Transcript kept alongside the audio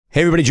Hey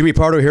everybody, Jimmy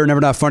Pardo here,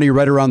 Never Not Funny,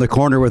 right around the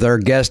corner with our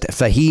guest,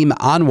 Fahim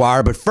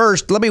Anwar. But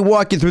first, let me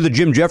walk you through the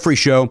Jim Jefferies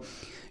Show.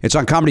 It's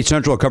on Comedy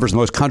Central. It covers the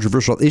most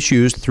controversial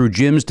issues through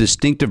Jim's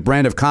distinctive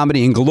brand of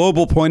comedy and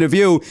global point of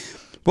view.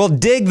 Well,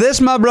 dig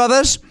this, my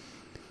brothers.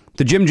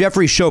 The Jim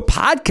Jefferies Show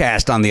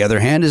podcast, on the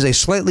other hand, is a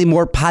slightly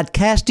more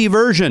podcasty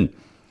version.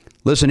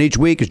 Listen each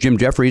week as Jim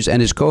Jefferies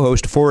and his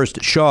co-host,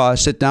 Forrest Shaw,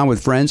 sit down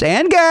with friends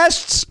and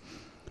guests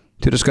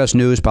to discuss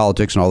news,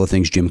 politics, and all the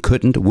things Jim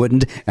couldn't,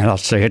 wouldn't, and I'll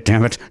say it,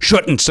 damn it,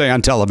 shouldn't say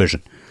on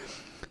television.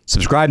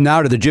 Subscribe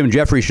now to the Jim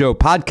Jefferies Show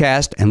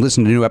podcast and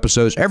listen to new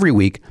episodes every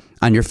week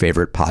on your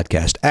favorite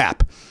podcast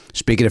app.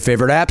 Speaking of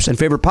favorite apps and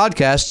favorite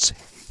podcasts,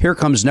 here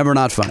comes Never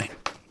Not Funny.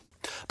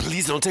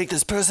 Please don't take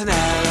this person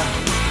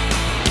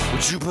out.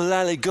 Would you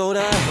politely go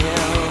to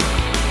hell?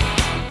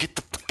 Get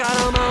the fuck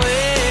out of my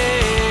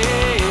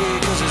way,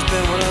 'cause it's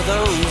been one of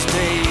those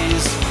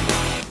days.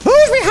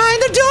 Who's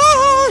behind the door?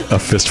 A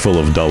fistful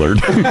of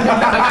dullard.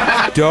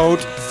 Don't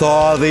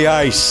thaw the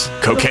ice.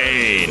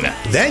 Cocaine.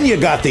 Then you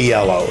got the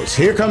yellows.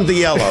 Here come the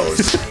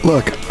yellows.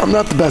 Look, I'm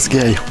not the best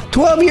gay.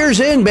 12 years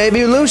in,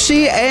 baby.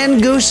 Lucy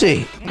and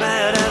Goosey.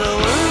 Mad at the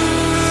world.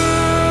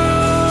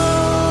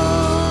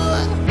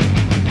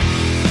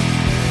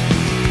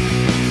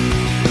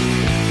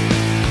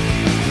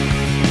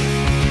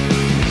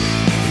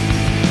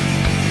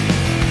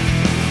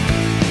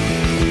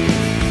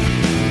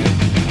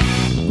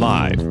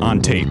 Live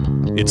on tape.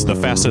 It's the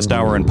fastest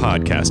hour in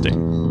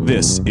podcasting.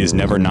 This is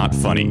Never Not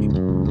Funny.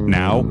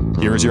 Now,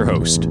 here's your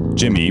host,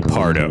 Jimmy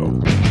Pardo.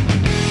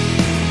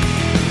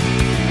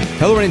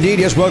 Hello and indeed,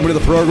 yes, welcome to the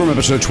program,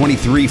 episode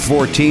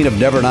 2314 of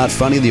Never Not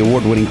Funny, the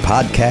award-winning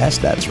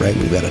podcast. That's right,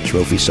 we've got a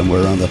trophy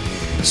somewhere around the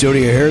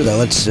studio here that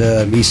lets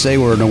me say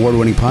we're an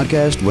award-winning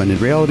podcast, when in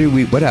reality,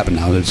 what happened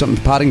now? Something's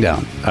potting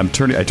down. I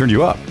turned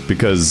you up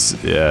because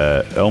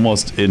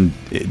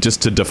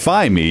just to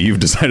defy me,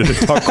 you've decided to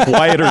talk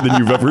quieter than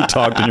you've ever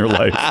talked in your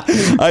life.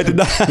 I did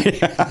not.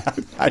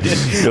 I did.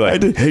 You're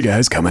like, hey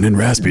guys, coming in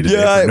raspy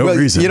today for no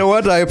reason. You know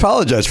what? I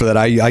apologize for that.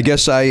 I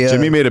guess I...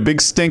 Jimmy made a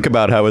big stink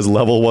about how his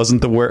level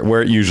wasn't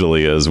where it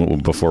usually is.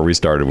 Before we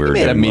started, we were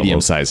made a getting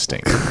medium-sized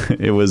stink.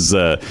 It was...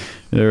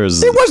 There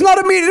was not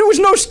a meeting. There was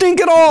no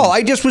stink at all.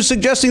 I just was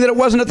suggesting that it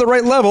wasn't at the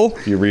right level.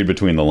 If you read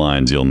between the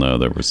lines, you'll know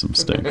there was some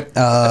stink.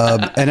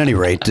 At any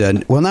rate,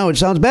 well, now it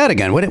sounds bad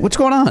again. What's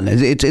going on?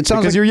 It sounds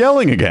because like you're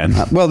yelling again.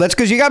 Well, that's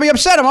because you got me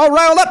upset. I'm all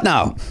riled up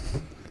now.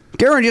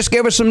 Garen just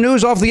gave us some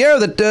news off the air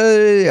that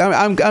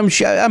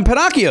I'm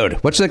Pinocchio'd.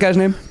 What's that guy's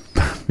name?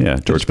 Yeah,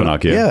 George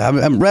Pinocchio. Yeah,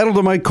 I'm rattled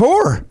to my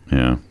core.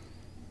 Yeah.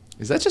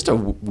 Is that just a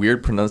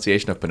weird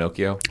pronunciation of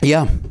Pinocchio?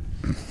 Yeah,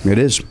 it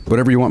is.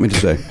 Whatever you want me to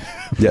say.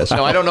 Yes.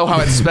 No, I don't know how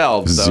it's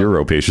spelled. So.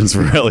 Zero patience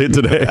for Elliot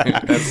today.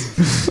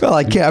 Well,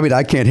 I can't.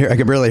 I can't hear. I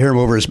can barely hear him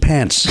over his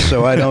pants,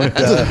 so I don't.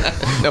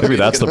 Maybe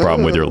that's the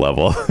problem with your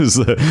level. There's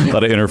a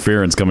lot of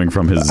interference coming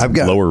from his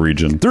lower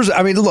region.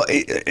 Look.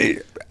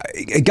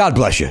 God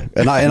bless you,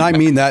 and I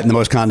mean that in the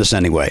most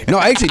condescending way. No,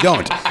 I actually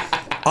don't.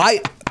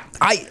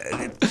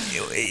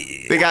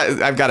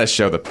 I've got to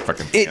show the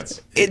fucking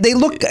pants. They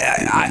look.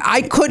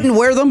 I couldn't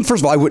wear them.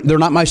 First of all, they're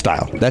not my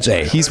style. That's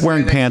A. He's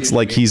wearing pants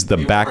like he's the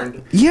back.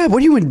 Yeah. What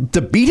are you in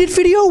the Beat It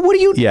video? What are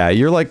you? Yeah,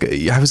 you're like.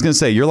 I was gonna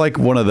say you're like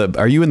one of the.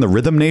 Are you in the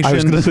Rhythm Nation? I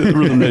was gonna say the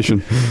Rhythm Nation.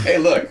 Hey,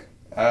 look.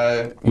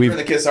 We're in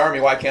the Kiss Army.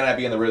 Why can't I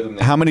be in the Rhythm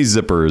Nation? How many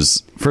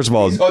zippers? First of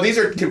all, these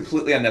are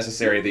completely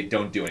unnecessary. They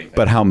don't do anything.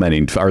 But how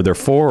many? Are there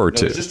 4 or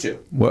 2? There's just 2.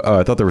 Well,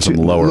 I thought there was some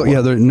lower.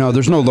 Yeah,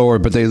 there's no lower,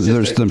 but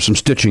there's some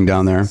stitching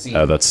down there.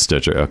 Oh, that's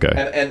stitcher.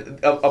 Okay.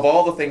 And of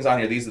all the things on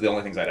here, these are the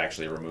only things I'd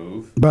actually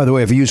remove. By the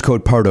way, if you use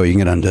code Pardo, you can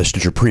get on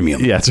Stitcher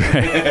Premium. Yeah, that's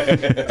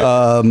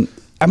right.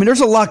 I mean,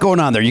 there's a lot going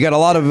on there. You got a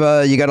lot of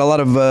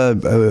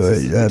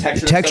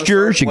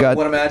textures. You got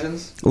one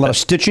imagines. A lot of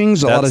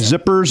stitchings, a lot of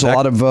zippers, a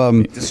lot of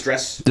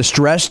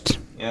distressed.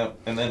 Yeah,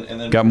 and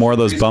then got more of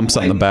those bumps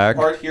on the back.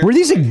 Were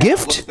these a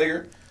gift?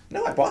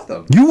 No, I bought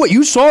them.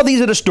 You saw these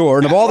at a store,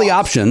 and of all the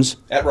options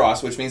at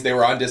Ross, which means they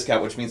were on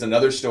discount, which means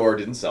another store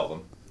didn't sell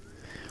them.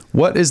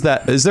 What is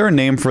that? Is there a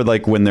name for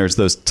like when there's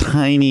those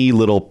tiny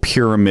little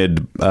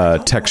pyramid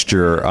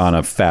texture on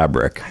a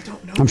fabric? I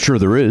don't know. I'm sure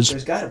there is.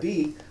 There's got to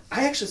be.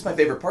 It's my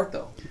favorite part,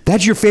 though.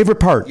 That's your favorite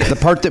part? Yes. The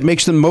part that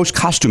makes them most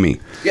costumey?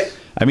 Yeah.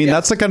 I mean,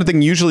 that's the kind of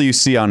thing usually you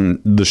see on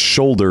the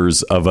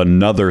shoulders of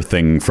another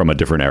thing from a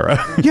different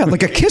era. Yeah,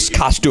 like a Kiss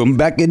costume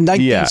back in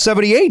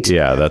 1978.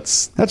 Yeah,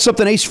 that's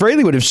something Ace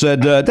Frehley would have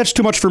said, that's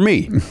too much for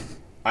me.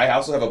 I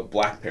also have a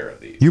black pair of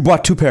these. You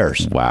bought 2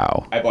 pairs?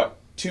 Wow. I bought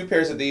 2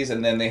 pairs of these,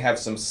 and then they have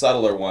some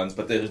subtler ones,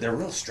 but they're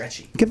real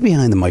stretchy. Get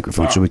behind the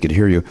microphone so we could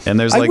hear you. And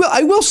there's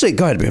I will say,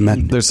 go ahead,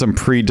 man. There's some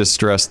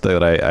pre-distressed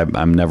that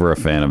I'm never a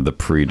fan of the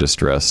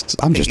pre-distressed.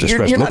 I'm just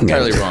distressed looking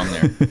at it. You're not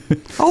entirely wrong there.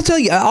 I'll tell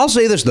you. I'll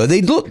say this though.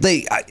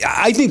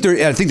 I think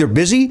they're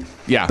busy.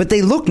 Yeah. But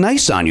they look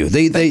nice on you.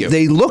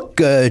 They look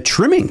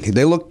trimming.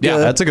 They look. Yeah,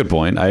 that's a good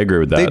point. I agree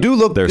with that. They do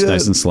look. They're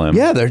nice and slim.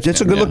 Yeah,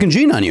 it's a good looking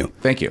jean on you.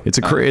 Thank you. It's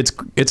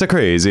a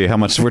crazy how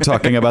much we're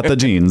talking about the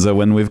jeans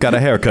when we've got a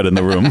haircut in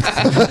the room.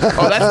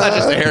 Oh, that's not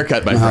just a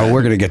haircut, my friend.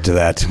 we're going to get to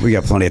that. We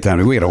got plenty of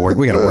time. We got to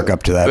work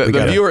up to that.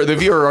 The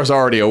viewer is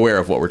already aware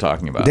of what we're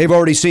talking about. They've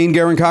already seen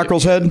Garen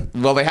Cockrell's head?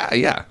 Well, they have,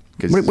 yeah.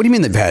 What do you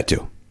mean they've had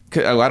to?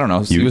 I don't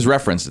know. He was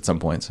referenced at some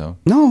point, so.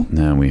 No,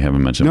 we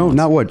haven't mentioned. No, once.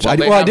 not what.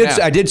 Well,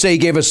 I did say he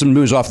gave us some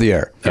news off the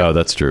air. Oh,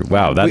 that's true.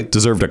 Wow, that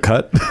deserved a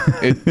cut.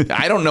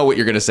 I don't know what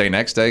you're going to say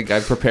next. I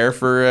prepare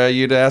for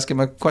you to ask him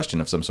a question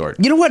of some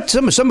sort. You know what?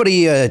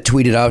 Somebody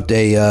tweeted out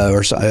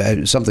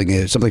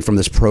something from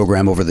this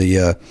program over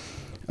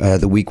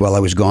the week while I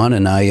was gone,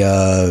 and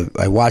I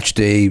watched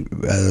a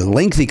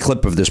lengthy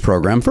clip of this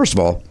program. First of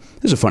all,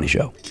 this is a funny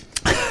show.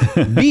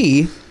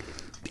 B,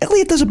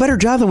 Elliot does a better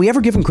job than we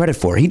ever give him credit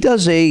for. He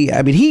does he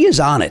is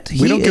on it.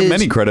 We don't give him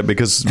any credit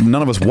because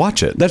none of us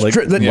watch it. That's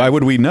true. Why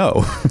would we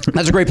know?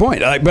 That's a great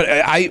point. But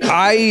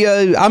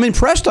I'm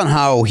impressed on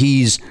how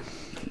he's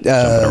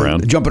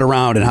jumping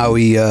around and how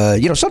he,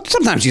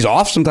 sometimes he's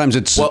off. Sometimes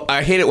it's. Well,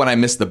 I hate it when I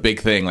miss the big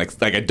thing.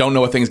 Like I don't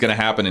know what thing's going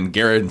to happen and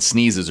Garrett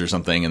sneezes or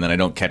something and then I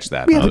don't catch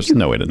that. Yeah, there's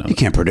no way to know. You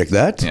can't predict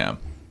that. Yeah.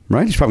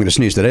 Right? He's probably going to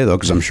sneeze today, though,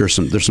 because I'm sure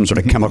there's some sort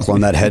of chemical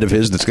in that head of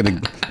his that's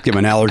going to give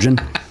him an allergen.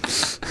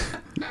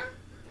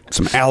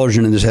 Some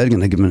allergen in his head,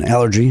 going to give him an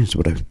allergy. That's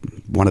what I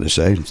wanted to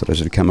say. Instead I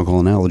said a chemical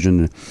and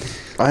allergen.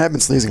 I have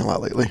been sneezing a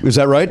lot lately. Is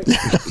that right? Do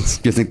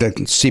you think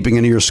that's seeping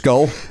into your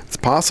skull? It's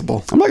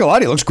possible. I'm not going to lie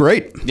to you. It looks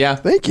great. Yeah.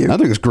 Thank you. I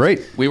think it's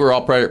great. We were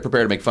all prepared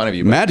to make fun of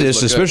you. Matt is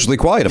suspiciously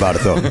quiet about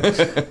it, though.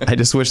 I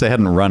just wish they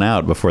hadn't run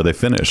out before they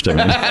finished. I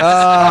mean,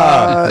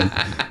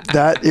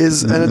 that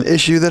is an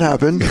issue that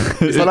happened.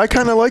 But I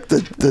kind of like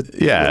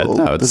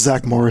the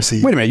Zach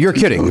Morrissey. Wait a minute. You're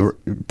kidding.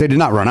 They did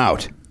not run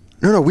out.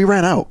 No, we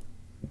ran out.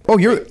 Oh,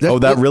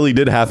 that really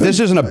did happen? This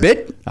isn't a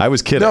bit? I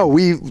was kidding. No,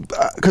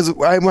 because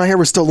my hair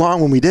was still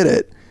long when we did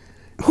it.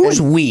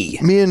 Who's we?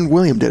 Me and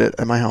William did it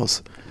at my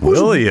house.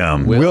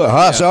 William.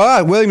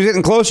 So William's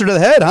getting closer to the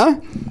head, huh?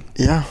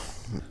 Yeah.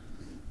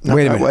 Not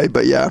Wait a that minute. way,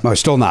 but yeah. No,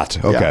 still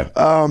not. Okay.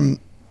 Yeah.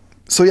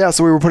 So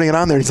we were putting it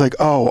on there. And he's like,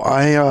 "Oh,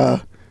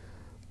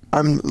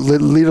 I'm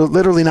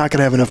literally not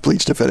gonna have enough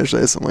bleach to finish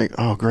this." I'm like,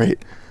 "Oh, great."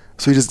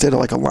 So he just did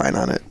like a line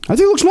on it. I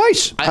think it looks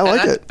nice. I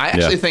like it. I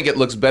actually think it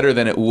looks better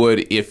than it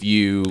would if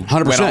you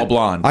 100%. went all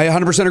blonde. I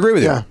 100% agree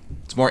with you. Yeah.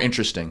 It's more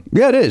interesting.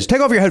 Yeah, it is. Take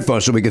off your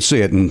headphones so we can see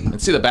it.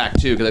 And see the back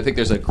too, because I think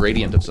there's a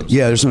gradient of some sort.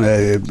 yeah, there's some.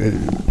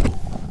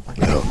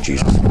 Oh,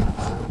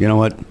 jeez. You know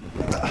what?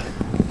 I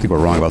think we're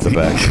wrong about the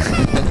back.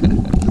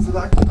 Is the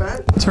back the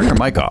back? Turn your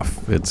mic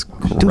off. It's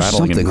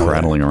rattling and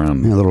rattling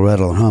around. Yeah, a little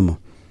rattle and hum.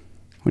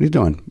 What are you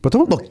doing? But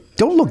don't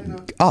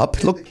look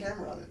up. Look.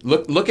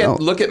 Look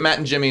at Matt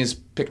and Jimmy's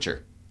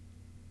picture.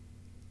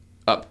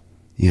 Up.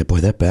 Yeah, boy,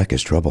 that back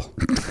is trouble.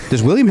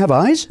 Does William have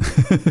eyes?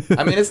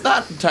 I mean, it's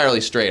not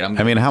entirely straight.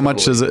 How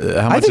much is it?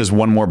 How much is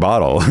one more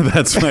bottle?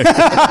 That's like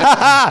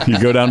you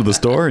go down to the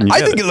store and you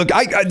get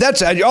it.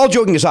 That's all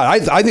joking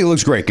aside. I think it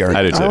looks great, Gary.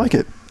 I do too. I like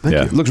it. Thank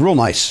you. It looks real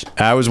nice.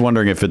 I was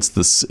wondering if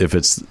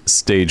it's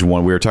stage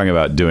one. We were talking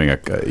about doing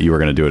you were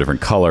going to do a different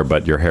color,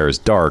 but your hair is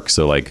dark.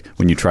 So like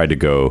when you tried to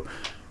go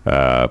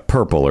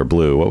purple or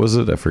blue, what was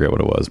it? I forget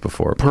what it was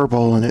before.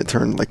 Purple, and it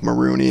turned like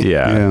maroony.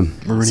 Yeah.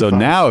 Maroony So fox.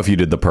 Now if you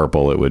did the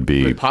purple, it would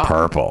be pop.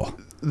 purple.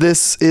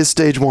 This is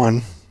stage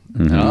one.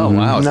 Mm-hmm. Oh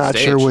wow! I'm it's not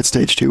staged. sure what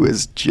stage two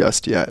is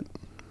just yet.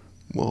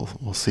 We'll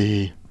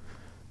see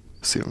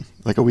soon,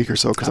 like a week or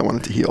so, because I want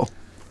it to heal.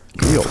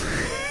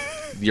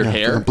 Your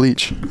hair.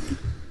 Bleach.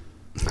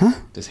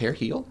 Does hair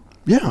heal?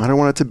 Yeah, I don't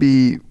want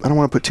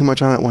to put too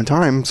much on at one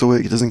time so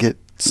it doesn't get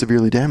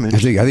severely damaged. I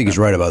think he's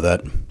right about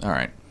that. All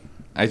right.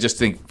 I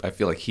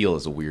feel like heal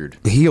is a weird.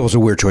 Heal is a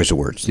weird choice of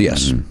words.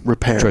 Yes.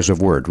 Repair. Choice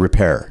of word.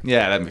 Repair.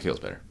 Yeah, that feels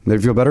better. They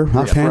feel better?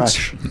 Huh, pants?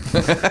 Fresh.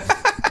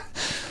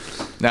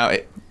 Now,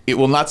 it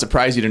will not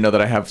surprise you to know that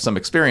I have some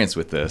experience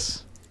with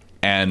this.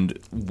 And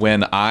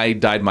when I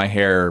dyed my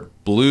hair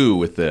blue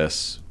with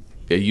this,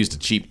 I used a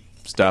cheap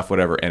stuff,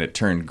 whatever, and it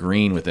turned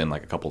green within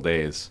like a couple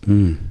days.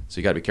 So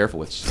you got to be careful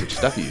with which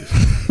stuff you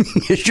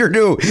use. You sure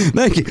do.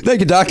 Thank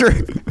you, doctor.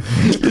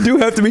 You do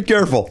have to be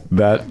careful.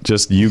 That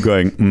just you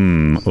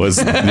going was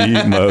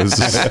the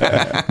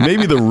most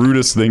maybe the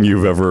rudest thing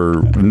you've ever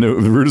the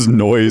rudest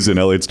noise in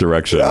Elliot's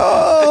direction.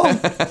 Oh.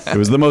 It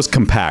was the most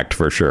compact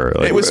for sure.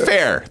 Like, It was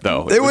fair,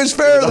 though. It was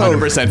fair, though.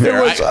 100%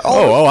 fair.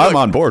 I'm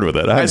on board with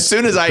it. As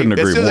soon as I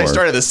more.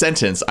 started the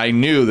sentence, I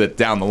knew that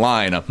down the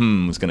line a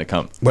was going to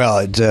come.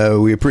 Well,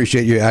 we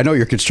appreciate you. I know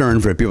you're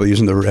concerned for people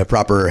using the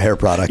proper hair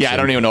products. Yeah, I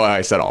don't even know why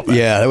I said all that.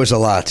 Yeah, that was a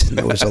lot.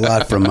 That was a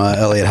lot from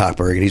Elliot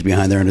Hochberg, and he's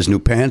behind there in his new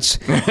pants.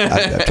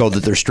 I've told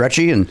that they're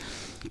stretchy, and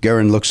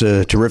Garen looks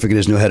terrific in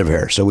his new head of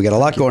hair. So we got a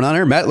lot going on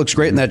here. Matt looks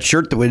great in that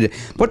shirt.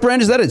 What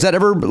brand is that? Is that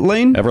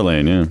Everlane?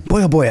 Everlane, yeah.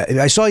 Boy, oh boy,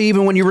 I saw you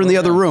even when you were in the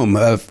other room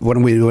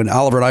when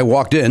Oliver and I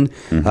walked in.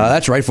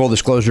 That's right. Full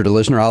disclosure to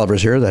listener,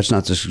 Oliver's here. That's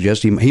not to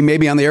suggest he may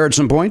be on the air at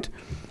some point.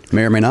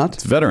 May or may not.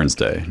 It's Veterans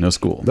Day, no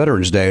school.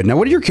 Veterans Day. Now,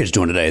 what are your kids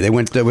doing today? They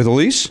went with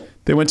Elise?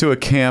 They went to a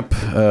camp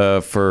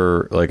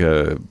for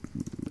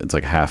it's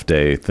like a half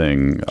day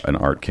thing, an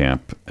art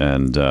camp,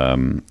 and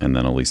then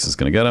Elise is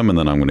going to get them, and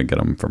then I'm going to get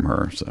them from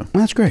her. So Well,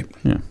 that's great.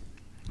 yeah.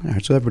 All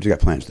right, so everybody's got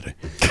plans today.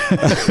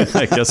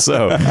 I guess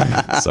so.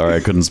 Sorry, I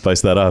couldn't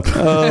spice that up.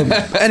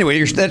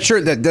 Anyway,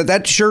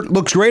 that shirt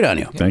looks great on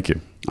you. Thank you.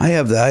 I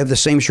have the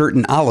same shirt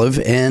in olive,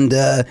 and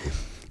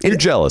you're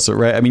jealous,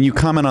 right? I mean, you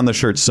comment on the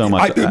shirt so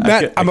much.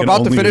 Matt, I'm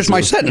about to finish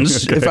my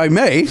sentence, if I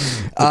may.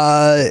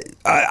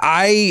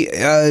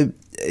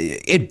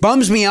 It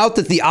bums me out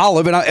that the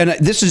olive,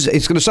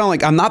 it's going to sound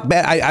like I'm not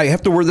bad. I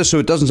have to word this so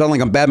it doesn't sound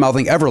like I'm bad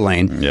mouthing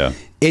Everlane. Yeah.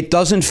 It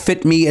doesn't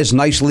fit me as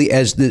nicely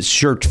as this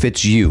shirt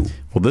fits you.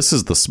 Well, this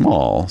is the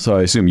small, so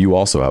I assume you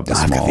also have the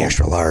small. I've got the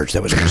extra large.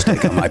 That was a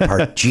mistake on my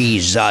part.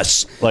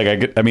 Jesus.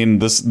 Like I mean,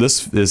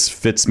 this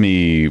fits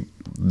me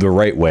the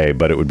right way,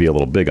 but it would be a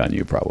little big on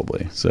you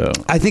probably. So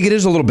I think it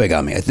is a little big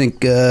on me. I think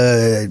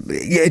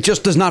it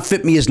just does not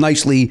fit me as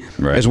nicely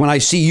as when I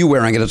see you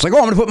wearing it. It's like, oh,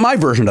 I'm going to put my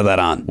version of that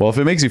on. Well, if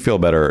it makes you feel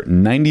better,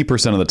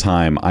 90% of the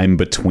time I'm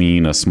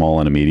between a small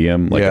and a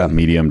medium. Like a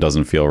medium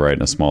doesn't feel right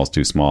and a small is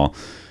too small.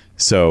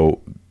 So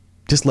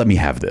just let me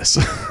have this.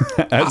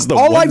 That's the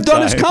all one I've done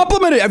time. is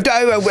complimented.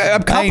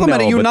 I'm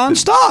complimenting you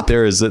nonstop.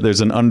 There's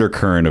an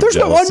undercurrent of There's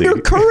jealousy. no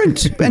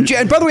undercurrent.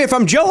 and by the way, if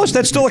I'm jealous,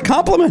 that's still a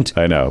compliment.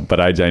 I know, but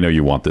I know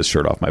you want this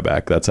shirt off my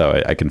back. That's how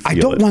I can feel it. I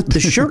don't want the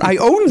shirt. I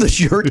own the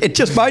shirt. It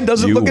just mine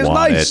doesn't look as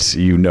nice.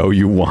 You know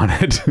you want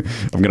it.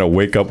 I'm gonna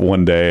wake up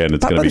one day and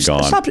it's gonna be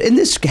gone. Stop in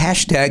this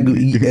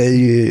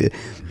hashtag.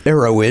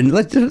 Heroin.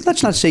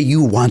 Let's not say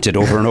you want it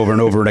over and over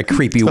and over in a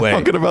creepy way.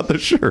 Talking about the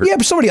shirt. Yeah,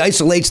 but somebody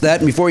isolates that,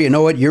 and before you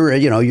know it, you're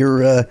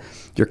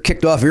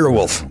kicked off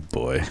Earwolf. Oh,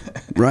 boy,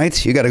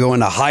 right? You got to go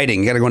into hiding.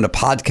 You got to go into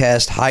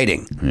podcast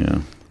hiding. Yeah.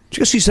 Did you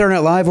go see Saturday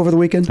Night Live over the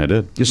weekend? I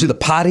did. You see the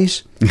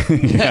potties?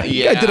 Yeah.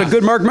 I did a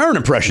good Mark Maron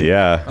impression.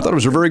 Yeah. I thought it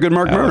was a very good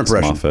Mark Maron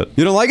impression. Moffat.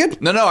 You don't like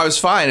it? No, I was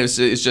fine. It's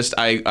just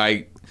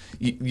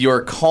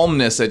your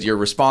calmness at your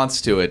response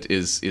to it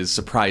is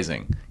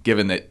surprising,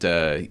 given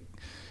that.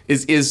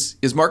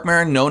 Is Mark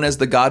Maron known as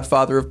the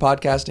godfather of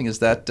podcasting? Is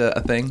that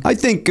a thing? I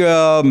think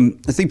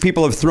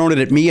people have thrown it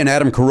at me and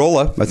Adam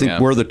Carolla. I think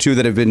we're the two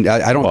that have been.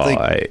 I don't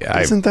think.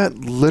 Isn't that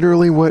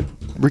literally what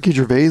Ricky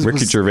Gervais was?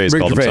 Ricky Gervais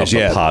called himself the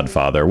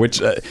Podfather,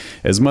 which,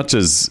 as much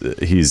as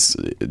he's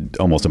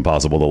almost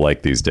impossible to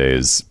like these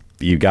days,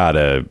 you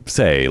gotta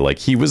say, like,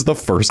 he was the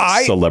first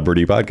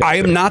celebrity podcaster. I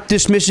am not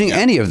dismissing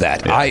any of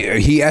that. Yeah.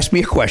 He asked me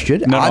a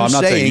question. No, I'm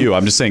not saying you.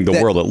 I'm just saying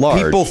the world at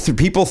large.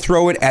 People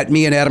throw it at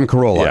me and Adam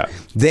Carolla.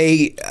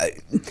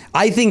 Yeah.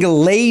 I think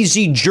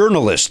lazy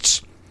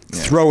journalists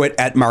throw it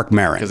at Mark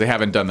Maron. Because they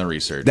haven't done the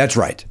research. That's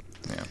right.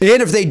 Yeah.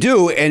 And if they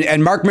do,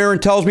 and Mark Maron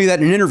tells me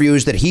that in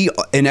interviews, that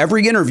in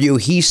every interview,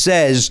 he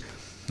says,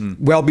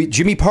 well,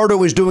 Jimmy Pardo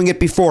was doing it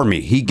before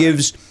me. He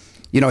gives...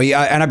 and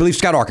I believe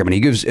Scott Aukerman, he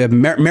gives,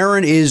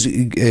 Maron is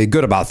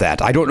good about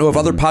that. I don't know if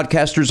other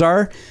podcasters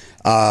are,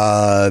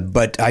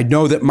 but I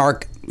know that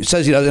Mark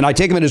says he does, and I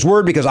take him at his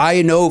word because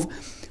I know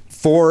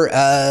for,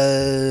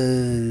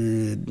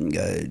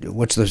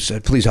 what's this?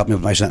 Please help me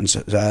with my sentence.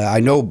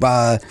 I know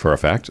for a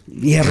fact.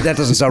 Yeah, but that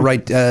doesn't sound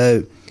right.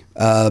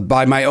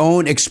 By my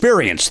own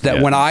experience,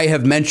 that when I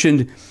have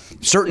mentioned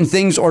certain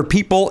things or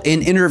people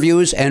in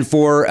interviews and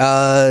for...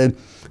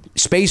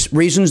 space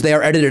reasons, they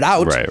are edited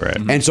out. Right.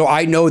 And so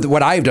I know that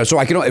what I've done. So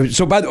I can.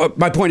 So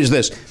my point is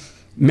this: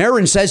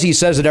 Maron says he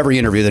says at every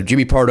interview that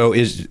Jimmy Pardo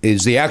is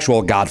the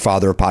actual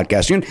godfather of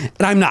podcasting,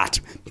 and I'm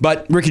not.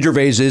 But Ricky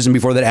Gervais is, and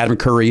before that, Adam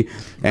Curry,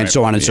 and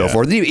so on and so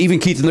forth. Even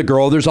Keith and the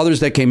Girl. There's others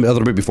that came a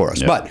little bit before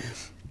us. Yeah. But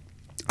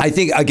I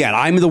think again,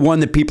 I'm the one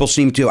that people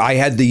seem to.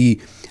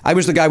 I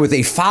was the guy with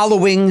a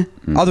following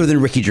other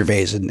than Ricky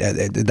Gervais, and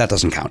that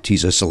doesn't count.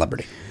 He's a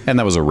celebrity. And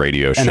that was a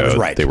radio show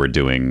that they were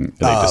doing.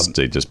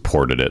 They just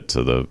ported it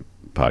to the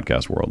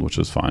podcast world, which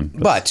was fine.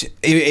 But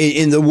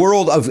in the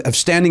world of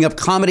standing up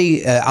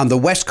comedy on the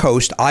West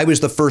Coast, I was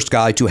the first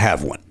guy to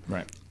have one.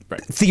 Right.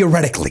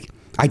 Theoretically.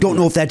 I don't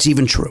know if that's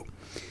even true.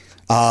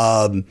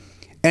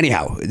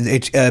 Anyhow,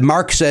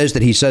 Mark says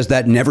that he says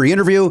that in every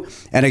interview.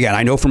 And again,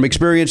 I know from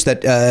experience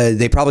that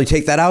they probably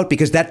take that out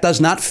because that does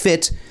not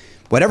fit.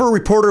 Whatever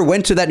reporter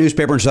went to that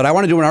newspaper and said, I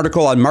want to do an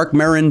article on Mark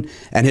Maron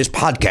and his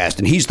podcast,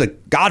 and he's the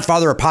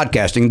godfather of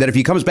podcasting, that if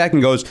he comes back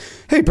and goes,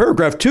 hey,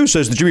 paragraph 2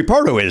 says that Jimmy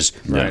Pardo is.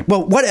 Right.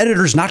 Well, what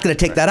editor's not going to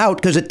take that out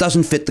because it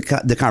doesn't fit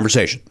the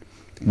conversation?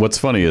 What's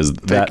funny is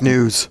that... Fake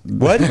news.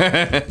 What?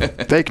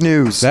 Fake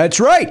news. That's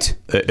right.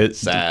 It's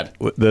sad.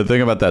 The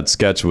thing about that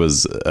sketch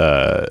was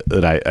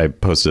that I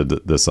posted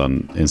this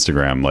on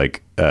Instagram,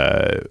 like...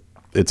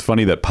 it's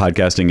funny that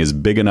podcasting is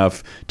big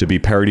enough to be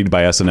parodied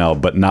by SNL,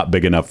 but not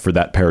big enough for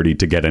that parody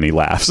to get any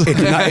laughs. Boy,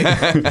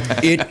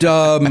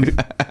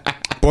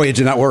 it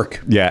did not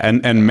work. Yeah,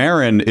 and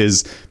Maron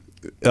is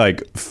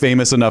like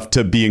famous enough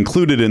to be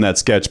included in that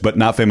sketch, but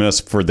not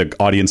famous for the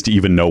audience to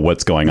even know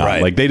what's going on.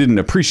 Right. Like they didn't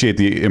appreciate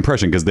the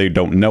impression because they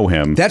don't know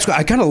him. That's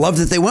I kind of love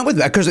that they went with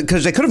that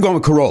because they could have gone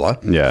with Carolla.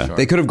 Yeah,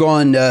 they could have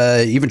gone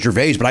even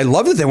Gervais, but I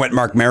love that they went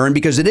Mark Maron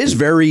because it is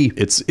very.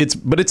 It's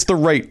the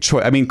right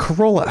choice. I mean,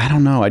 Carolla. I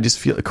don't know. I just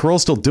feel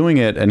Carolla's still doing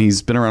it, and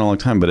he's been around a long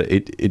time, but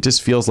it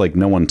just feels like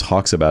no one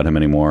talks about him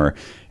anymore.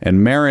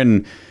 And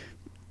Maron.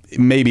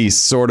 maybe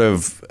sort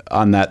of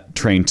on that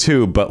train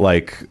too, but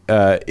like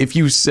if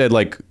you said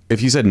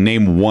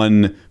name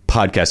one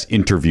podcast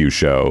interview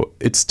show,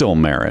 it's still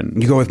Maron.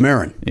 You go with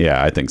Maron.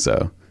 Yeah, I think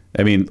so.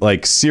 I mean,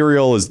 like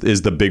Serial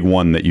is the big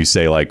one that you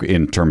say, like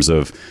in terms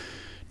of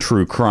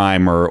true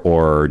crime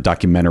or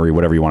documentary,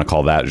 whatever you want to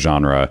call that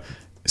genre.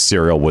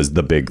 Serial was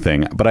the big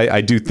thing, but I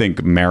do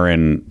think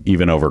Maron,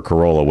 even over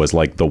Carolla, was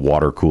like the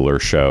water cooler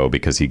show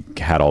because he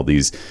had all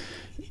these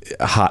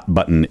hot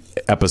button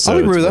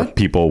episodes where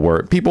people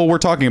were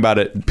talking about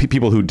it.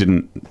 People who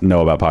didn't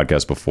know about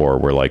podcasts before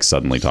were like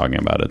suddenly talking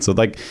about it. So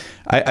like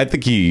I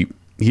think he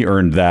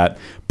earned that,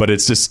 but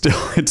it's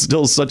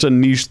still such a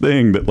niche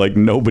thing that like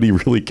nobody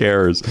really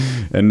cares,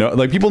 and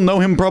like people know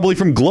him probably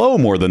from Glow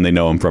more than they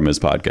know him from his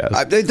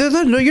podcast.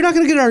 No, you're not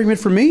going to get an argument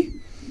from me.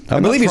 I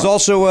believe he's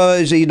also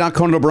is he not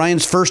Conan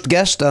O'Brien's first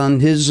guest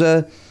on his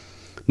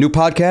new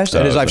podcast?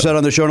 And as I've said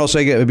on the show, and I'll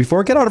say it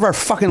before, get out of our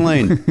fucking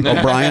lane,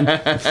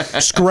 O'Brien.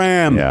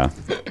 Scram. Yeah.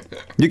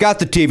 You got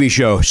the TV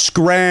show.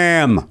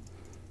 Scram.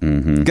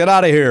 Mm-hmm. Get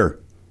out of here.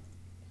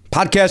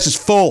 Podcast is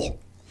full.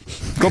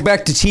 Go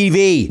back to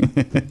TV.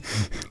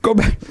 Go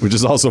back. Which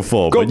is also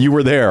full, but you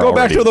were there. Go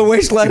already. back to the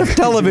wasteland of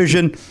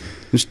television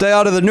and stay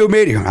out of the new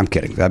media. I'm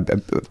kidding.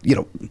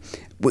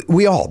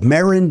 We all,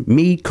 Maron,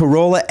 me,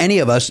 Carolla, any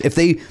of us,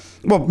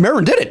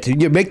 Maron did it.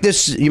 You make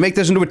this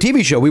into a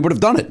TV show, we would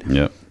have done it.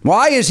 Yeah.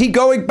 Why is he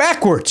going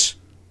backwards?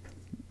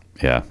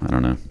 Yeah, I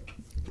don't know.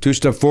 2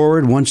 step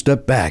forward, 1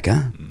 step back,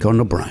 huh? Conan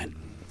O'Brien.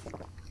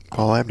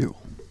 Paul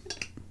Abdul.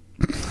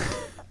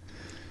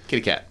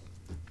 Kitty cat.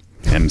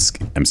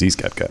 MC's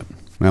cat.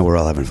 Well, we're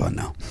all having fun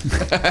now.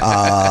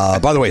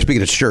 By the way,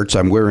 speaking of shirts,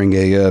 I'm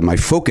wearing my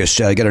Focus.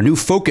 I got a new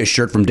Focus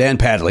shirt from Dan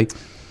Padley.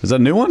 Is that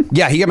a new one?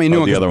 Yeah, he got me a new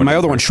one. My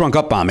other one shrunk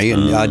up on me.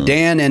 And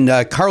Dan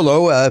and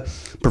Carlo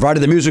provided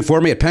the music for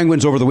me at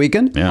Penguins over the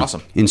weekend. Yeah.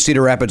 Awesome. In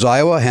Cedar Rapids,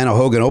 Iowa. Hannah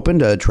Hogan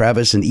opened.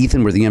 Travis and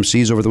Ethan were the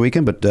MCs over the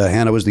weekend, but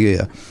Hannah was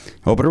the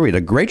opener. We had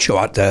a great show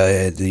at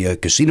the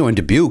casino in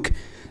Dubuque.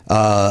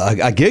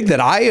 A gig that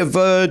I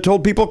have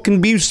told people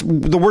can be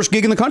the worst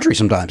gig in the country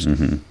sometimes.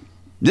 Mm-hmm.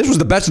 This was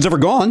the best it's ever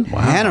gone. Wow.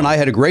 Hannah and I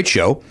had a great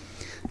show.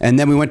 And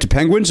then we went to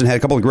Penguins and had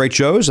a couple of great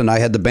shows, and I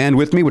had the band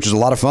with me, which is a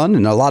lot of fun,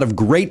 and a lot of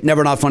great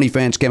Never Not Funny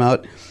fans came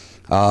out.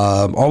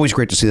 Always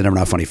great to see the Never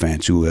Not Funny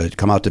fans who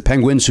come out to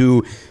Penguins,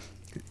 who,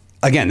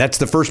 again, that's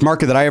the first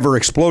market that I ever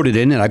exploded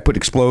in, and I put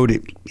explode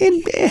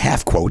in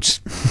half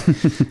quotes.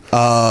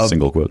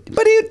 Single quote.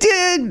 But I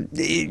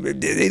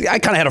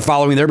kind of had a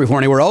following there before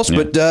anywhere else,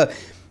 but...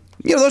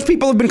 those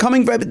people have been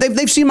coming.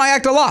 They've seen my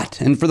act a lot,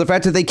 and for the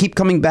fact that they keep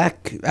coming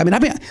back.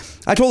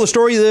 I told a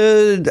story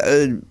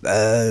that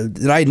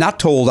I had not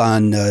told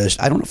on. I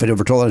don't know if I'd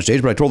ever told on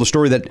stage, but I told a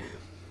story that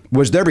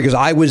was there because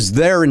I was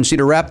there in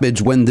Cedar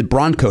Rapids when the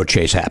Bronco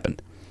chase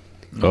happened.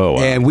 Oh, wow.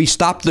 And we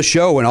stopped the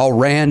show and all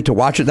ran to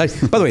watch it. By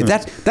the way,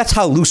 that's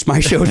how loose my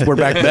shows were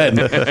back then,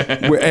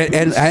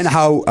 and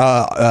how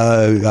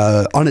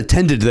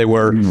unattended they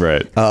were.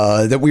 Right.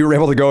 That we were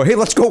able to go, hey,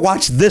 let's go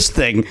watch this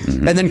thing,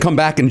 and then come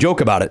back and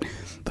joke about it.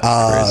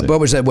 What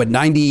was that?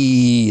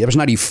 90? That was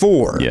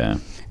 94. Yeah.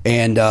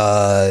 And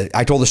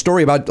I told the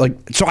story about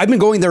so I've been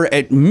going there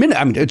at minute.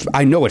 I mean,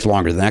 I know it's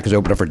longer than that because I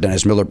opened up for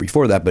Dennis Miller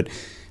before that, but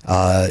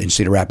in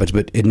Cedar Rapids.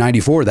 But in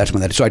 '94, that's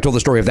when that. So I told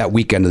the story of that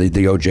weekend of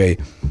the OJ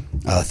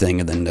thing,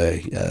 and then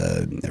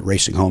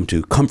racing home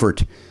to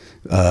comfort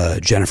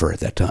Jennifer at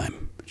that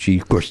time. She,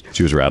 of course,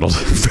 she was rattled.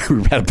 She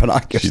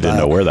didn't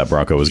know where that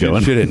Bronco was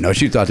going. She didn't know.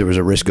 She thought there was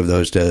a risk of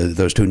those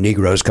two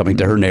Negroes coming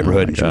to her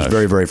neighborhood, and she was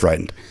very, very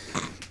frightened.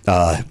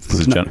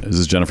 Is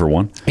this Jennifer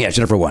 1? Yeah,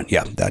 Jennifer 1.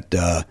 Yeah,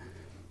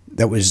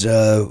 that was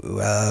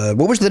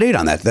what was the date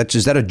on that?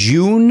 Is that a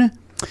June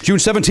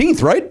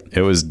 17th, right?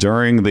 It was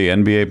during the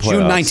NBA playoffs.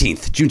 June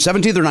 19th. June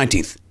 17th or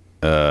 19th?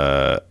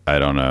 I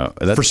don't know.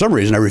 For some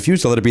reason, I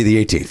refuse to let it be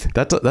the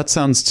 18th. That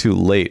sounds too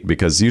late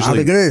because usually I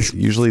think it is.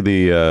 Usually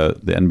the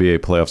NBA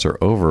playoffs are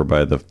over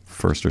by the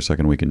first or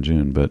second week in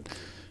June. But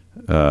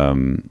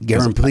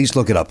Garen, please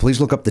look it up.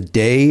 Please look up the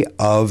day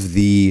of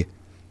the.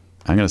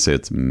 I'm going to say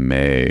it's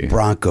May.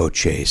 Bronco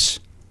chase.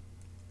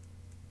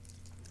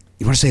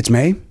 You want to say it's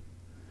May?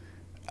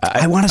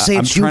 I want to say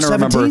it's June 17th. I'm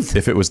trying to remember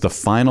if it was the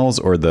finals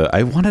or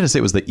I wanted to say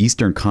it was the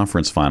Eastern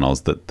Conference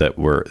Finals that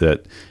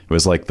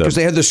was like the. Because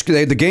they had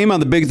the game on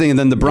the big thing and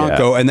then the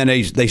Bronco and then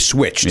they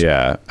switched.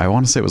 Yeah. I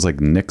want to say it was like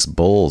Knicks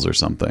Bulls or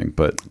something,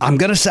 but. I'm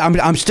going to say,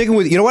 I'm sticking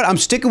with, you know what? I'm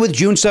sticking with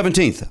June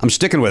 17th. I'm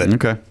sticking with it.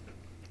 Okay.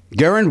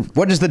 Garen,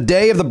 what is the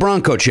day of the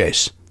Bronco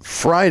chase?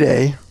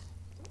 Friday,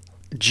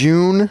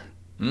 June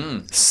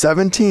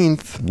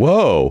 17th.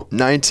 Whoa.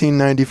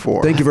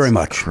 1994. Thank you very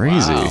much.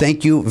 Crazy. Wow.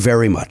 Thank you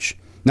very much.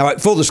 Now,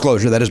 full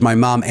disclosure, that is my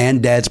mom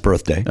and dad's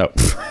birthday. Oh,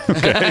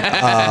 okay.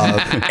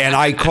 And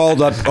I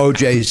called up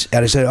OJ's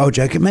and I said,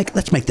 OJ,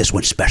 let's make this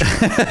one special.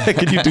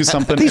 Could you do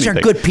something? These are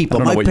good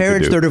people. My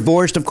parents, they're do.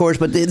 divorced, of course,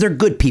 but they're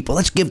good people.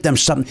 Let's give them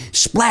something.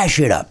 Splash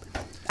it up.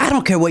 I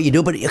don't care what you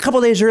do, but a couple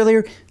of days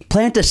earlier,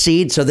 plant a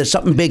seed so that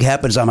something big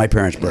happens on my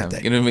parents'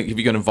 birthday. If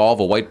you can involve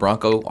a white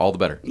Bronco, all the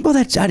better. Well,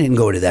 I didn't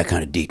go into that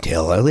kind of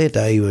detail. I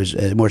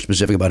was more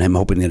specific about him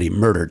hoping that he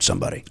murdered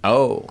somebody.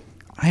 Oh.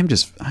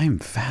 I am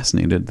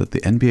fascinated that the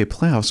NBA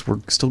playoffs were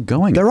still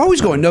going. They're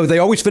always going. No, they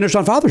always finish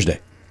on Father's Day.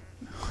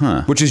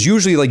 Huh. Which is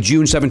usually like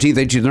June 17th,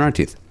 18th, or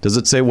 19th. Does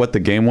it say what the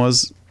game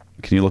was?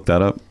 Can you look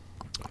that up?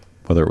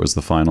 Whether it was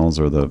the finals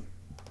or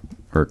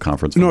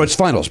conference? No, it's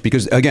finals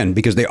because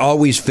they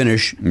always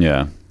finish.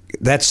 Yeah.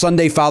 That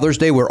Sunday, Father's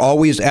Day, we were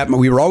always at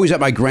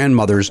my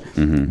grandmother's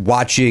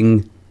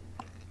watching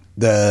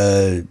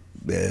the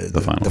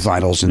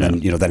finals, and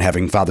then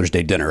having Father's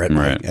Day dinner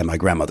at my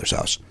grandmother's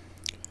house.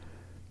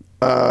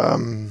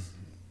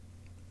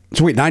 So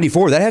wait,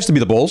 94? That has to be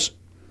the Bulls.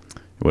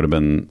 It would have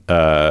been.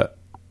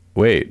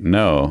 Wait,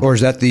 no. Or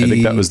is that the? I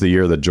think that was the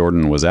year that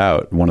Jordan was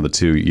out. One of the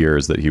 2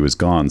 years that he was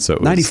gone. So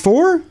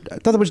 94? I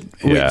thought it was.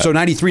 Yeah. Wait, so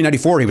 93,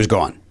 94, he was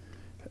gone.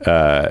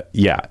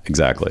 Yeah,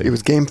 exactly. It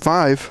was Game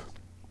 5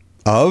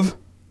 Of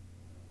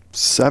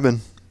 7.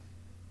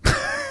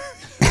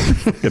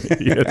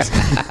 Idiots.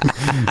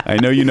 I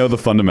know you know the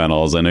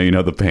fundamentals. I know you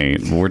know the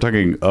paint. We're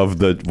talking of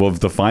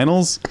the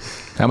finals.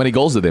 How many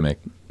goals did they make?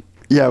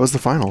 Yeah, it was the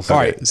finals. All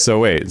right. So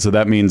wait. So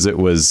that means it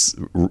was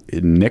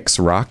Knicks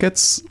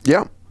Rockets.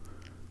 Yeah.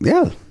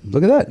 Yeah,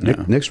 look at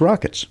that. Knicks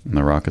Rockets. And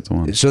the Rockets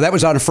won. So that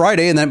was on a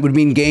Friday, and that would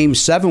mean Game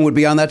 7 would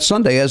be on that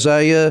Sunday.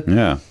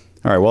 Yeah.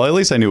 All right. Well, at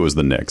least I knew it was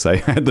the Knicks. I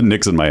had the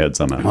Knicks in my head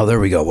somehow. Oh, there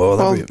we go.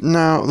 Well,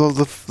 no,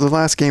 the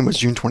last game was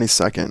June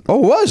 22nd.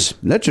 Oh, it was.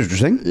 That's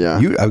interesting.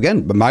 Yeah.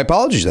 But my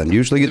apologies then.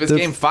 Usually If it's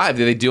Game 5,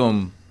 did they do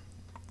them?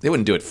 They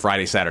wouldn't do it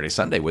Friday, Saturday,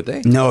 Sunday, would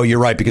they? No, you're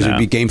right, because it would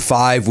be Game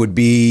 5 would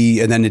be,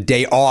 and then a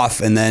day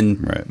off, and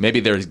then Maybe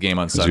there's a game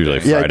on Sunday. usually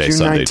Friday, June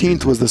Sunday,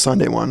 19th was the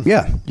Sunday one.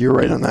 Yeah. You're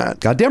right on that.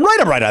 goddamn right,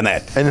 I'm right on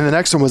that. And then the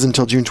next one was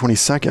until June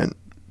 22nd.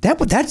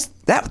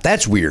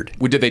 That's weird.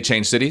 Did they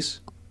change cities?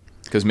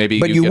 Because maybe,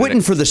 But you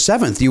wouldn't for the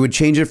 7th. You would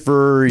change it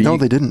for. No,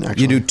 they didn't,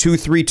 actually. You do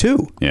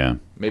 2-3-2 Yeah.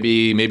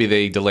 Maybe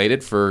they delayed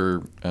it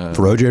for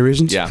for OJ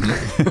reasons. Yeah.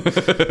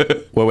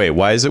 Well, wait.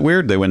 Why is it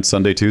weird? They went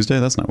Sunday, Tuesday.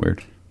 That's not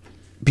weird.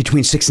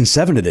 Between 6 and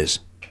 7, it is.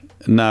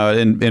 No,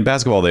 in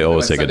basketball they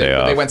always take a day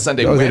off. They went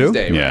Sunday, Oh, they do?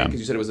 Wednesday, right? Yeah. Because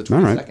you said it was the All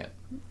 22nd. right.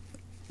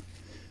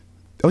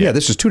 Oh yeah,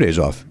 this is 2 days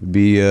off. It'd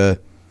be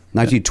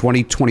 19,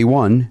 20,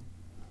 21.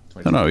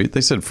 No,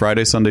 they said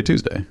Friday, Sunday,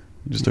 Tuesday.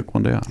 You just took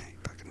one day off.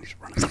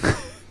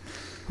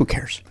 Who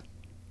cares?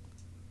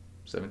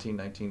 17,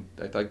 19.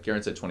 I thought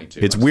Garen said 22.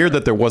 It's I'm weird sorry.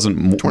 that there wasn't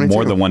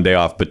more than one day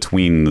off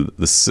between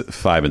the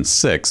 5 and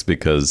 6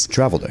 because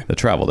Travel day. The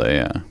travel day,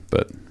 yeah.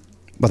 But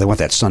Well, they want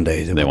that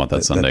Sunday. they want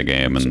that Sunday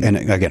game and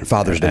again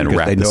Father's Day and because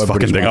wrap they know this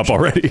fucking everybody's thing up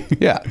watching. already.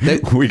 Yeah,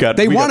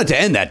 they want it to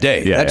end that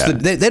day. Yeah, That's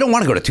yeah. They don't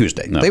want to go to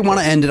Tuesday. No, they of want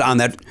to course. end it on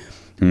that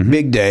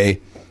big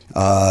day,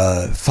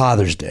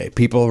 Father's Day.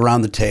 People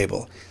around the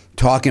table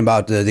talking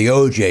about the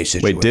OJ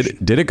situation.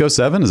 Wait, did it go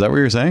 7? Is that what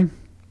you're saying?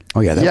 Oh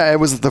yeah, Yeah, it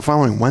was the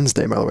following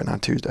Wednesday, by the way,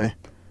 not Tuesday.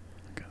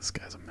 This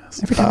guy's a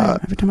mess. Every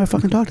time I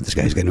fucking talk to this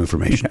guy, he's got new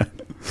information.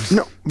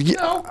 No,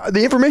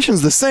 the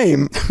information's the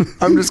same.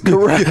 I'm just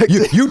correct.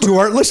 you two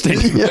aren't listening.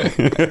 Yeah,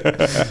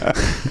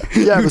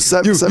 it was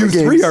seven you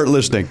games. three aren't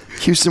listening.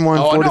 Houston won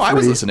Oh, 4-3. no, I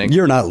was listening.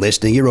 You're not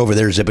listening. You're over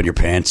there zipping your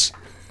pants.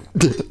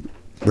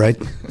 Right?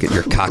 Get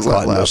your cock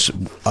caught in those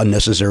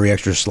unnecessary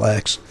extra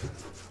slacks.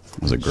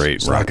 It was a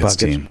great Sock Rockets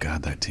pockets. team.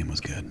 God, that team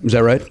was good. Is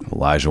that right?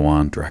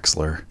 Olajuwon,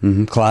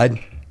 Drexler, Clyde?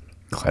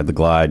 Clyde the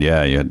Glide.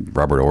 Yeah, you had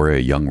Robert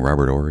Horry, young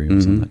Robert Horry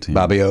was on that team.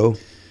 Bobby O?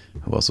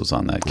 Who else was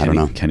on that? I don't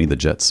know. Kenny the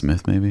Jet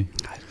Smith, maybe?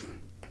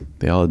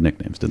 They all had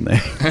nicknames, didn't they?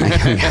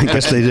 I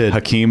guess they did.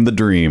 Hakeem the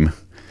Dream.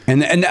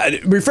 And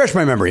refresh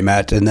my memory,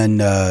 Matt, and then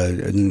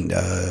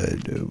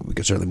we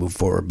can certainly move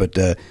forward. But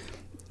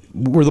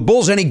were the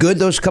Bulls any good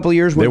those couple of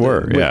years? They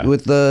were, yeah.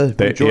 With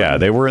Jordan? Yeah,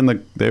 they were in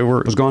the. They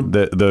were. Was gone?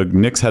 The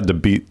Knicks had to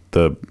beat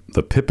the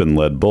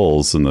Pippen-led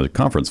Bulls in the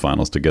conference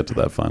finals to get to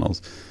that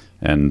finals,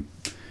 and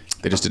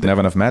They just didn't have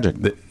enough magic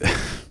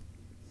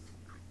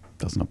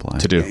doesn't apply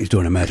to do. He's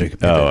doing a Magic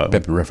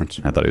Pippen reference.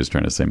 I thought he was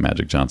trying to say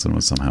Magic Johnson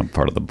was somehow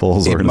part of the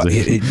Bulls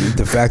organization.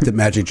 The fact that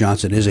Magic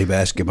Johnson is a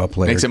basketball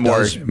player Makes it more-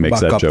 does Makes buck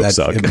that up joke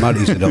suck. It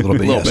muddies it a little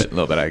bit. Little yes. bit,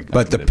 little bit.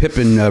 But the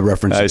Pippen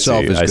reference I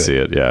itself see. is I good. see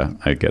it. Yeah,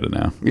 I get it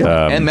now.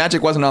 Yeah. And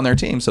Magic wasn't on their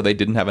team, so they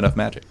didn't have enough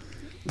magic.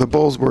 The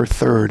Bulls were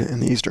third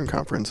in the Eastern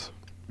Conference.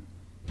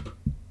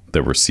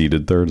 They were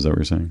seeded third. Is that what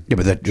you're saying? Yeah,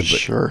 but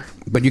Sure.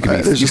 But you could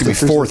be, There's you could be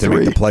just a fourth and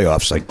make the three.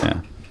 playoffs. Like Yeah.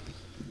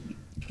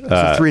 There's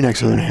a 3 next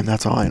to their name.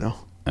 That's all I know.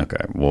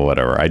 Okay. Well,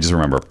 whatever. I just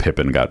remember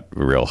Pippen got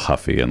real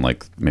huffy and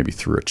like maybe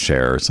threw a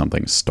chair or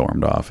something,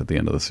 stormed off at the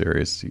end of the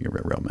series. You get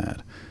real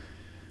mad.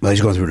 well,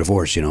 he's going through a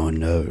divorce, and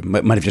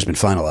might have just been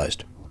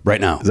finalized right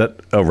now. Is that?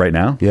 Oh, right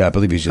now? Yeah, I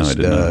believe he's No, I just.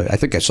 didn't know. I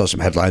think I saw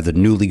some headline: the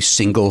newly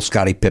single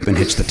Scottie Pippen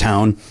hits the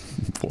town.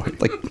 Boy.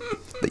 Like,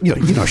 you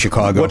know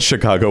Chicago. What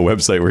Chicago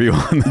website were you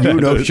on? You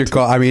know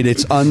Chicago. I mean,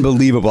 it's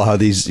unbelievable how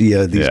these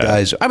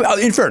guys. I mean,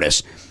 in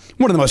fairness,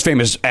 one of the most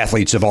famous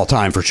athletes of all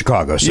time for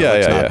Chicago. So Yeah,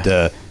 it's yeah, not.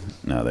 yeah.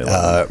 No, they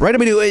love him. Right. I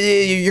mean,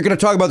 you're going to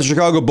talk about the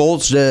Chicago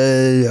Bulls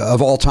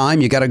of all time.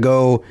 You got to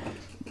go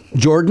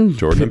Jordan.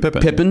 Jordan and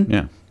Pippen. Pippen.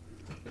 Yeah.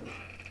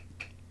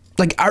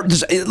 Like,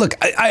 look,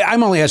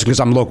 I'm only asking because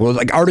I'm local.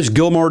 Like Artis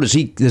Gilmore,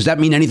 does that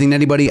mean anything to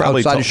anybody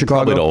outside of Chicago?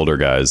 Probably to older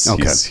guys.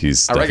 Okay.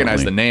 He's I recognize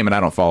definitely- the name, and I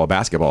don't follow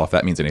basketball. If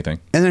that means anything.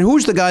 And then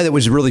who's the guy that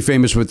was really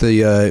famous with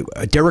the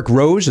Derrick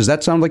Rose? Does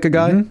that sound like a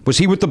guy? Mm-hmm. Was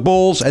he with the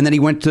Bulls and then he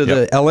went to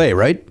the L.A.,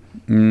 right?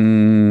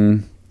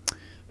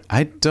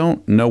 I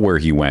don't know where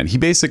he went. He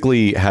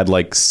basically had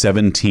like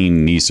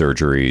 17 knee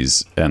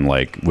surgeries and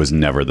like was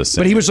never the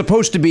same. But he was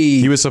supposed to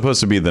be. He was supposed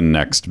to be the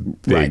next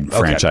big Right, okay.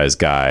 franchise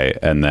guy,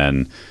 and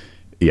then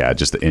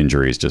just the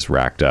injuries just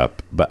racked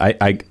up. But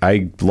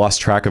I lost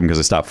track of him because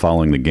I stopped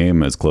following the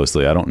game as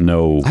closely. I don't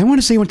know. I want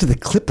to say he went to the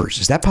Clippers.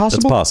 Is that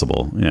possible? It's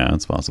possible. Yeah,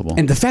 it's possible.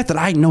 And the fact that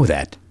I know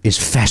that is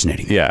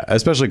fascinating. Yeah,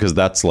 especially because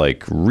that's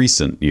like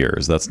recent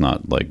years. That's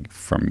not like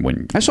from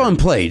when I saw him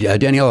play.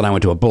 Danielle and I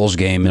went to a Bulls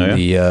game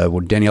in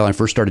when Danielle and I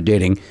first started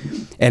dating,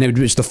 and it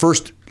was the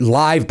first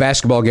live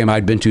basketball game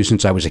I'd been to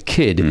since I was a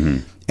kid,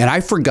 and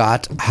I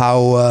forgot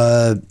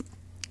how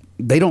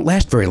they don't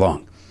last very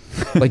long.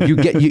 Like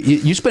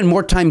you spend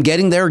more time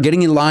getting there,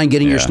 getting in line,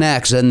 getting your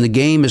snacks, and the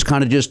game is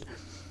kind of just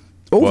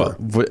over.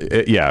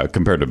 Well,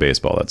 compared to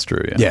baseball, that's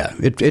true. Yeah,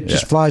 it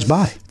just flies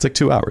by. It's like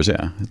 2 hours.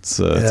 Yeah, it's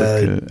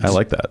like, I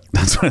like that.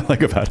 That's what I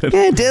like about it.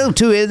 Yeah,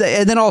 too.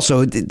 And then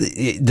also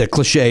the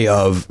cliche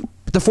of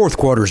the fourth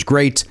quarter is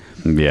great.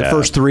 Yeah. The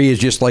first three is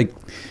just like.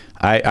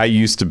 I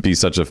used to be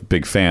such a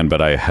big fan, but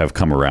I have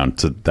come around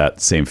to that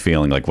same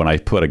feeling. Like when I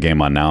put a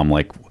game on now, I'm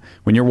like,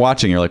 when you're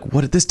watching, you're like,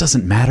 what? This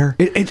doesn't matter.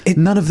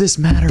 None of this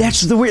matters.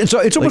 That's the weird. So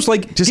it's almost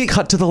like just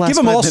cut to the last. Give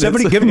them all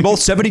 70. Give them both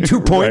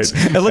 72 points,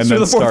 right. and let's do then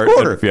the fourth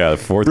quarter. The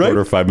fourth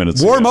quarter, 5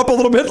 minutes. Warm up a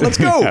little bit. Let's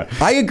go. Yeah.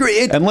 I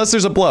agree. Unless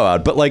there's a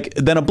blowout, but like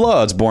then a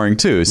blowout's boring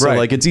too. So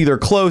like it's either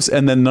close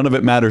and then none of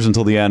it matters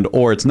until the end,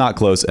 or it's not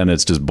close and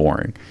it's just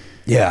boring.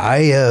 Yeah,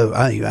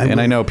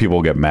 I know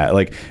people get mad.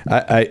 Like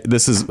I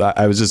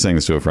was just saying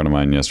this to a friend of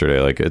mine yesterday.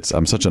 Like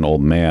I'm such an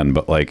old man,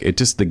 but like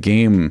the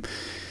game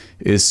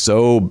is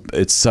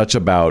such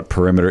about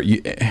perimeter.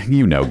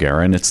 You know,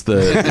 Garen, it's such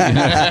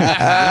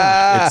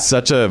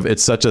a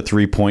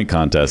 3-point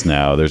contest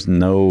now. There's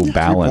no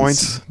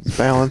balance. 3 points,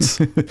 balance.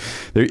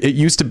 It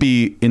used to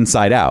be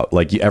inside out.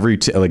 Like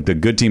like the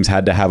good teams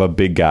had to have a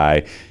big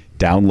guy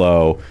down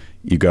low.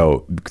 You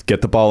go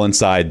get the ball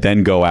inside,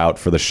 then go out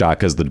for the shot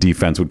because the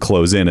defense would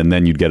close in, and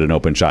then you'd get an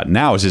open shot.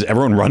 Now it's just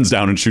everyone runs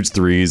down and shoots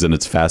threes, and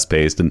it's fast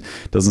paced, and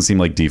it doesn't seem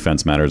like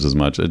defense matters as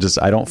much.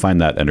 I don't find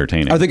that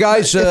entertaining. Are the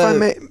guys? If I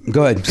may,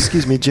 go ahead.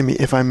 Excuse me, Jimmy.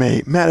 If I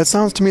may, Matt, it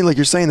sounds to me like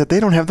you're saying that they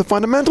don't have the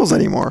fundamentals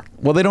anymore.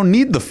 Well, they don't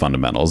need the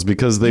fundamentals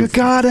because You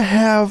gotta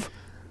have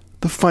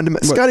the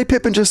fundamentals. Scottie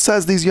Pippen just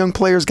says these young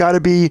players got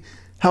to be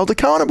held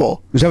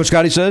accountable. Is that what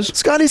Scotty says?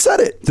 Scotty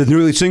said it. The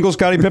newly single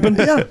Scottie Pippen?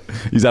 Yeah.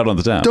 He's out on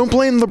the town. Don't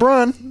blame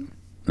LeBron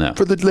No.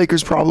 for the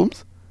Lakers'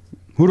 problems.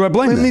 Who do I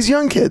blame? Blame then? these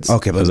young kids.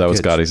 Okay, Is that what kids.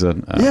 Scotty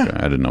said? Yeah. Okay.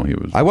 I didn't know he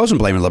was. I wasn't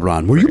blaming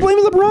LeBron. Were you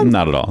blaming LeBron?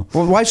 Not at all.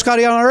 Well, why is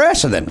Scotty on our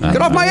ass then?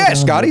 Get off my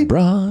ass, Scotty.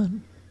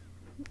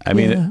 I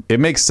mean, it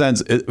makes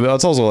sense.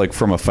 It's also like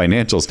from a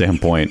financial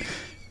standpoint,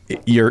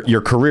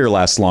 your career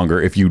lasts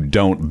longer if you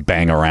don't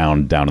bang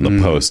around down in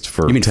the post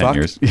for You mean 10 fuck?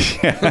 years.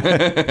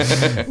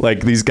 Yeah.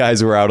 Like these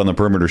guys who are out on the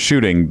perimeter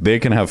shooting, they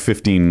can have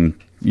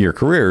 15-year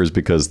careers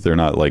because they're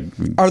not like.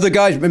 Are the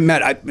guys,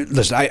 Matt?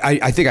 Listen,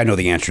 I think I know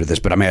the answer to this,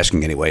 but I'm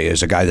asking anyway.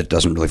 As a guy that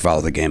doesn't really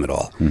follow the game at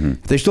all, are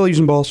they still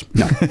using balls?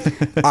 No.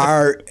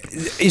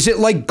 Is it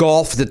like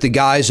golf that the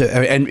guys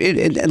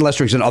and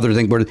lesser extent other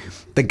thing where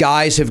the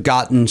guys have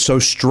gotten so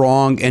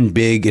strong and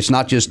big? It's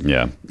not just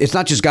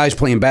guys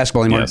playing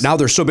basketball anymore. Yes. Now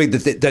they're so big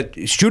that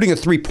shooting a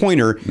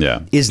 3-pointer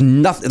is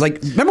nothing.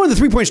 Like remember when the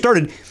 3-point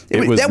started?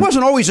 That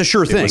wasn't always a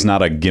sure thing. It was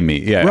not a gimme.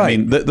 Yeah, Right. I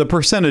mean the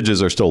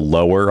percentages are still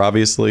lower,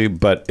 obviously,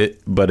 but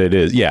it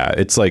is. Yeah,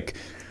 it's like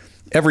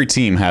every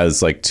team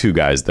has like 2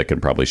 guys that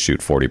can probably shoot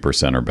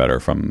 40% or better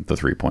from the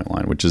 3-point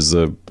line, which is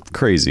a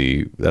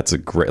crazy. That's a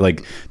great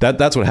like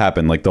that's what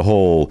happened. Like the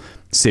whole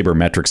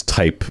sabermetrics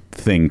type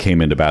thing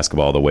came into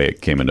basketball the way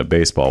it came into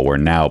baseball, where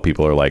now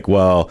people are like,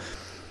 well,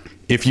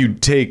 if you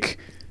take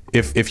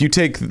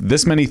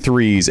this many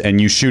threes and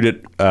you shoot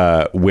it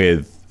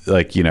with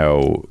like, you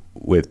know,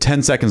 with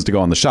 10 seconds to go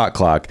on the shot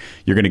clock,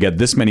 you're going to get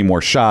this many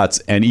more shots.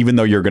 And even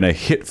though you're going to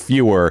hit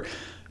fewer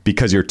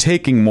because you're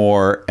taking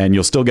more and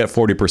you'll still get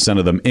 40%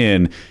 of them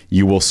in,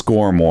 you will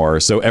score more.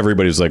 So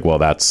everybody's like, well,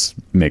 that's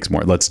makes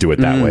more. Let's do it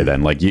that way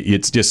then. Like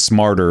it's just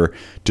smarter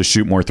to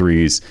shoot more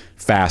threes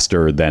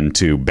faster than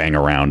to bang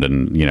around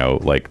and, you know,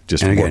 like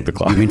just work the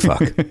clock. You mean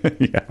fuck?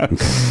 Yeah,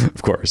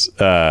 of course.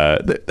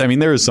 I mean,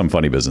 there is some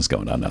funny business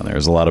going on down there.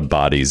 There's a lot of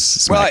bodies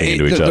smacking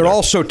into each other. They're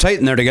all so tight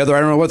in there together.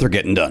 I don't know what they're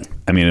getting done.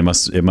 I mean,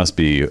 it must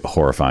be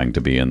horrifying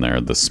to be in there.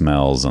 The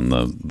smells and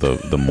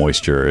the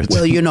moisture.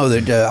 Well, you know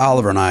that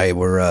Oliver and I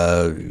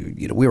were,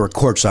 we were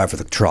courtside for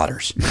the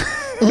Trotters,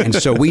 and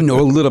so we know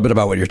a little bit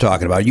about what you're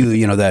talking about.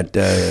 You know that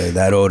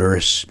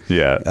odorous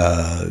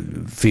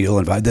feel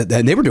and vibe.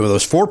 And they were doing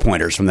those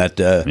 4-pointers from that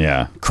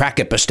crack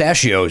at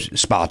pistachio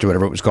spot or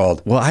whatever it was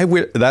called. Well,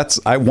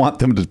 I want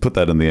them to put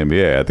that in the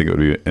NBA. I think it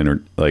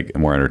would be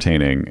more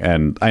entertaining.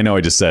 And I know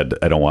I just said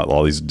I don't want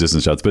all these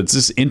distance shots, but it's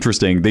just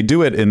interesting. They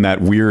do it in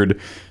that weird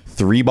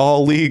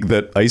 3-ball league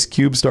that Ice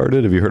Cube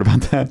started. Have you heard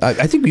about that?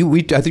 I think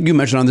you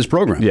mentioned on this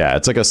program. Yeah,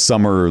 it's like a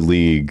summer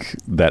league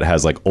that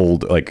has like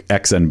old, like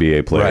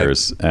ex-NBA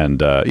players. Right.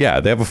 And yeah,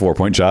 they have a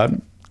 4-point shot.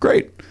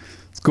 Great.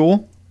 It's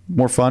cool.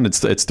 More fun.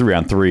 It's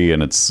 3-on-3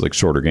 and it's like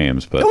shorter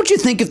games. But don't you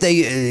think if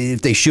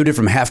they shoot it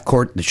from half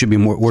court, it should be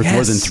worth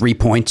more than 3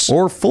 points,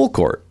 or full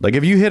court? Like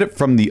if you hit it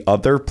from the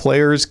other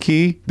player's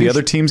key, the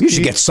other team's key, you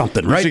should get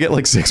something, right? You should get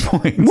like 6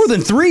 points, more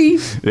than 3.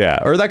 Yeah,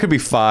 or that could be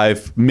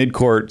 5.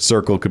 Mid-court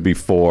circle could be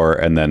 4,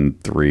 and then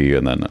 3,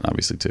 and then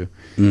obviously 2.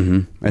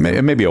 Mm-hmm.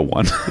 And maybe a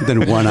 1.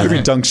 Then 1. Maybe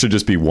dunks should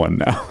just be 1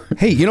 now.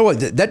 Hey, you know what?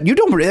 That you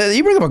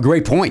bring up a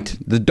great point.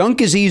 The dunk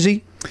is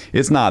easy.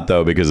 It's not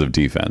though because of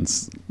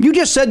defense. You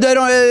just said that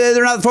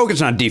they're not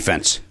focused on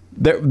defense.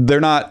 They're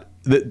not.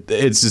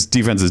 It's just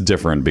defense is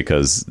different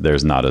because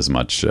there's not as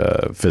much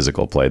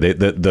physical play.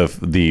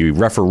 The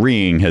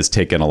refereeing has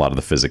taken a lot of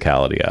the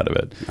physicality out of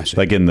it.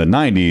 Like in the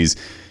 90s,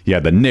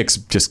 the Knicks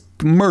just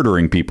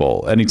murdering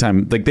people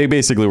anytime. Like they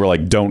basically were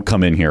like, "Don't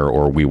come in here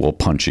or we will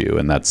punch you,"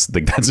 and that's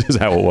just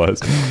how it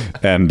was.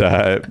 And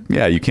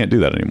you can't do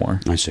that anymore.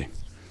 I see.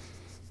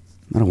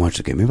 I don't watch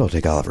the game. Maybe I'll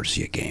take Oliver to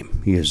see a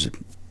game. He has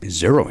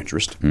zero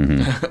interest.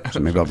 So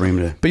maybe I'll bring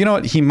him to. But you know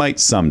what? He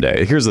might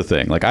someday. Here's the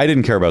thing. Like I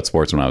didn't care about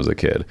sports when I was a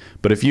kid.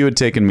 But if you had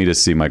taken me to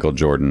see Michael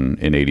Jordan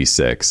in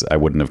 '86, I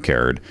wouldn't have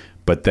cared.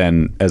 But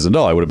then as an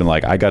adult, I would have been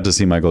like, I got to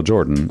see Michael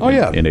Jordan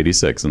in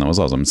 '86, and that was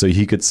awesome. So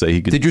he could say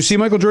he could. Did you see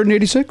Michael Jordan in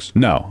 '86?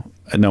 No.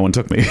 No one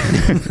took me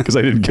because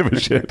I didn't give a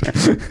shit.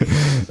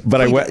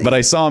 But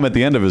I saw him at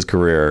the end of his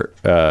career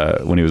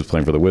when he was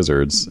playing for the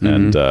Wizards,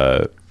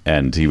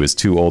 and he was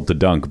too old to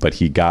dunk, but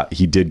he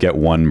did get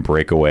one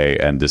breakaway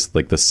and just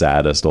like the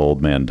saddest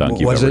old man dunk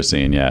you've ever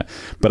seen. Yeah.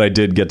 But I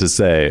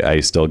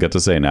still get to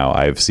say now,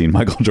 I've seen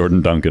Michael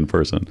Jordan dunk in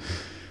person.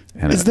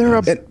 And is there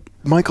a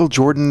Michael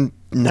Jordan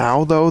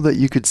now though that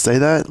you could say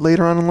that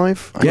later on in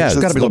life? It's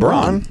got to be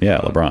LeBron. Yeah,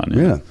 LeBron.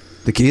 Yeah.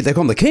 They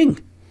call him the king.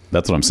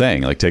 That's what I'm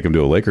saying. Like take him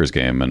to a Lakers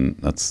game, and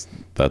that's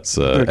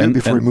and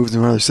before he moves to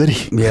another city.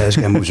 Yeah, this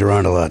guy moves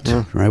around a lot.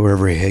 Right,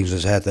 wherever he hangs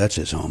his hat, that's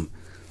his home.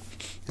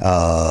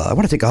 I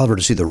want to take Oliver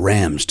to see the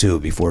Rams too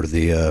before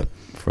that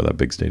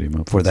big stadium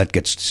open. Before that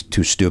gets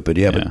too stupid.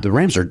 Yeah, but the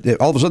Rams are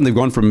all of a sudden they've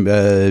gone from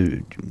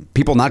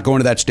people not going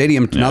to that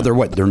stadium to now they're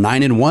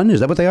 9-1. Is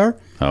that what they are?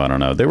 Oh, I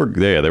don't know. They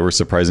were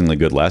surprisingly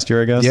good last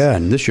year, I guess. Yeah,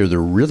 and this year they're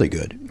really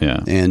good.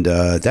 Yeah, and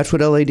that's what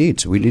LA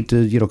needs. We need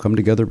to come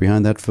together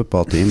behind that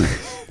football team. And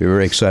be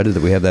very excited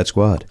that we have that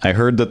squad. I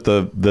heard that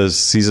the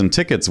season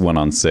tickets went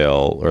on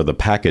sale, or the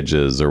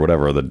packages, or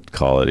whatever they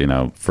call it.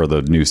 For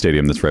the new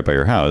stadium that's right by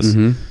your house.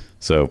 Mm-hmm.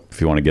 So if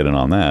you want to get in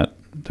on that,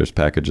 there's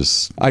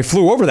packages. I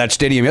flew over that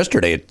stadium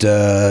yesterday.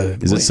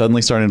 Is it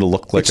suddenly starting to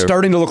look like? It's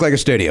starting to look like a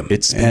stadium.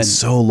 It's been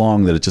so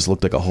long that it just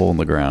looked like a hole in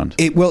the ground.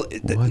 What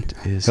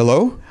is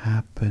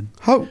happened?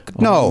 No!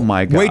 Oh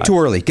my God! Way too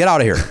early. Get out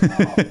of here!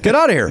 Get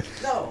out of here!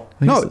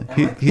 No.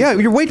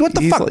 You're wait. What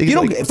the fuck?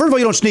 First of all,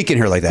 you don't sneak in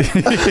here like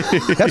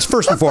that. That's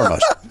first and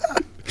foremost.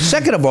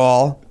 Second of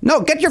all,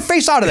 no. Get your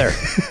face out of there.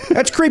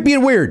 That's creepy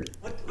and weird.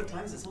 What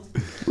time is it?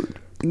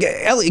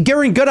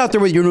 Gary, get out there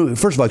with your new.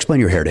 First of all,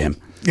 explain your hair to him.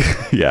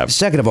 Yeah.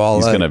 Second of all,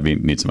 he's going to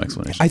need some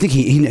explanation. I think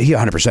he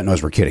 100%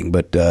 knows we're kidding,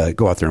 but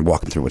go out there and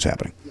walk him through what's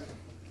happening.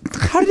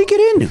 How did he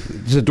get in?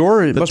 The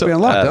door must be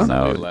unlocked. I don't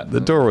know. The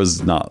door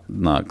was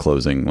not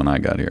closing when I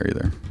got here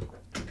either.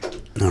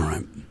 All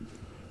right.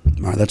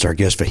 That's our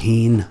guest,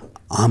 Fahim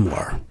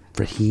Anwar.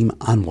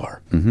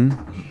 Mm-hmm.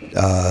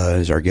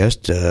 Is our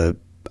guest.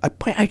 I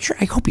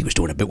hope he was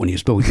doing a bit when he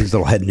spoke with his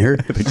little head in here.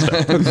 I think so.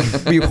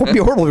 It'd be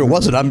horrible if it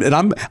wasn't.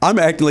 I'm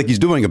acting like he's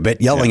doing a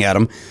bit, yelling at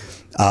him.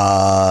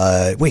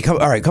 All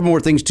right, couple more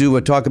things to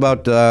talk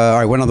about. All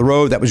right, went on the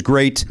road. That was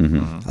great.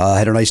 Mm-hmm.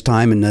 Had a nice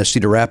time in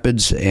Cedar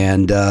Rapids,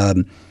 and got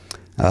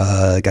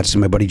to see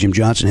my buddy Jim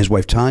Johnson, his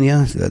wife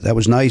Tanya. That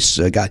was nice.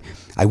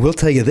 I will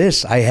tell you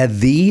this: I had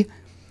the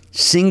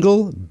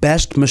single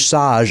best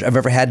massage I've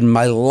ever had in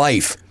my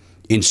life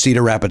in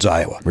Cedar Rapids,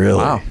 Iowa. Really?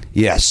 Wow.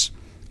 Yes.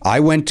 I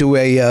went to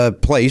a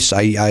place.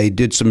 I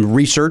did some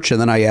research,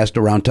 and then I asked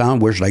around town,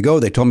 where should I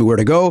go? They told me where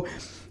to go.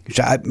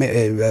 Should I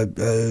give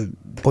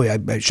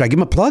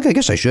him a plug? I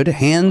guess I should.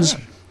 Hands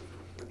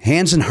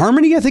in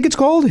Harmony, I think it's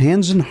called.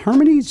 Hands in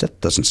Harmony? That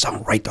doesn't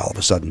sound right all of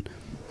a sudden.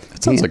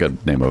 It sounds like a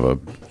name of a...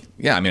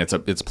 Yeah, I mean,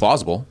 it's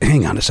plausible.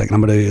 Hang on a second.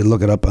 I'm going to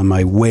look it up on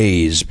my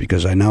Waze,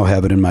 because I now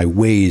have it in my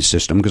Waze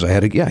system, because I had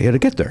to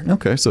get there.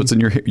 Okay, so it's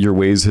in your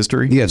Waze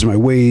history? Yeah, it's in my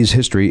Waze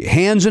history.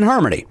 Hands in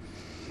Harmony.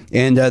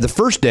 And the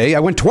first day,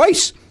 I went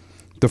twice.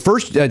 The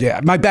first,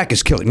 my back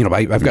is killing.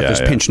 I've got this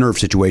pinched nerve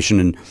situation,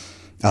 and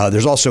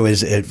there's also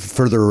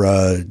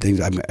further things.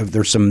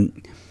 There's some,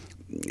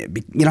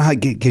 how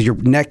because your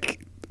neck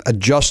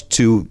adjusts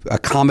to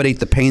accommodate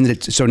the pain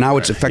so now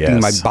it's affecting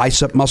my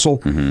bicep muscle.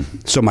 Mm-hmm.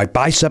 So my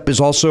bicep is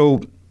also,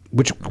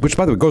 which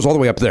by the way goes all the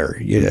way up there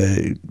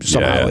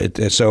somehow.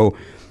 So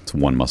it's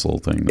one muscle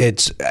thing.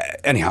 It's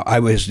anyhow.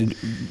 I was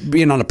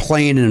being on a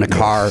plane and in a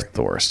car.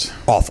 The worst.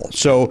 Awful.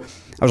 So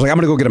I was like, I'm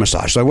going to go get a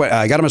massage. So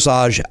I got a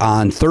massage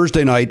on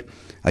Thursday night.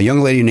 A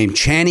young lady named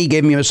Chani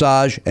gave me a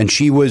massage, and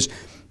she was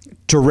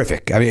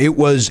terrific. I mean, it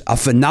was a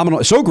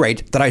phenomenal, so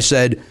great that I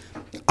said,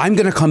 I'm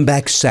going to come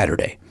back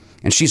Saturday.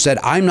 And she said,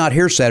 I'm not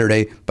here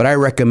Saturday, but I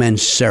recommend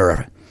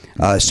Sarah.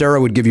 Sarah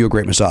would give you a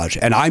great massage.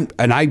 And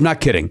I'm not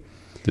kidding.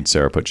 Did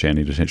Sarah put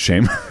Channy to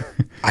shame?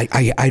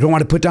 I don't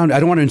want to put down, I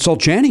don't want to insult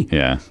Channy.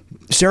 Yeah.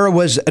 Sarah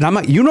was, and I'm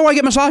not, I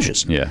get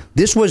massages. Yeah.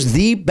 This was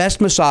the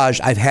best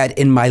massage I've had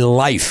in my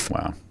life.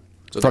 Wow.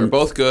 So they're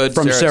both good.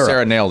 From Sarah.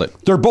 Sarah nailed it.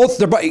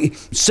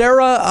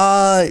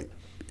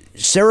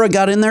 Sarah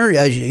got in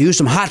there, used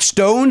some hot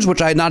stones, which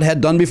I had not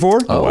had done before.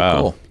 Oh, wow.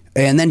 Cool.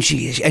 And then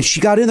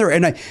she got in there,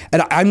 and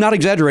I'm not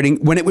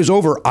exaggerating. When it was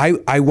over,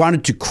 I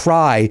wanted to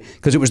cry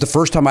because it was the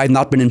first time I had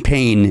not been in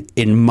pain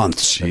in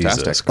months.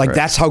 Fantastic. Like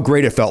that's how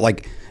great it felt.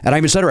 Like, and I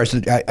even said to her, I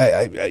said,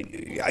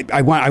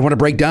 I want to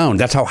break down.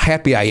 That's how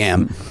happy I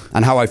am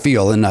and how I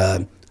feel. And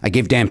I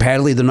gave Dan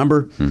Padley the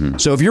number. Mm-hmm.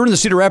 So if you're in the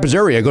Cedar Rapids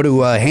area, go to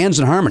Hands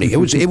in Harmony. It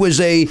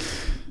was a.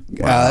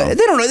 Wow. They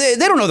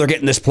don't know they're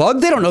getting this plug.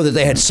 They don't know that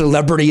they had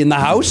celebrity in the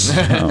house.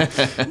 No.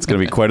 It's going to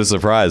be quite a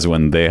surprise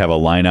when they have a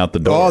line out the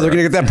door. Oh, they're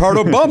going to get that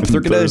Pardo bump.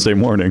 They're gonna, Thursday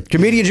morning.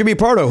 Comedian Jimmy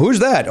Pardo. Who's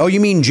that? Oh,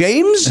 you mean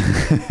James?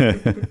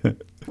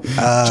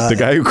 The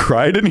guy who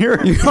cried in here?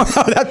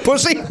 That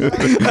pussy?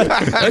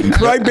 that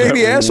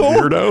crybaby asshole?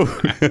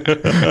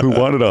 Weirdo who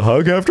wanted a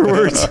hug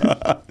afterwards?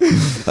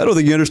 I don't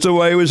think you understood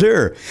why he was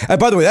here. And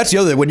by the way, that's the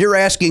other thing. When you're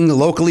asking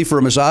locally for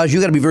a massage, you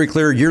got to be very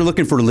clear. You're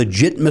looking for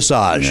legit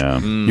massage. Yeah.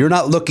 You're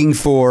not looking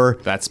for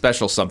that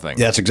special something.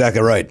 That's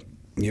exactly right.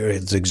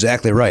 It's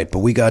exactly right. But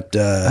we got.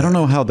 I don't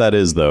know how that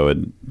is though.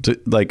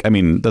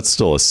 That's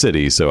still a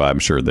city, so I'm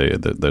sure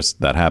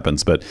that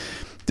happens. But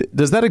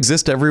does that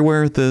exist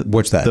everywhere?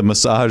 What's that? The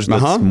massage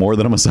that's more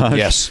than a massage?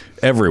 Yes,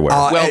 everywhere.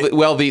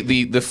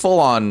 The full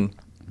on.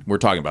 We're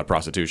talking about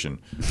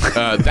prostitution.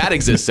 That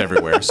exists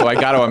everywhere. So I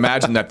got to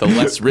imagine that the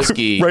less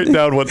risky. Write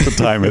down what the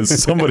time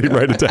is. Somebody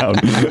write it down.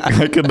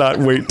 I cannot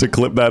wait to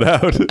clip that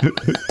out.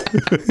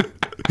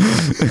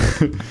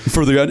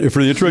 for the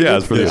intro. Yeah,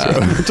 it's for the intro.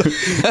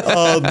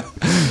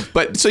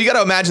 But so you got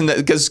to imagine that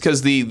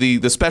because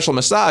the special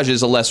massage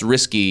is a less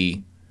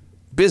risky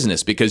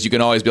business because you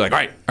can always be like,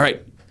 all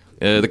right.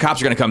 The cops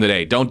are going to come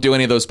today. Don't do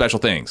any of those special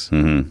things.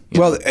 Mm-hmm.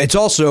 Well, it's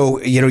also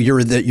you're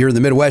in the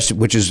Midwest,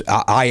 which is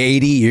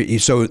I-80,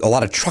 so a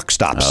lot of truck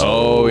stops.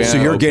 Oh yeah. So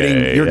you're getting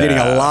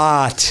a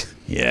lot.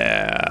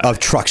 Yeah. Of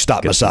truck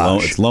stop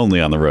massage. It's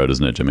lonely on the road,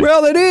 isn't it, Jimmy?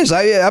 Well, it is.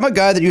 I'm a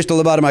guy that used to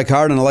live out of my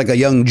car and like a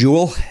young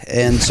jewel,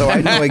 and so I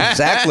know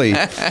exactly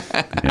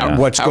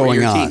what's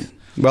going on. Teeth?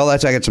 Well, I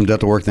got some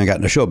dental work, then I got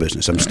into show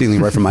business. I'm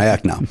stealing right from my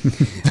act now.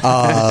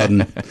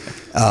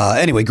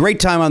 Anyway,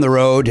 great time on the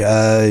road.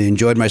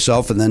 Enjoyed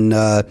myself, and then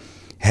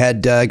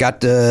had a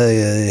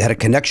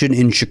connection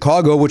in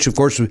Chicago, which of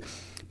course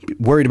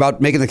worried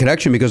about making the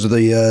connection because of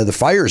the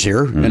fires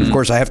here, and of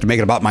course I have to make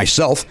it about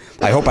myself.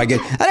 I hope I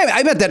get.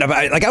 I meant that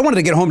I wanted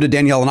to get home to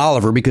Danielle and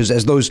Oliver because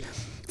as those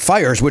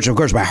fires, which of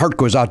course my heart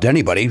goes out to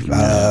anybody.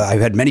 I've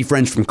had many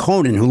friends from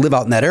Conan who live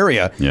out in that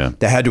area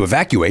that had to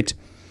evacuate.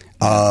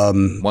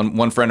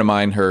 One friend of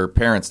mine, her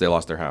parents, they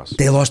lost their house.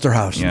 They lost their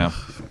house. Yeah.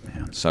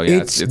 So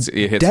yeah, it hits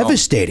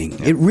devastating.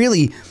 Home. It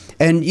really,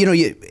 and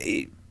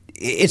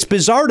it's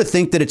bizarre to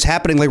think that it's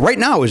happening like right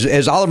now.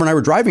 As Oliver and I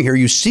were driving here,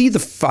 you see the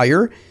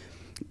fire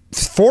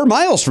 4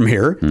 miles from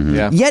here. Mm-hmm.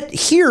 Yeah. Yet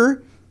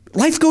here,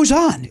 life goes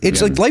on.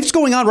 It's like life's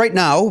going on right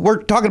now.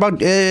 We're talking about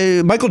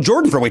Michael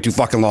Jordan for way too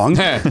fucking long.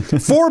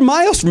 4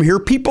 miles from here,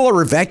 people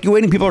are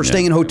evacuating. People are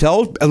staying in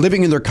hotels,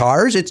 living in their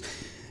cars.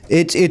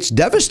 It's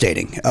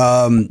devastating.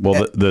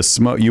 Well, the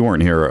smoke. You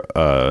weren't here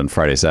on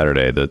Friday,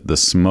 Saturday. The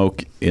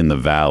smoke in the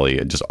valley,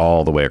 just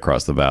all the way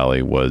across the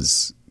valley,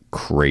 was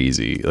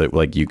crazy.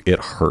 It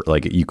hurt.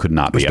 Like you could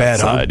not be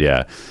outside.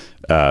 Bad,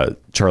 huh? Yeah.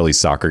 Charlie's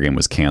soccer game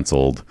was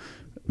canceled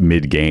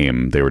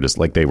mid-game. They were just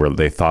like they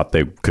thought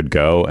they could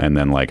go, and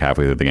then like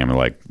halfway through the game, they're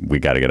like, "We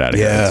got to get out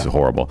of here. It's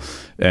horrible."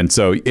 And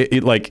so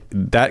it like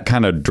that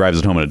kind of drives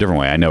it home in a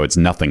different way. I know it's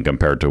nothing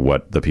compared to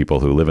what the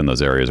people who live in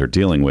those areas are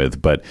dealing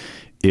with, but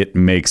it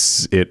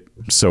makes it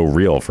so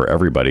real for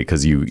everybody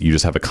because you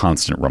just have a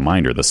constant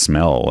reminder. The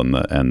smell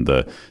and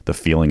the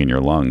feeling in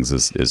your lungs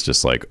is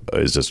just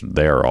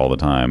there all the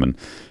time, and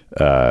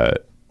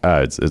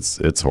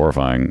it's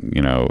horrifying.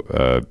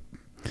 I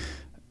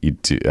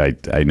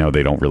know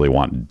they don't really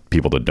want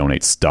people to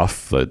donate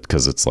stuff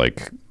because it's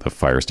like the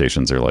fire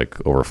stations are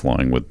like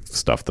overflowing with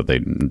stuff that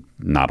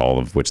not all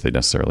of which they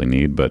necessarily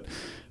need, but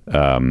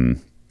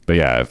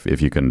yeah,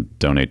 if you can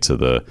donate to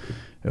the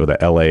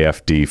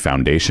LAFD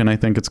Foundation, I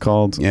think it's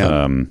called.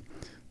 Yeah.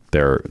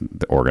 They're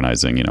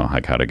organizing,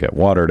 like how to get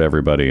water to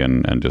everybody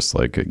and just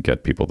like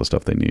get people the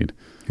stuff they need.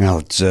 Well,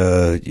 it's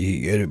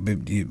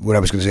what I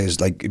was going to say is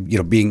like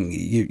being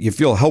you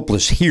feel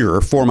helpless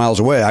here 4 miles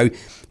away. I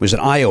was in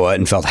Iowa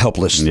and felt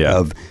helpless.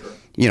 Yeah.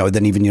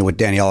 Then even with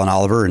Danielle and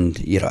Oliver and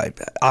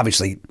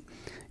obviously.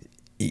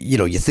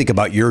 You think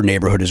about your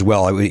neighborhood as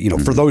well.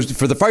 For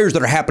the fires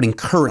that are happening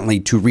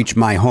currently to reach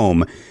my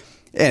home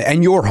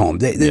and your home,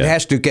 it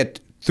has to get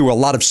through a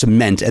lot of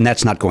cement, and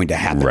that's not going to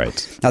happen.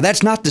 Right. Now,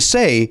 that's not to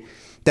say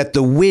that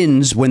the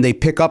winds, when they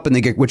pick up and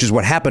they get, which is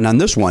what happened on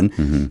this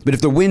one, but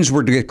if the winds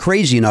were to get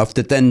crazy enough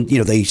that then,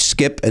 they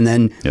skip and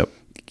then,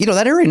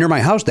 that area near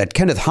my house, that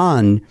Kenneth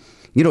Hahn,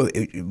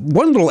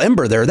 one little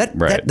ember there,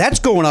 that's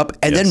going up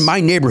and then my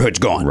neighborhood's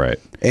gone. Right.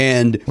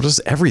 And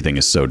just everything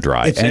is so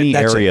dry. Any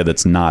area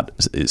that's not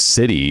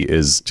city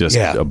is just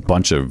a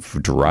bunch of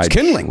dried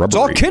kindling. Shrubbery. It's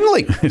all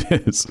kindling.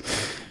 It is.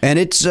 And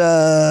it's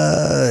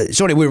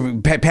so anyway, we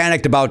were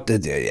panicked about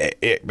the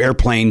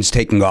airplanes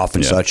taking off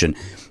and such, and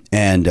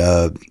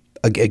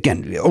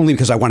again, only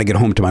because I want to get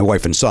home to my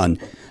wife and son.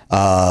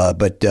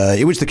 But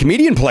it was the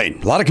comedian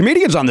plane. A lot of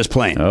comedians on this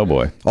plane. Oh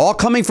boy! All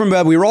coming from.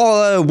 We were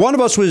all. One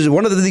of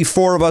the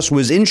four of us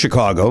was in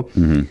Chicago.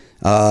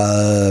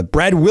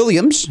 Brad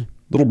Williams,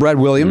 little Brad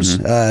Williams.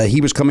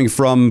 He was coming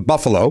from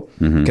Buffalo,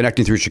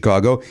 connecting through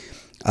Chicago.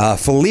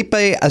 Felipe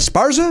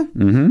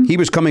Esparza, he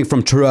was coming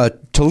from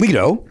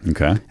Toledo.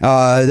 Okay.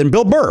 Then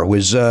Bill Burr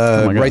was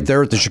right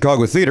there at the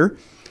Chicago Theater.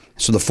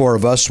 So the four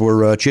of us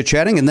were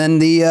chit-chatting, and then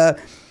the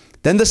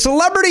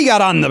celebrity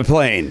got on the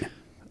plane.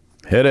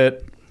 Hit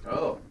it.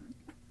 Oh.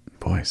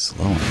 Boy,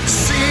 slow.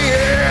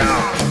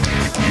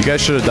 You guys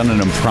should have done an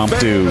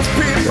impromptu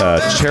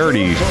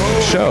charity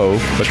show,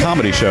 the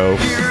comedy show,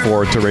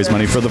 to raise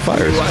money for the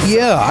fires.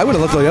 Yeah, I would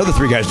have let the other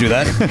three guys do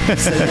that.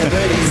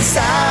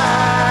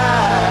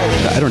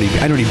 I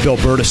don't need Bill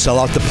Burr to sell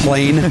out the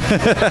plane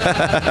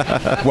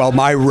while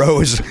my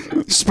row is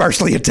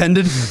sparsely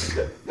attended.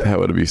 That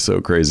would be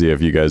so crazy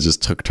if you guys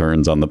just took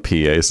turns on the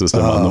PA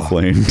system on the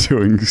plane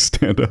doing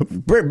stand-up.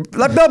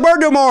 Let Bill Burr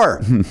do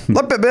more.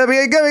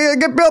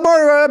 Get Bill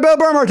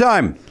Burr more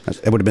time.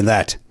 It would have been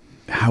that.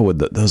 How would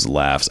those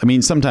laughs? I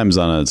mean, sometimes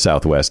on a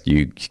Southwest,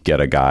 you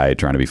get a guy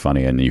trying to be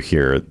funny and you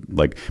hear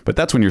but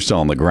that's when you're still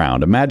on the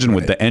ground. Imagine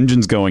with the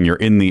engines going, you're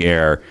in the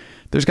air.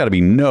 There's got to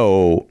be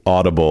no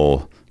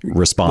audible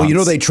response.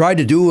 Well, they tried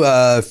to do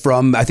I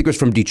think it was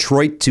from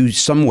Detroit to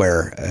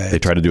somewhere. They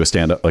tried to do a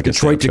stand-up, like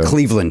Detroit to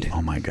Cleveland.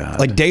 Oh my God!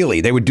 Like daily,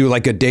 they would do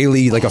like a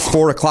daily, like a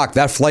 4:00.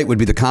 That flight would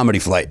be the comedy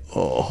flight.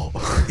 Oh,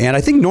 and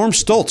I think Norm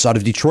Stoltz out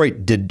of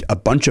Detroit did a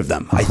bunch of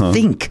them. I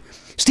think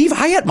Steve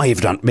Hyatt may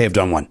have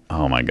done one.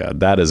 Oh my God,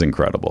 that is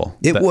incredible.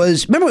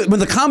 Was remember when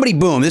the comedy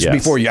boom? This was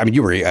before you. I mean,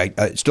 you were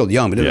still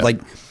young, but it was like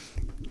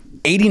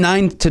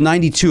 89 to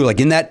 92,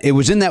 like it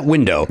was in that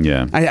window.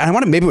 Yeah. I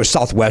want to, maybe it was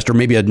Southwest or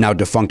maybe a now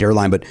defunct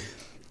airline, but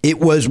it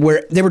was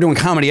where they were doing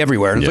comedy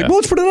everywhere. And it's like, well,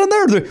 let's put it on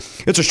there.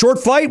 It's a short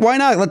flight. Why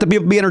not? Let the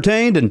people be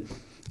entertained. And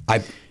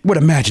I would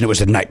imagine it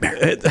was a nightmare.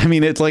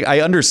 It's like,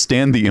 I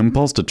understand the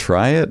impulse to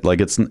try it. Like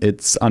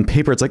it's on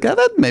paper. It's like,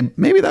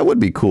 maybe that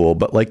would be cool,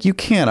 but like, you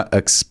can't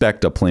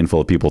expect a plane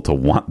full of people to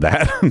want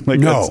that.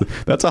 No,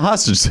 that's a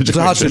hostage situation. It's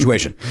a hostage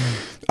situation.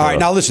 All right.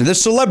 Now listen,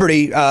 this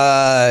celebrity,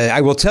 I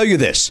will tell you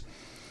this.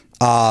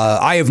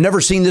 I have never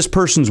seen this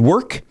person's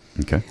work.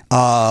 Okay.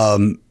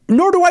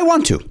 Nor do I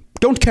want to.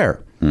 Don't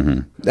care.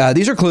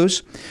 These are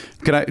clues.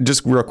 Can I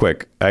just real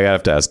quick? I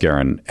have to ask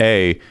Aaron.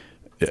 Do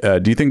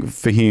you think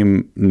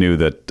Fahim knew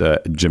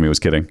that Jimmy was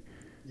kidding?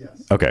 Yes.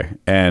 Okay.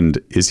 And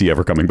is he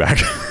ever coming back?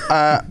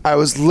 I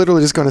was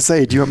literally just going to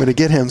say, do you want me to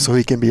get him so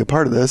he can be a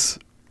part of this?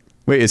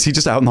 Wait, is he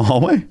just out in the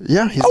hallway?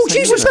 Yeah. Oh,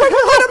 Jesus Christ!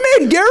 Let him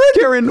in, Garrett.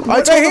 Karen,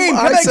 get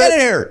in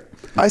here.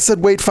 I said,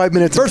 wait 5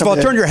 minutes. First of all,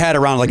 turn your hat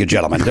around like a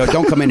gentleman.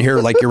 Don't come in here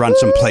like you're on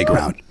some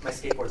playground. My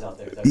skateboard's out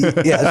there.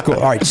 Yeah, that's cool.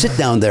 All right, sit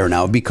down there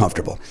now. Be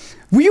comfortable.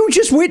 Were you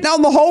just waiting out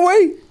in the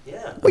hallway?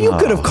 Yeah. Well, you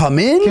could have come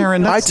in.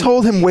 Karen, I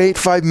told him wait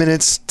 5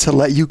 minutes to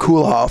let you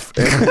cool off.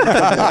 I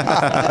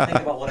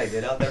think about what I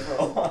did out there for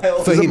a while.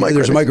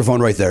 There's a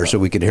microphone right there so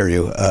we could hear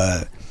you.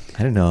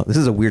 I don't know. This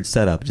is a weird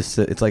setup. Just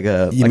it's like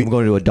I'm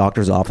going to a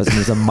doctor's office and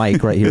there's a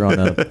mic right here on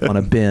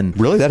a bin.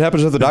 Really? That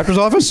happens at the doctor's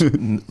office? I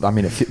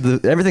mean,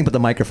 everything but the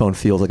microphone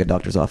feels like a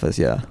doctor's office.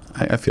 Yeah.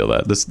 I feel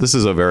that this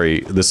is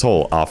this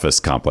whole office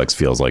complex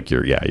feels like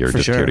you're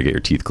just here to get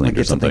your teeth cleaned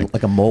or something.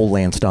 Like a mole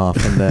lanced off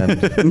and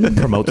then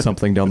promote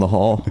something down the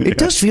hall. It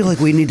does feel like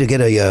we need to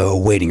get a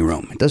waiting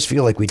room. It does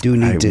feel like we do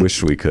need to. I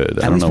wish we could.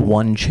 At least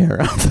one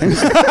chair out there.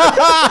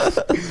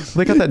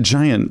 They got that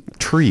giant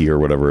tree or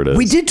whatever it is.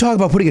 We did talk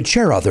about putting a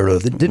chair out there, though,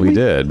 didn't we? We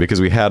did, because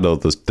we had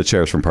the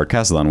chairs from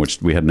Parkassadon, which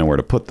we had nowhere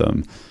to put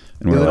them.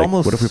 And we were like,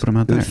 what if we put them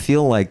out there? It would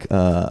feel like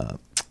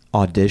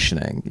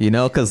auditioning,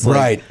 because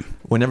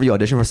whenever you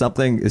audition for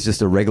something, it's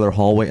just a regular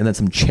hallway and then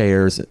some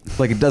chairs.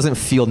 Like, it doesn't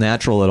feel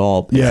natural at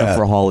all except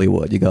for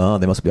Hollywood. You go, oh,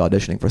 they must be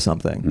auditioning for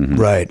something. Mm-hmm.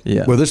 Right.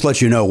 Yeah. Well, this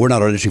lets you know we're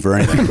not auditioning for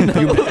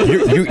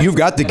anything. You've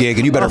got the gig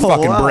and you better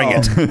bring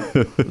it.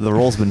 The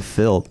role's been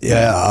filled.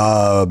 Yeah.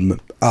 All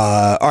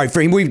right,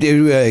 Fahim, we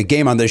do a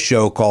game on this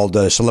show called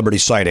Celebrity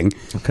Sighting.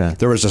 Okay.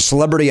 There was a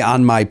celebrity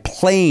on my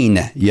plane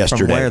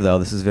yesterday. From where, though?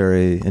 This is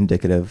very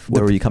indicative.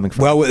 Where were you coming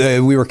from? Well,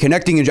 we were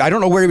connecting. I don't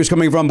know where he was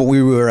coming from, but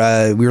we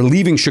were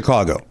leaving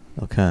Chicago.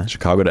 Okay.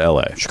 Chicago to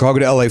LA. Chicago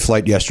to LA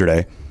flight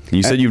yesterday.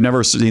 You said you've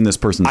never seen this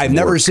person's work. I've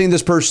never seen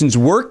this person's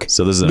work.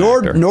 So this is an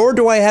actor. Nor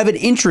do I have an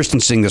interest in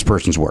seeing this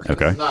person's work.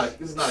 Okay.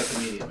 This is not a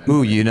comedian, man.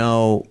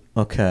 Ooh,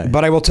 okay.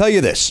 But I will tell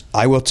you this.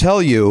 I will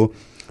tell you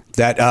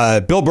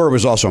that Bill Burr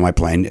was also on my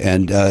plane,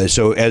 and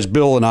so as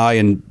Bill and I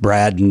and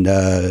Brad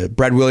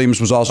Williams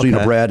was also,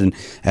 Brad and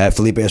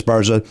Felipe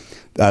Esparza,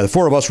 the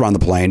four of us were on the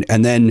plane,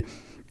 and then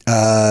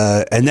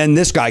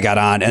this guy got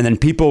on, and then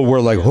people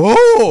were like,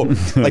 "Oh!"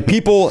 Like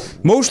people,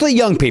 mostly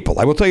young people.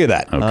 I will tell you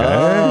that.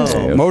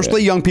 Okay.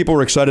 Mostly young people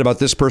were excited about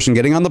this person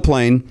getting on the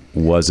plane.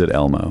 Was it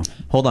Elmo?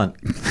 Hold on.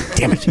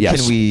 Damn it!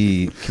 Yes.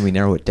 Can we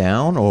narrow it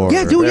down or?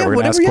 Yeah, do we're gonna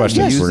whatever. ask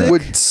questions. Yes.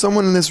 Would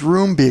someone in this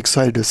room be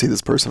excited to see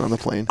this person on the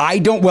plane? I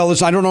don't. Well,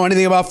 listen, I don't know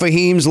anything about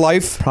Fahim's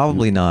life.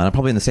 Probably not. I'm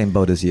probably in the same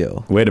boat as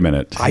you. Wait a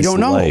minute. I don't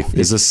know.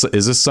 Is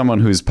this someone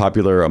who's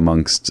popular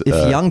amongst?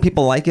 If young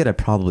people like it, I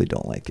probably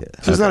don't like it.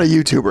 So he's not a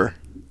YouTuber.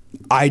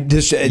 I'm going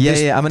to say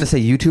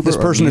YouTuber. This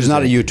person is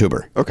not a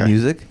YouTuber. Okay.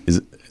 Music.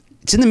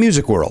 It's in the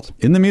music world.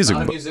 In the music.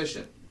 Not a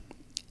musician.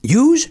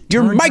 Use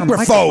your Turn your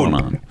microphone.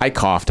 on. I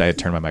coughed. I had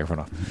turned my microphone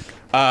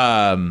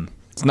off.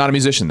 It's not a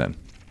musician then,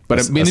 but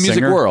in the music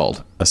singer?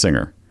 world, A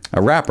singer,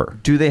 a rapper.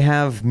 Do they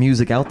have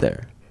music out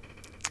there?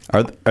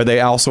 Are they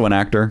also an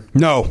actor?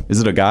 No, Is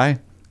it a guy?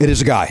 it is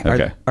a guy.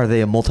 Okay. Are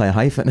they a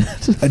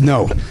multi-hyphenate?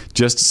 No,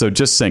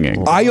 Just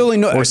singing. I only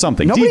know or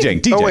something. nobody-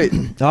 DJ. Oh, wait.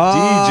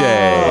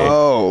 DJ.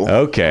 Oh.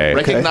 Okay.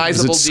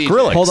 Recognizable Is it DJ.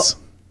 Skrillex? Hold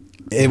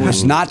It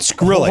was not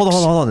Skrillex. Hold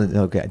on.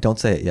 Okay, don't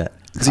say it yet.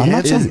 he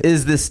handsome?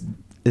 Is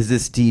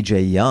this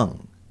DJ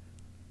young?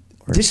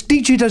 This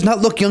DJ does not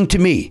look young to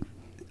me.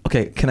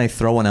 Okay, can I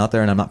throw one out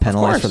there and I'm not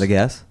penalized course. for the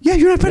guess? Yeah,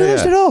 you're not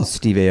penalized at all.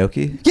 Steve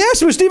Aoki.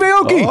 Yes, it was Steve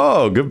Aoki.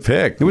 Oh, good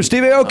pick. It was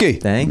Steve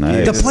Aoki. Thank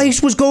Nice. you. The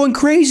place was going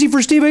crazy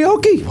for Steve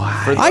Aoki.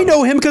 Wow. I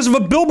know him because of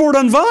a billboard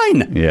on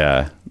Vine.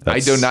 Yeah. I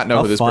do not know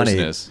How who this funny.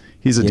 person is.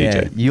 He's a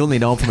Yeah, DJ. you only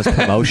know him from his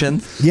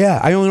promotion. Yeah,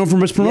 I only know him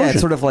from his promotion. Yeah, it's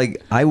sort of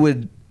like I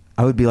would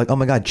be like, oh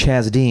my God,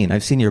 Chaz Dean.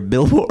 I've seen your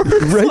billboard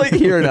like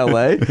here in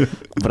LA,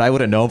 but I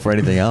wouldn't know him for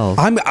anything else.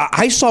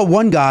 I saw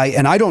one guy,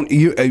 and I don't.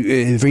 You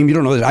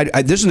don't know this.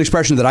 This is an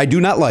expression that I do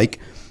not like,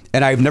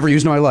 and I've never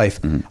used in my life.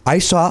 I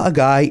saw a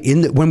guy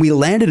when we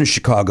landed in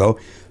Chicago,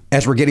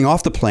 as we're getting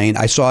off the plane.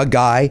 I saw a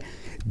guy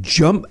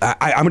jump.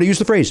 I'm going to use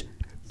the phrase,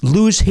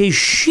 lose his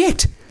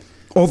shit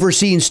over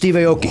seeing Steve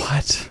Aoki.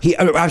 What?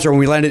 I'm sorry. When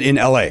we landed in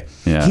L.A.,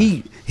 Yeah.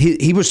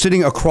 He was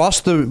sitting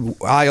across the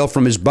aisle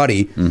from his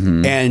buddy,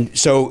 and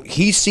so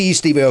he sees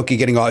Steve Aoki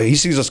getting off. He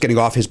sees us getting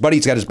off. His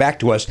buddy's got his back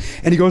to us,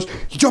 and he goes,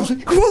 he jumps.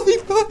 Holy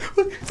fuck!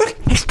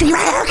 It's Steve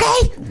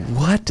Aoki!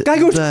 What? Guy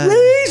goes the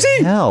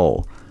crazy.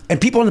 Hell. And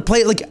people on the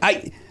plane, like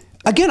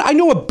I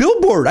know a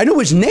billboard. I know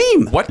his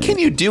name. What can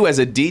you do as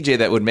a DJ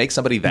that would make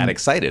somebody that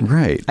excited?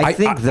 Right. I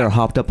think they're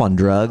hopped up on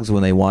drugs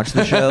when they watch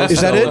the show. Is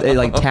that it? It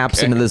like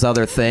taps into this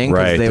other thing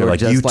because Right. they They're were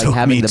like, "You just like took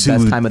having me the to-"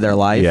 best time of their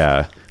life.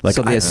 Yeah. Like,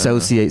 so they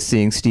associate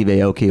seeing Steve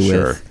Aoki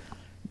Sure. with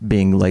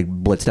being like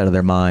blitzed out of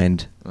their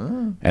mind.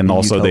 And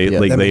also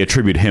Utopia. they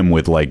attribute him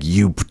with like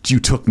you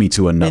took me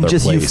to another And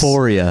just place.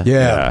 euphoria.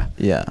 Yeah.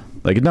 Yeah.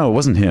 Like no, it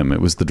wasn't him. It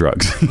was the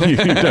drugs.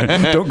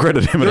 don't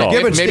credit him at all.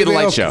 Give it Maybe Steve the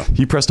light Aoki. show.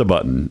 He pressed a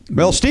button.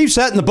 Well, Steve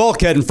sat in the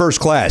bulkhead in first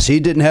class.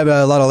 He didn't have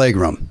a lot of leg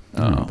room.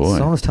 Oh boy.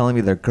 Someone was telling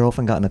me their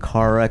girlfriend got in a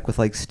car wreck with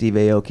like Steve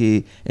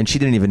Aoki, and she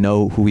didn't even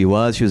know who he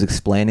was. She was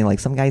explaining like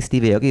some guy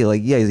Steve Aoki,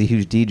 like yeah, he's a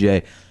huge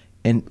DJ.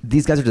 And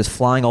these guys are just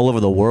flying all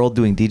over the world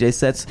doing DJ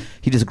sets.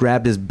 He just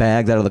grabbed his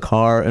bags out of the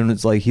car and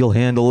it's like he'll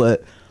handle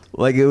it.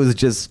 Like it was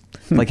just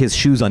like his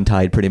shoes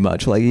untied pretty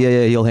much. Like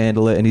yeah, he'll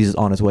handle it, and he's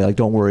on his way. Like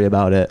don't worry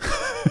about it.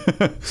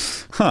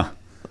 Huh.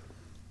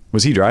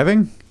 Was he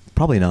driving?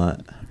 Probably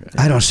not.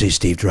 I don't see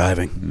Steve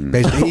driving.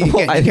 Basically, you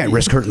can't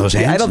risk hurting those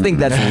hands. I don't think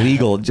that's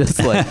legal. Just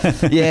like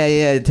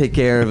yeah, take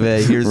care of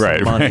it. Here's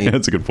some money. Right.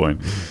 That's a good point.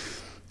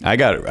 I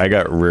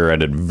got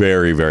rear-ended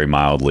very, very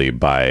mildly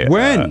by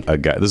When? a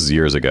guy. This is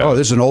years ago. Oh,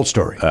 this is an old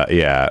story.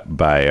 Yeah,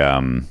 by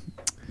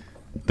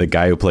the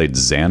guy who played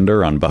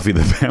Xander on Buffy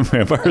the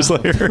Vampire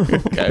Slayer.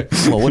 Okay.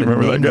 Well, what a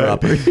Remember name that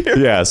guy? dropper.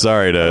 Yeah,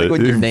 sorry to Like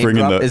when your name bring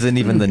in drop the isn't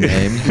even the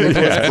name.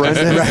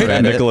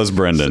 Nicholas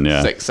Brendan.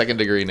 Yeah. Second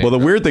degree name. Well,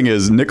 the weird thing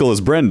is Nicholas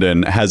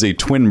Brendan has a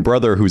twin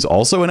brother who's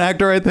also an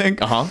actor, I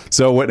think. Uh-huh.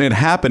 So when it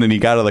happened and he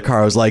got out of the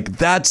car, I was like,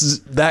 that's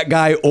that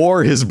guy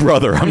or his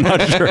brother. I'm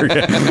not sure.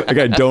 Like,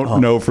 I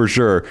don't know for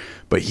sure.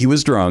 But he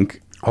was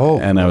drunk. Oh.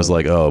 And I was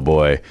like, oh,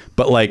 boy.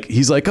 But, like,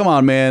 he's like, come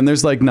on, man.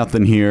 There's, like,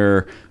 nothing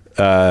here.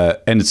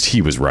 And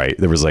he was right.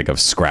 There was, like, a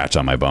scratch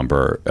on my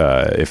bumper,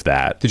 if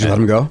that. Did you let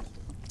him go?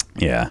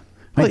 Yeah.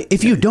 Well,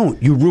 if you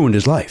don't, you ruined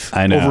his life.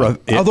 I know.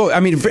 Although, I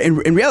mean,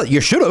 in reality,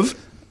 you should have.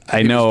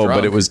 I know, drunk.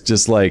 but it was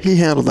just like... He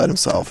handled that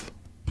himself.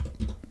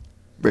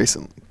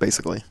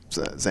 Basically,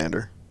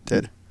 Xander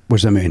did. What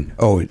does that mean?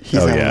 Oh, He's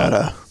had a lot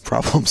of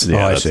problems.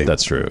 Yeah, I see.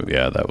 that's true.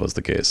 Yeah, that was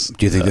the case.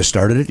 do you think this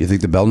started it? Do you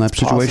think the Belknap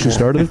situation Possible.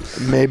 started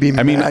it? Maybe.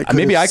 I mean,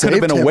 maybe I could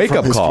have been a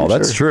wake-up call.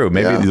 That's true.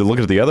 Maybe you look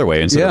at it the other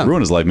way. Instead of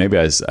ruin his life, maybe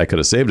I could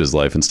have saved his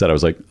life. Instead, I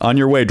was like, on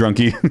your way,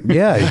 drunkie.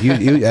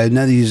 Yeah,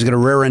 now he's going to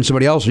rear end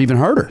somebody else even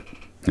harder.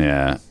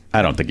 Yeah.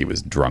 I don't think he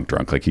was drunk.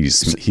 Like he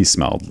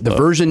smelled The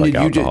version like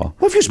that you did. alcohol.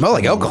 Well, if you smell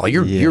like alcohol,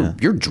 you're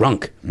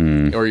drunk.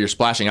 or you're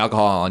splashing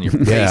alcohol on your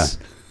Yeah. face.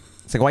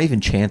 It's like, why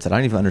even chance it? I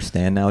don't even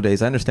understand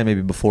nowadays. I understand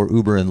maybe before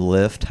Uber and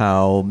Lyft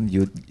how you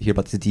would hear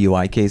about the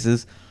DUI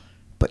cases.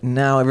 But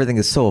now everything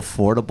is so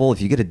affordable. If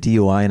you get a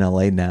DUI in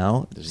LA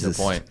now, There's no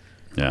point.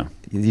 Yeah.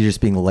 You're just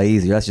being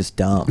lazy. That's just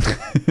dumb.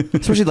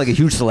 Especially like a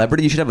huge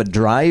celebrity. You should have a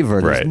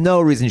driver. There's Right. no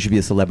reason you should be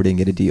a celebrity and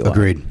get a DUI.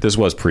 Agreed. This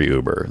was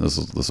pre-Uber. This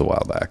was a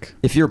while back.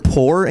 If you're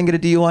poor and get a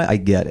DUI, I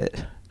get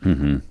it.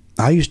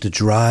 I used to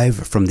drive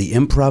from the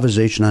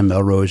improvisation on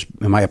Melrose,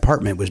 and my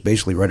apartment was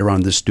basically right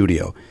around this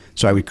studio.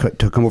 So I would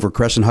to come over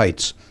Crescent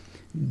Heights,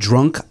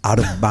 drunk out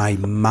of my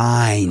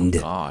mind.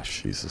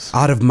 Gosh. Jesus.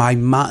 Out of my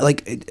mind.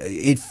 Like,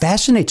 it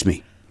fascinates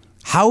me.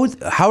 How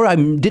I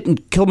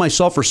didn't kill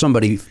myself or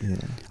somebody. Yeah.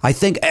 I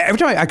think every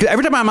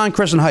time I'm on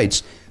Crescent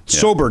Heights,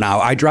 sober now,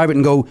 I drive it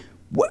and go,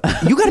 what?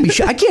 You got to be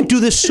shit. I can't do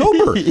this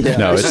sober.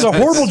 No, this is a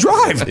horrible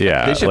drive.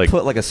 Yeah. They should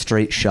put like a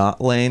straight shot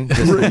lane.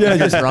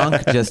 Just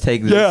drunk, just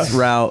take this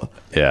route.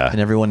 Yeah. And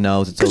everyone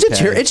knows it's okay.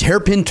 Because it's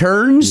hairpin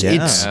turns.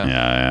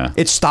 Yeah.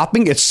 It's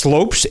stopping. It's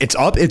slopes. It's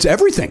up. It's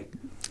everything.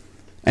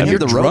 And you're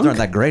the drunk? roads aren't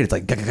that great. It's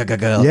like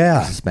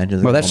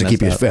suspensions. Well, that's to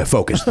keep you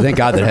focused. Thank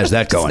God that has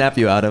that going. Snap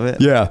you out of it.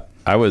 Yeah.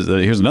 I was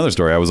here's another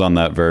story. I was on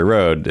that very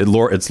road.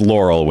 It's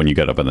Laurel when you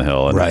get up on the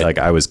hill, and Right. like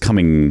I was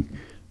coming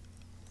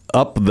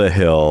up the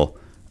hill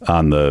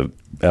on the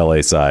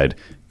LA side,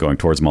 going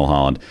towards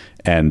Mulholland,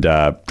 and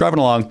driving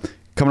along,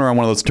 coming around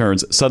one of those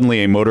turns.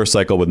 Suddenly, a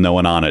motorcycle with no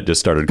one on it just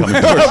started coming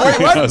towards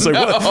me. I was like,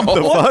 "What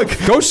the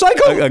fuck? Ghost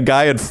cycle?" A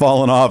guy had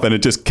fallen off, and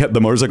the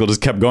motorcycle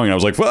just kept going. I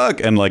was like,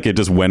 "Fuck!" And like it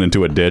just went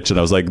into a ditch, and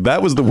I was like,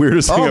 "That was the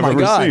weirdest thing I've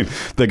ever seen."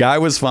 The guy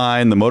was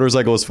fine. The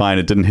motorcycle was fine.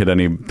 It didn't hit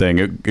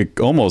anything. It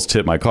almost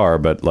hit my car,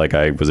 but like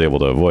I was able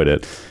to avoid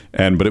it.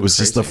 But it was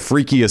just the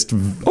freakiest.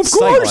 Of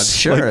course,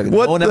 sure. Like,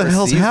 what the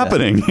hell's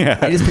happening? Yeah.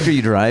 I just picture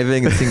you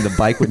driving and seeing the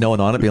bike with no one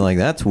on it, being like,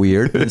 "That's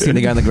weird." And seeing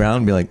the guy on the ground,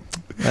 and be like,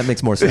 "That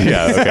makes more sense."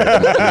 Yeah, okay.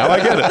 Now I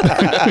get it.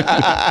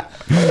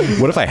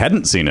 What if I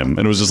hadn't seen him?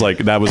 And it was just like,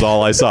 that was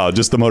all I saw.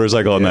 Just the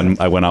motorcycle, and then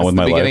I went on with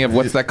my life. The beginning of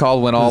what's that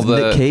called when all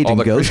Nick Cage all and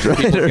the Ghost people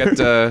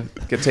Rider.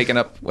 get taken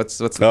up? What's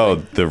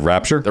the the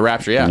Rapture? The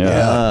Rapture, yeah.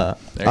 Yeah.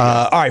 There you go.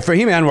 All right,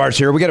 Fahim Anwar's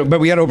here. We got to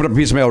open up a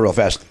piece of mail real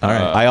fast. All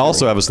right. I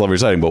also have a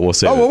celebrity sighting, but we'll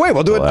save it. Oh, well, wait.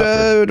 We'll do till it.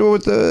 after. Do it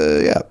with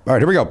the yeah. All right,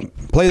 here we go.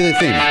 Play the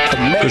theme.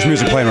 There's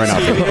music playing right now.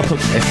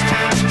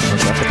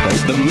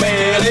 The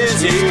mail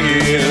is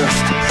here.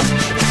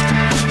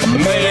 The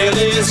mail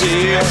is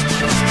here.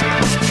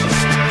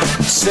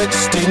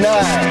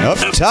 69. Up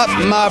top,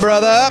 my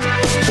brother.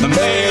 The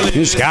mail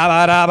is here.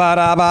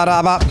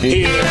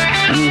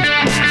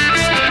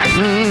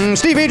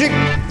 Steve Agee.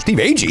 Steve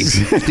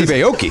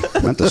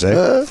Aoki. Meant to say.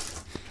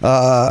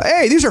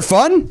 Hey, these are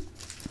fun.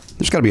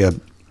 There's got to be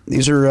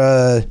these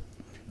are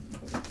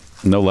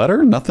No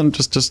letter? Nothing?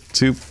 Just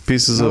two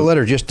pieces no of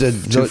letter. Just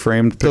two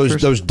framed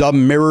pictures? those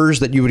dumb mirrors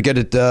that you would get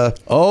at.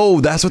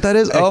 Oh, that's what that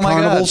is? Oh, my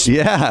carnivals? God.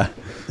 Yeah.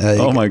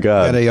 You my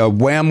God. Got a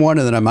Wham one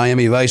and then a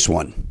Miami Vice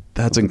one.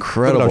 That's Look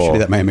incredible. at how shitty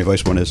that Miami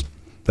Vice one is.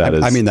 That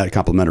is. I mean that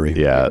complimentary.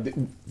 Yeah.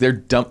 They're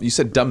dumb. You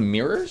said dumb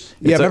mirrors?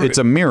 Yeah, It's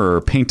a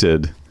mirror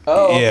painted.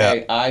 Oh,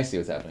 okay. Yeah. I see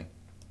what's happening.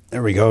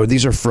 There we go.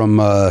 These are from.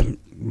 Well,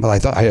 I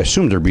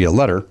assumed there'd be a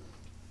letter.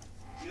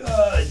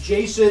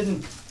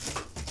 Jason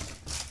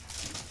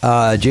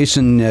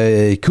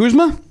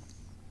Kuzma.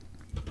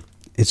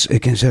 It's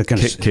kind of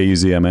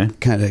KUZMA?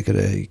 kind of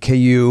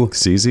KU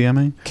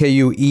CZMA?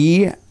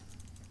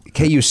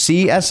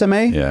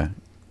 KUCSMA. Yeah.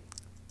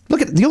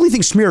 Look at the only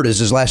thing smeared is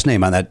his last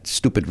name on that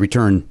stupid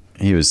return.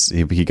 He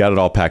got it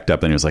all packed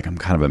up, and he was like, "I'm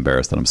kind of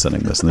embarrassed that I'm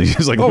sending this." And he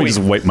was like, "Let me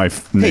just wipe my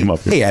name up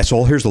here." Hey,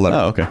 asshole! Here's the letter.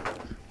 Oh, okay.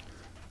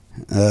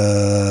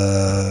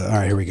 All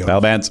right, here we go.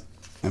 Balbans.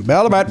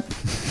 Balabat.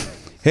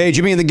 Hey,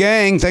 Jimmy and the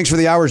gang. Thanks for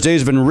the hours,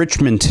 days of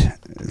enrichment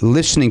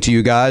listening to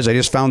you guys. I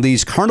just found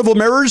these carnival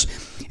mirrors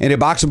in a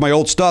box of my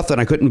old stuff that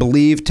I couldn't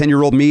believe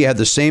 10-year-old me had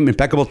the same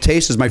impeccable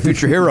taste as my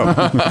future hero.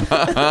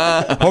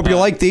 Hope you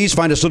like these.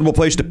 Find a suitable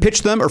place to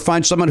pitch them or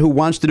find someone who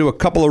wants to do a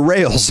couple of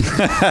rails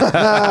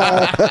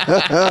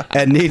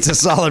and needs a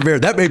solid mirror.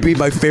 That may be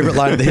my favorite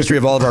line in the history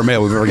of all of our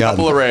mail we've ever gotten.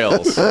 Couple of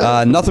rails.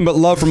 Nothing but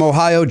love from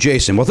Ohio,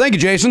 Jason. Well, thank you,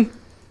 Jason.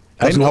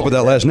 Doesn't help with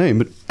that last name,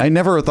 but I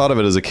never thought of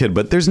it as a kid,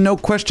 but there's no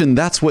question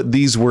that's what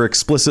these were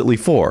explicitly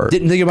for.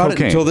 didn't think about it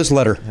until this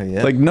letter.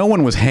 Yeah. Like, no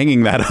one was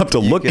hanging that up to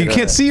look. You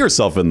can't see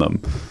yourself in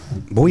them.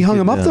 But we hung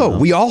them up, though.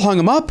 We all hung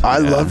them up. I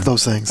love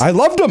those things. I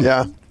loved them.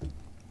 Yeah.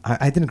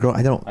 I didn't grow.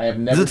 I don't. I have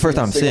This never is the first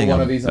seen time I'm a single seeing one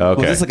them. of these.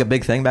 Okay. Was this like a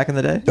big thing back in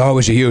the day? Oh, it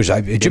was huge.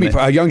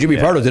 Young Jimmy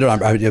Pardo did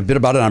it. A bit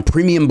about it on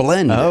Premium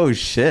Blend. Oh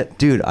shit,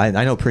 dude! I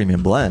know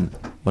Premium Blend.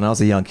 When I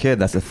was a young kid,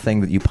 that's the thing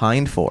that you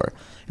pined for,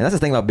 and that's the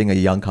thing about being a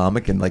young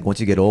comic. And like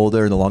once you get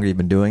older, and the longer you've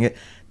been doing it,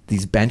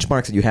 these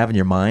benchmarks that you have in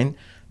your mind,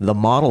 the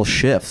model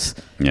shifts.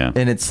 Yeah.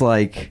 And it's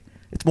like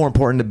it's more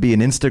important to be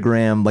an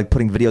Instagram, like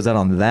putting videos out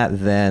on that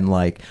than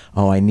like,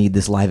 oh, I need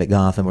this live at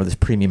Gotham or this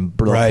Premium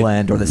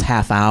Blend or this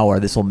half hour.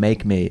 This will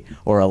make me,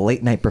 or a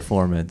late night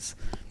performance.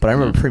 But I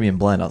remember Premium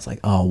Blend. I was like,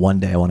 oh, one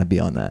day I want to be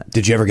on that.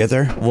 Did you ever get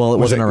there? Well, it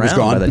wasn't around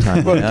by the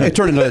time. Well, Yeah. It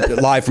turned into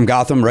Live from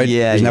Gotham, right?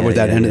 Yeah, Isn't that yeah, what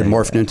that yeah, ended yeah,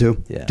 morphed into?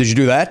 Yeah. Did you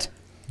do that?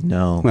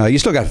 No. Well, you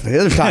still got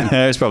there's time.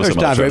 There's probably some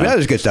time other for it. stuff.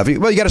 There's good stuff.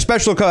 Well, you got a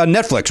special on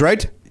Netflix,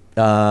 right?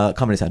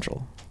 Comedy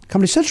Central.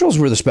 Comedy Central's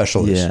where the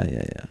special is.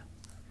 Yeah.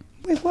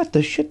 Wait, what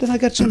the shit? Then I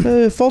got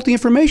some faulty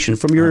information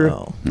from your.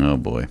 Oh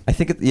boy. I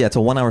think it's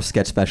a 1 hour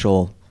sketch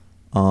special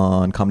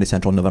on Comedy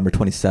Central, November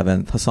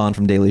 27th. Hassan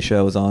from Daily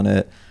Show is on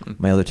it.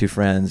 My other two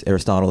friends,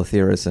 Aristotle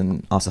Atheris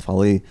and Asif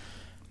Ali.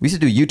 We used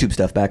to do YouTube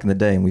stuff back in the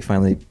day, and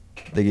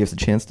they gave us a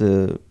chance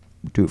to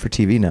do it for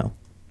TV now.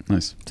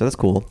 Nice. So that's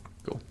cool.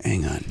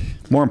 Hang on.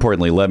 More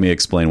importantly, let me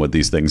explain what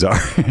these things are.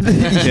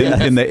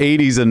 In the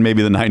 80s and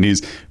maybe the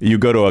 90s, you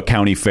go to a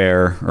county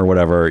fair or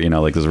whatever,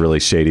 like this really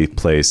shady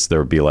place. There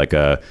would be like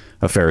a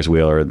Ferris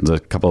wheel or a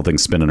couple of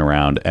things spinning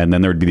around. And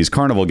then there would be these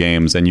carnival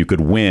games, and you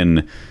could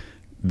win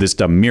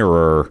a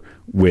mirror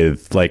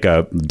with like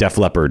a Def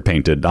Leppard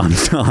painted on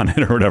it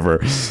or whatever.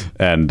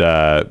 And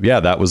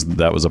that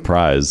was a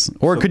prize.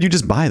 Or could you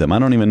just buy them? I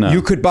don't even know.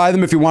 You could buy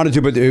them if you wanted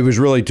to, but it was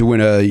really to win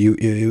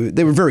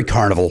they were very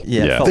carnival.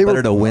 Yeah, it felt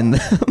better to win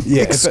them.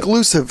 Yeah,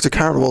 exclusive to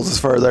carnivals as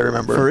far as I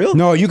remember. For real?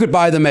 No, you could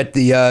buy them at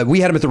the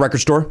we had them at the record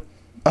store.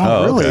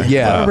 Oh, really? Okay.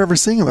 Yeah. I don't remember ever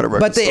seeing them at a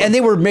record store. And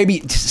they were maybe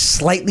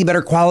slightly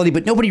better quality,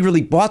 but nobody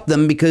really bought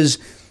them because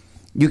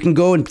you can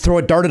go and throw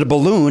a dart at a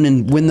balloon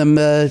and win them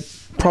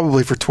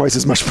probably for twice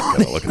as much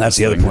money. That's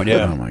the other point,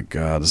 yeah. Oh my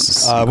God. This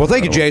is well,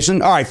 thank you,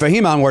 Jason. All right,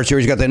 Fahim Anwar's here.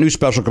 He's got that new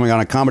special coming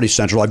on Comedy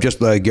Central. I've just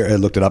looked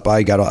it up.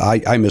 I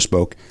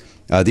misspoke.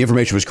 The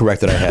information was correct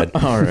that I had.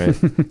 All right.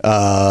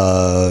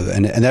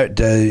 And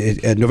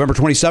that November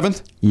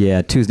 27th?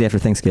 Yeah, Tuesday after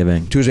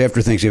Thanksgiving. Tuesday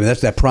after Thanksgiving.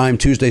 That's that prime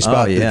Tuesday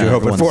spot that you're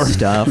hoping for.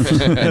 Stuff.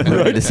 And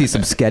ready to see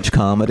some sketch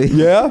comedy.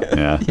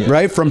 Yeah?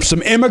 Right? From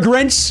some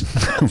immigrants.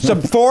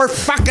 Some 4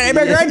 fucking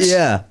immigrants.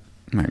 Yeah.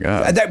 Oh my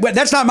God.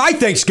 That's not my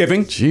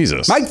Thanksgiving.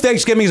 Jesus. My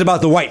Thanksgiving is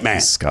about the white man.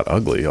 It's got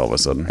ugly all of a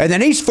sudden. And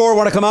then these 4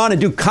 want to come on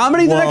and do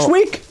comedy the next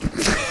week?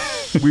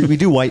 We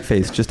do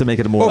whiteface just to make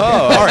it more. Oh,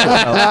 all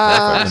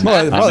right.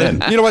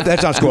 Well, you know what? That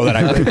sounds cool. All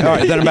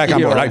right, then I'm back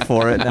on board. Right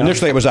for it now.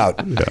 Initially, it was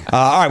out. Yeah.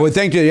 All right. Well,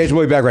 thank you. Jason.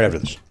 We'll be back right after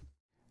this.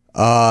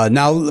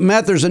 Now,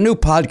 Matt, there's a new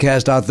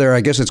podcast out there.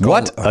 I guess it's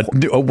called.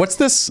 What? What's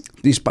this?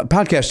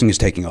 Podcasting is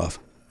taking off.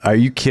 Are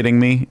you kidding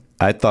me?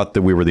 I thought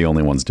that we were the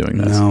only ones doing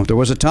this. No, there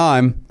was a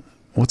time.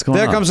 What's going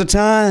on? There comes a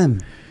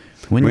time.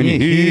 When you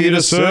heed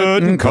a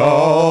certain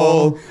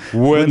call,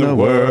 when the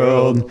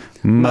world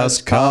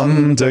must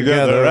come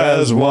together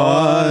as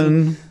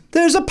one.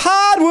 There's a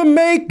pod we're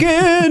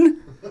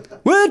making.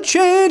 We're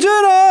changing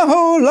our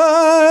whole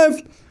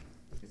life.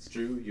 It's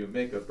true, you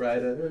make a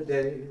brighter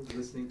day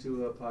listening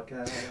to a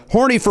podcast.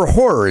 Horny for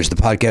Horror is the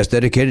podcast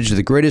dedicated to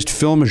the greatest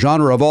film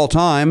genre of all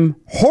time,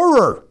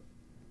 horror.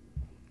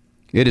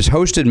 It is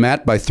hosted,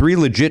 Matt, by 3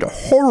 legit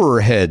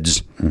horror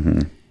heads.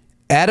 Mm-hmm.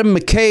 Adam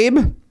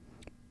McCabe,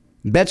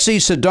 Betsy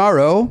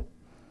Sidaro,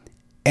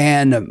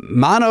 and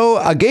Mano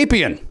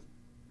Agapian.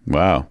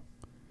 Wow.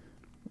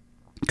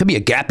 Could be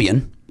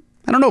Agapian.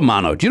 I don't know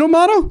Mano. Do you know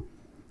Mano?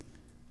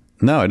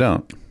 No, I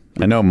don't.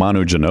 I know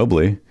Manu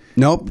Ginobili.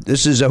 Nope.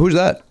 This is, who's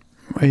that?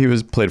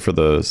 He played for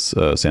the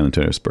San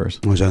Antonio Spurs.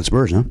 Oh, he's on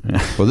Spurs, huh?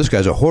 Yeah. Well, this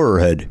guy's a horror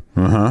head.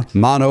 Uh-huh.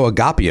 Mano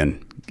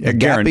Agapian.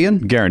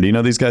 Agapian? Garen, do you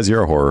know these guys?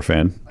 You're a horror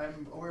fan.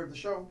 I'm aware of the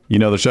show. You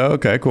know the show?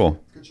 Okay,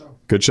 cool.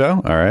 Good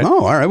show? All right.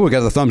 Oh, all right. We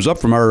got the thumbs up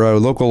from our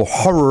local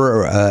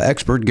horror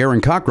expert,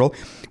 Garen Cockrell.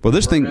 Well,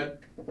 this thing...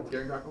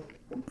 Garen Cockrell?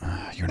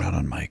 You're not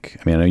on mic.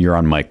 I mean, I know you're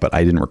on mic, but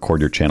I didn't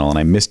record your channel, and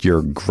I missed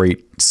your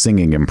great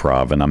singing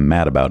improv, and I'm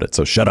mad about it,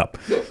 so shut up.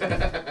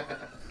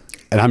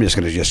 And I'm just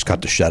going to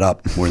cut to shut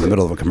up. We're in the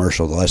middle of a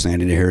commercial. The last thing I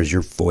need to hear is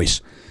your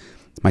voice.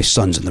 My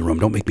son's in the room.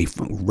 Don't make me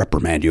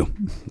reprimand you.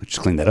 Let's just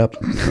clean that up.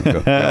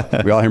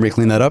 We all hear me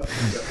clean that up?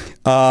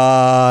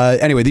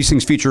 Anyway, these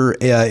things feature,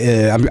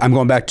 I'm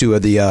going back to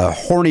the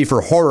Horny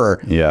for Horror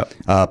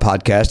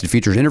podcast. It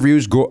features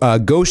interviews,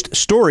 ghost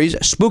stories,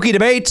 spooky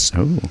debates,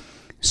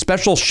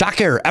 special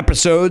shocker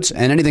episodes,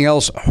 and anything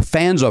else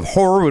fans of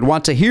horror would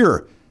want to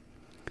hear.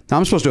 Now,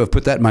 I'm supposed to have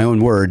put that in my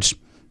own words.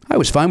 I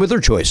was fine with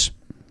their choice.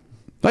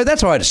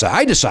 That's how I decide.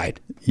 I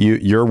decide.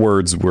 Your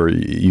words were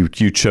you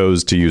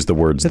chose to use the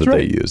words that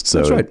they used,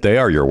 so they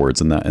are your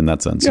words in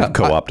that sense. Yeah, you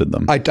co-opted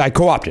them. I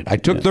co-opted. I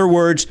took their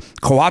words,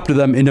 co-opted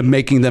them into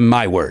making them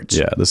my words.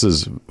 Yeah, this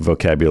is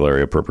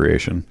vocabulary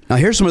appropriation. Now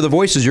here's some of the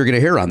voices you're going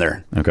to hear on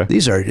there. Okay,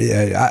 these are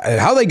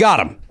how they got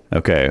them.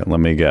 Okay, let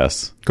me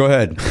guess. Go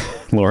ahead.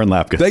 Lauren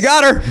Lapkus. They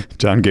got her.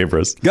 John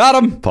Gabris. Got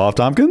him. Paul F.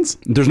 Tompkins?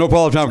 There's no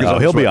Paul F. Tompkins. Oh,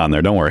 he'll be on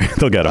there. Don't worry.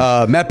 They'll get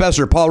him. Matt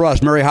Besser, Paul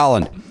Russ, Mary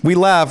Holland. We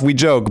laugh, we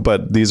joke,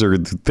 but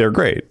they're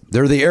great.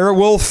 They're the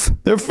Airwolf.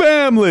 They're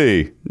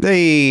family.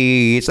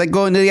 It's like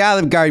going to the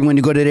Olive Garden when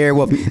you go to the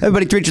Airwolf.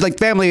 Everybody treats you like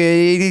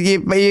family.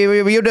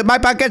 You do my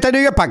podcast, I do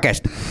your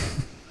podcast.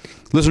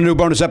 Listen to new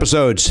bonus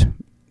episodes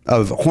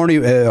of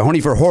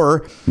Horny for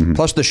Horror,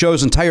 plus the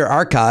show's entire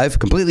archive,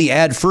 completely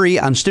ad-free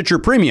on Stitcher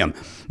Premium.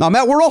 Now,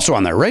 Matt, we're also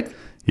on there, right?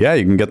 Yeah,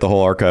 you can get the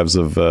whole archives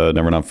of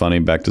Never Not Funny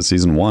back to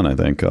season 1, I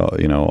think.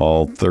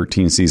 All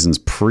 13 seasons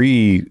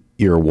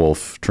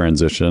pre-Earwolf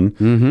transition.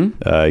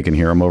 Mm-hmm. You can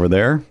hear them over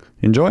there.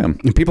 Enjoy them.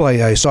 And people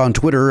I saw on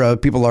Twitter,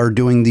 people are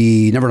doing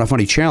the Never Not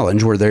Funny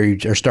challenge where they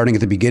are starting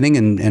at the beginning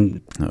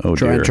and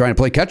trying to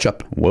play catch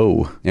up.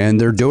 Whoa. And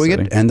they're doing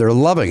it and they're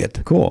loving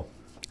it. Cool.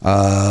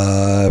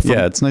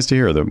 Yeah, it's nice to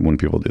hear that when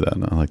people do that.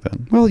 I like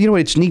that. Well, you know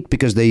what? It's neat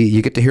because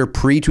you get to hear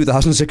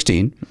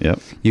pre-2016. Yep.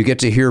 You get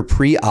to hear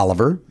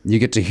pre-Oliver. You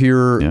get to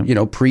hear,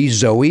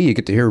 pre-Zoe. You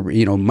get to hear,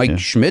 Mike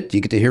Schmidt.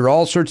 You get to hear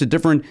all sorts of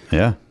different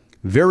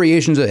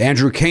variations of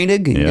Andrew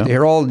Koenig. You get to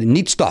hear all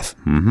neat stuff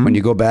when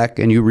you go back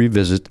and you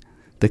revisit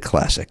the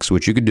classics,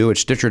 which you could do at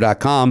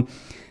Stitcher.com.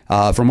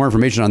 For more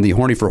information on the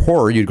Horny for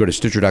Horror, you'd go to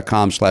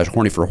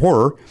Stitcher.com/Horny for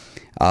Horror.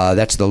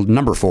 That's the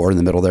number 4 in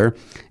the middle there.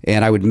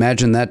 And I would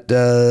imagine that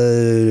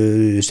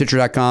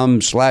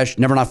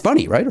Stitcher.com/Never Not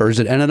Funny, right? Or is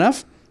it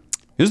NNF?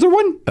 Is there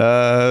one?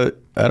 I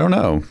don't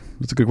know.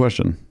 That's a good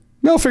question.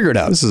 We'll figure it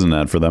out. This is an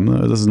ad for them.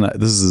 This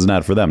is an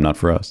ad for them, not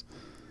for us.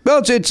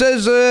 Well, it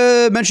says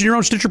mention your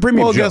own Stitcher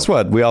Premium. Well, show. guess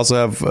what? We also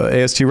have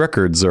AST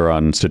Records are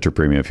on Stitcher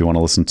Premium. If you want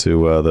to listen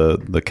to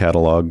the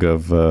catalog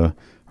of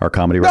our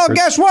comedy records. Well,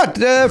 guess what?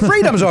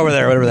 Freedom's over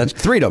there. Whatever that's.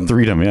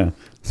 Freedom, yeah.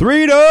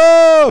 Freedom!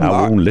 I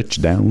won't let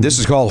you down. This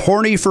is called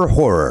Horny for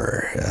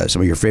Horror.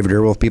 Some of your favorite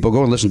Airwolf people,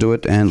 go and listen to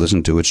it, and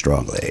listen to it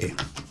strongly.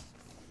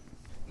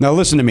 Now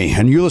listen to me,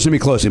 and you listen to me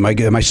closely.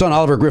 My son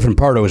Oliver Griffin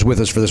Pardo is with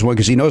us for this one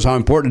because he knows how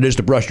important it is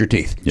to brush your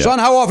teeth. Yeah. Son,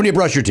 how often do you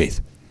brush your teeth?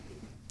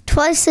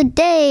 Twice a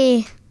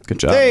day. Good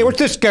job. Hey, what's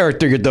this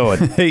character you're doing?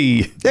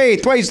 Hey,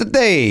 twice a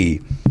day.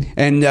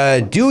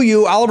 And do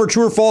you, Oliver,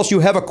 true or false,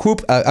 you have a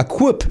Quip? What's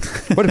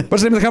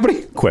the name of the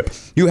company? Quip.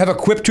 You have a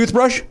Quip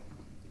toothbrush?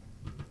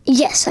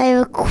 Yes, I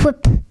have a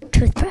Quip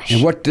toothbrush.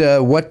 And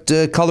what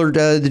color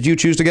did you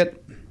choose to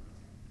get?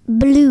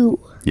 Blue.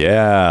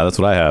 Yeah, that's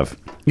what I have.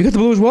 You got the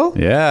blue as well?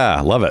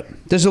 Yeah, love it.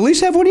 Does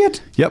Elise have one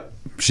yet? Yep.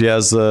 She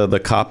has the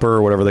copper,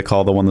 or whatever they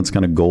call the one that's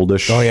kind of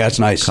goldish. Oh, yeah, it's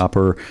nice.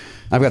 Copper.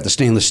 I've got the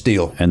stainless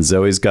steel. And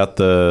Zoe's got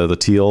the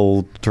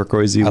teal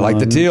turquoisey one. I like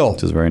the teal.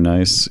 Which is very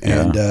nice.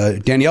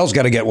 And Danielle's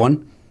got to get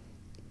one.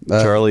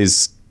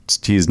 Charlie's,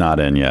 he's not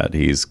in yet.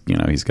 He's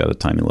got a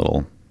tiny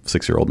little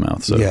 6-year-old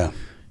mouth. So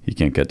he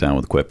can't get down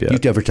with Quip yet. You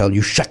never tell him,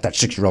 you shut that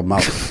 6-year-old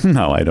mouth.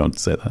 No, I don't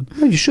say that.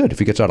 Well, you should if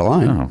he gets out of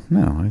line.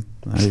 No.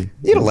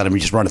 You don't let him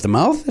just run at the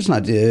mouth. That's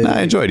not...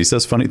 I enjoy it. He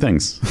says funny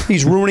things.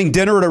 He's ruining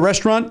dinner at a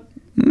restaurant.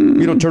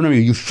 You don't turn to me,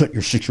 you shut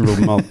your 6-year-old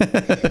mouth.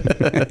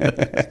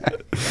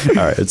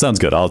 All right, it sounds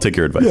good. I'll take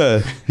your advice.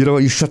 Yeah. You know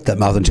what? You shut that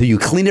mouth until you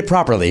clean it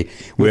properly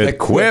with a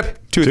Quip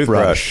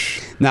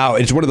toothbrush. Now,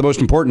 it's one of the most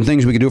important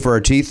things we can do for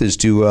our teeth is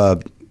to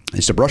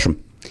brush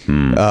them.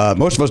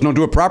 Most of us don't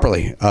do it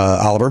properly,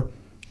 Oliver.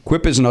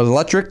 Quip is an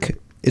electric.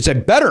 It's a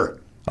better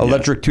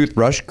electric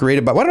toothbrush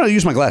created by... Why don't I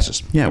use my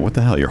glasses? Yeah, what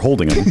the hell? You're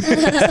holding them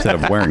instead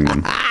of wearing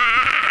them.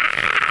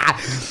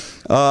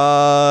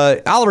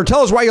 Oliver,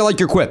 tell us why you like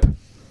your Quip.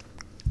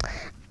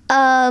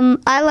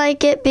 I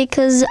like it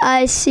because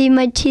I see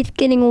my teeth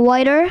getting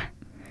whiter.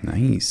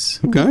 Nice.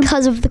 Okay.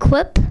 Because of the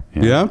Quip.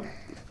 Yeah.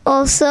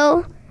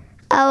 Also,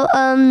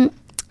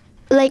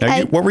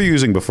 what were you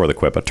using before the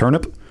Quip? A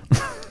turnip?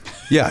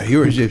 Yeah, you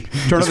were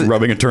just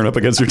rubbing a turnip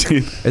against your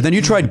teeth. And then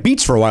you tried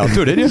Beats for a while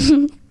too, didn't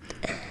you?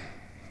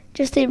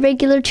 Just a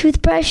regular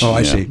toothbrush. Oh,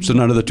 I see. So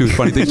none of the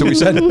funny things that we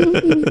said.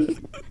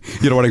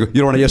 You don't want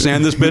to yes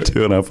and this bit?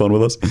 You want to have fun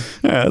with us?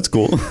 Yeah, that's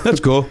cool.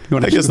 That's cool.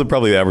 I guess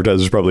the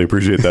advertisers probably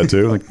appreciate that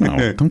too. Like,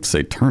 no, don't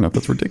say turnip.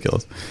 That's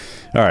ridiculous.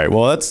 All right.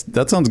 Well,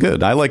 that sounds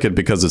good. I like it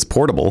because it's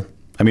portable.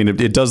 I mean,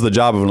 it does the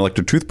job of an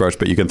electric toothbrush,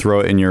 but you can throw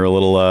it in your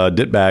little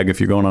dit bag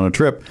if you're going on a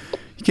trip.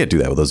 You can't do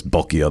that with those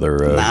bulky other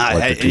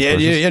electric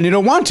toothbrushes. And you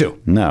don't want to.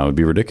 No, it'd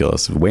be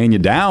ridiculous. Weighing you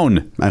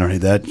down. I don't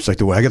need that. It's like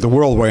the way I get the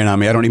world weighing on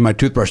me. I don't need my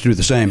toothbrush to do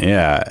the same.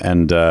 Yeah,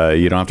 and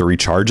you don't have to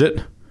recharge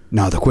it.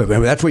 No, the Quip.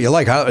 That's what you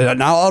like.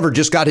 Now Oliver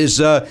just got his...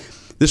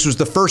 this was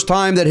the first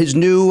time that his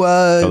new...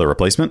 the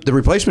replacement? The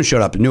replacement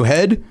showed up. A new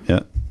head. Yeah.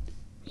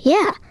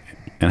 Yeah.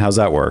 And how's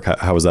that work?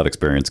 How was that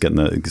experience?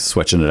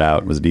 Switching it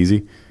out? Was it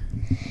easy?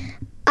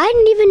 I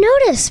didn't even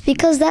notice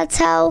because that's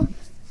how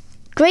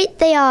great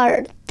they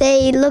are.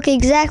 They look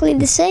exactly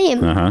the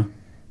same. Uh-huh.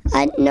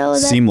 I didn't know that.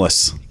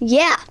 Seamless.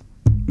 Yeah.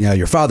 Yeah,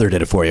 your father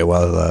did it for you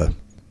while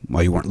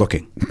you weren't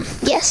looking.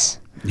 Yes.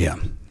 Yeah.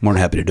 More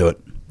than happy to do it.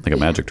 Like a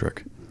magic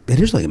trick. It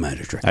is like a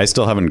magic trick. I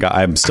still haven't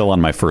I'm still on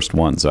my first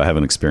one, so I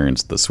haven't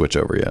experienced the switch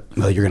over yet.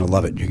 Well, you're going to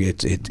love it.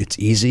 It's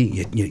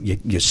easy.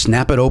 You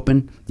snap it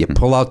open. You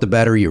pull out the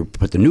battery. You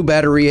put the new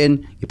battery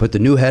in. You put the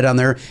new head on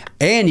there.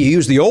 And you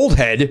use the old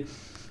head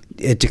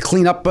to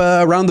clean up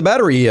around the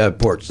battery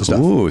ports and stuff.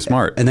 Ooh,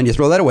 smart. And then you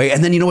throw that away.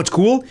 And then you know what's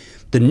cool?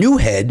 The new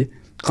head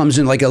comes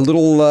in like a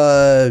little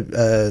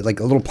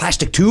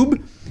plastic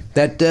tube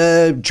that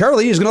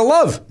Charlie is going to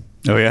love.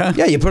 Oh yeah.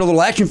 Yeah, you put a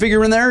little action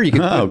figure in there. You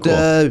can put,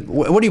 cool.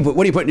 What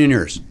are you putting in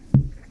yours?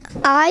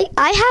 I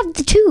have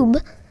the tube.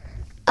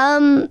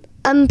 I'm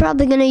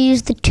probably gonna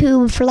use the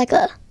tube for like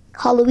a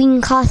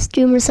Halloween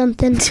costume or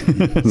something.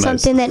 Nice.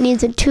 Something that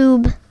needs a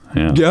tube.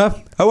 Yeah.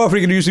 How often are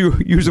you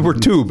gonna use the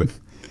word tube?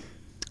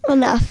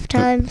 Enough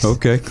times.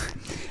 Okay.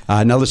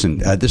 Now listen,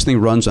 this thing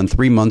runs on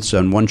 3 months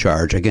on one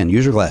charge. Again,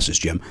 use your glasses,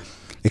 Jim.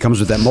 It comes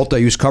with that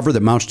multi-use cover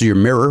that mounts to your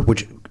mirror,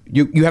 which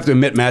you have to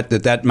admit, Matt,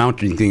 that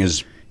mounting thing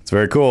is... It's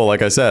very cool.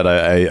 Like I said,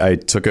 I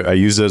took it. I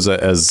used it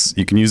as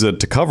you can use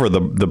it to cover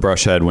the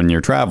brush head when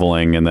you're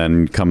traveling, and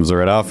then comes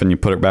right off, and you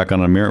put it back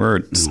on a mirror.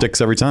 It sticks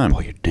every time.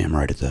 Oh, you're damn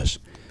right it does.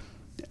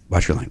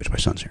 Watch your language. My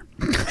son's here.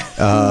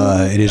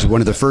 It is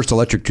one of the first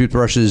electric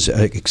toothbrushes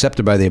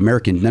accepted by the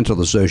American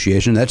Dental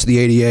Association. That's the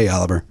ADA,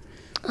 Oliver.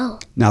 Oh.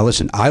 Now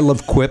listen, I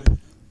love Quip.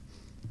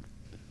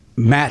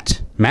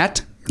 Matt.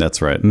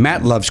 That's right.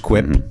 Matt loves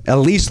Quip.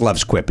 Elise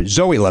loves Quip.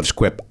 Zoe loves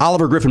Quip.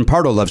 Oliver Griffin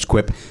Pardo loves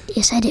Quip.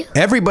 Yes, I do.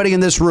 Everybody in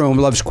this room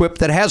loves Quip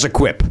that has a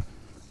Quip.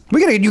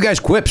 We got to get you guys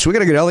Quips. We got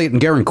to get Elliot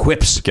and Garen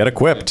Quips. Get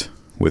equipped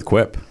with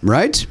Quip.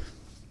 Right?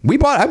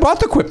 I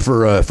bought the Quip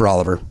for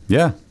Oliver.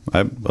 Yeah.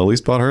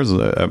 Elise bought hers.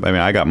 I mean,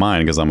 I got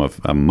mine because I'm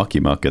a mucky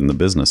muck in the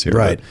business here.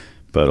 Right.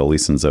 But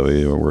Elise and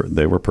Zoe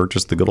were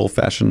purchased the good old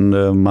fashioned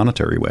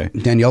monetary way.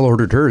 Danielle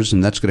ordered hers,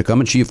 and that's going to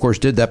come. And she, of course,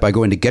 did that by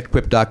going to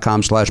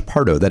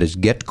getquip.com/Pardo. That is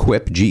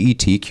getquip,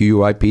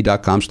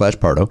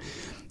 GETQUIP.com/Pardo.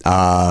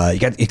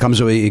 It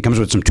comes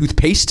with some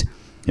toothpaste.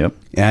 Yep.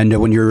 And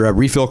when your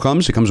refill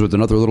comes, it comes with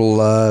another little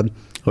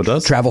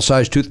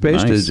travel-sized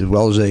toothpaste, Nice. as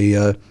well as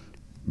a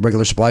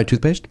regular supply of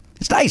toothpaste.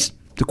 It's nice.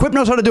 The Quip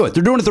knows how to do it.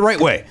 They're doing it the right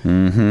way.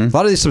 A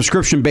lot of these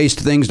subscription-based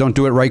things don't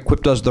do it right.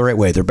 Quip does it the right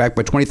way. They're backed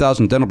by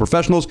 20,000 dental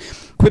professionals.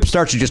 Quip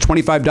starts at just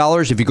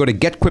 $25. If you go to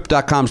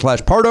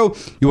getquip.com/Pardo,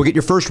 you will get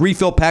your first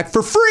refill pack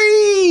for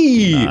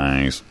free.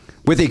 Nice.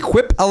 With a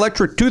Quip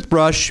electric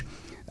toothbrush.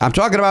 I'm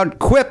talking about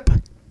Quip,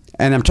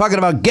 and I'm talking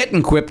about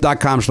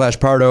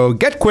gettingquip.com/Pardo.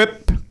 Get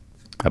Quip.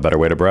 A better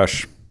way to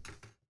brush.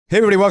 Hey,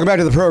 everybody, welcome back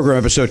to the program,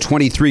 episode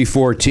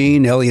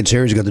 2314. Elliot's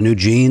here. He's got the new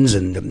jeans,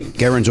 and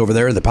Garen's over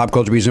there, the Pop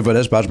Culture Beats Info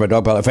Desk, sponsored by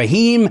Dog Pilot.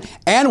 Fahim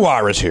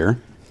Anwar is here.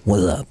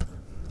 What's up?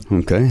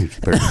 Okay.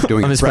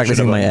 Doing I'm just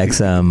practicing my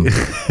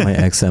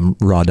XM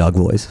raw dog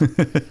voice.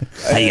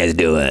 How you guys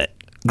doing?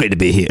 Great to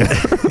be here.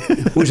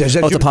 Who's that? Is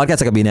that it's a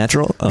podcast. I can be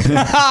natural. Oh.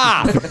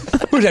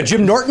 Who's that?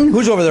 Jim Norton?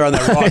 Who's over there on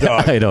that raw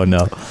dog? I don't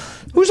know.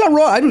 Who's on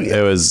raw?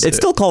 It's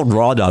still called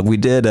Raw Dog. We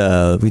did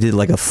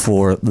like a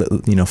for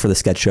the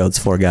sketch show. It's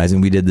 4 guys,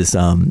 and we did this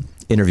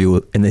interview,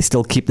 and they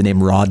still keep the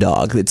name Raw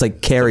Dog. It's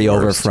like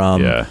carryover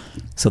from. Yeah.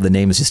 So the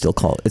name is just still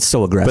called. It's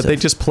so aggressive. But they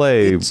just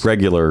play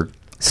regular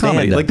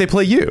comedy, like they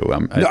play you.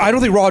 No, I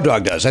don't think Raw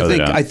Dog does.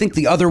 I think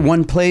the other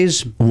one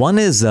plays. One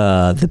is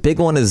the big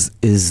one is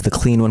the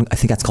clean one. I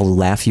think that's called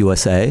Laugh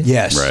USA.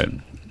 Yes. Right.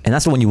 And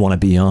that's the one you want to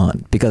be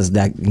on because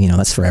that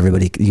that's for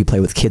everybody. You play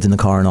with kids in the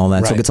car and all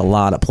that, so it gets a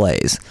lot of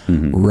plays.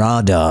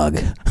 Raw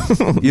Dog.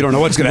 You don't know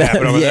what's going to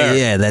happen over there.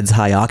 Yeah, that's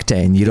high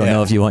octane. You don't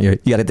know if you want you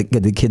got to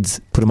get the kids,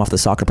 put them off the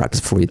soccer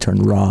practice before you turn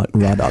Raw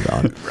Dog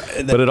on.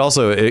 But it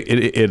also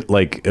it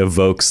like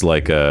evokes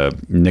like a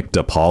Nick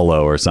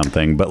DiPaolo or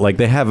something. But like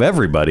they have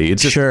everybody.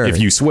 It's just if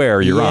you swear,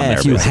 you're on there.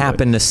 If you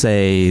happen to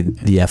say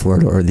the F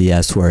word or the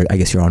S word, I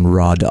guess you're on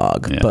Raw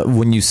Dog. Yeah. But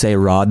when you say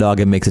Raw Dog,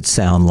 it makes it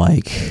sound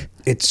like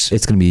it's going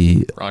to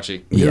be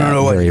raunchy. You don't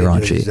know very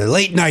raunchy. It's a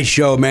late night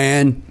show,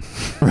 man.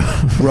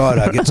 Raw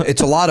Dog.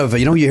 It's a lot of,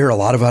 you hear a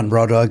lot about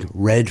Raw Dog?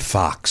 Red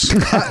Fox.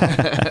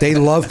 They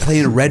love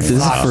playing Red Fox.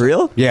 Is it for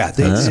real? Yeah.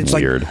 It's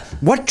weird. Like,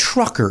 what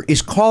trucker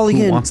is calling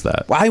in? Who wants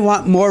that? I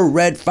want more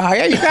Red Fox.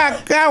 You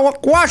got to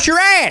wash your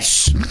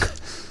ass.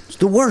 It's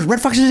the worst.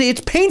 Red Fox it's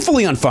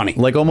painfully unfunny.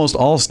 Like almost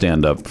all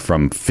stand-up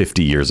from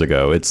 50 years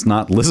ago. It's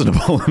not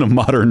listenable in a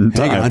modern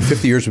time. Hang on,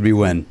 50 years would be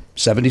when?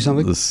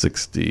 70-something? The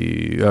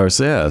 60, or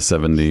yeah,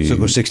 70. So it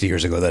was 60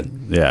 years ago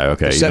then. Yeah,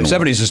 okay.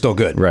 70s is still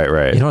good.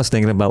 Right. You know, I was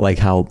thinking about like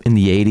how in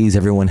the 80s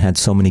everyone had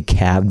so many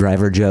cab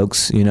driver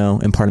jokes,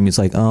 and part of me is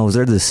like, oh, is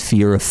there this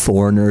fear of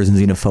foreigners and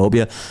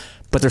xenophobia?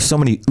 But there's so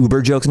many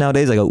Uber jokes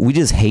nowadays. I go, we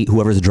just hate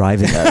whoever's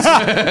driving us.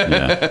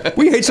 Yeah.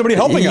 We hate somebody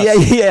helping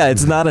us. Yeah.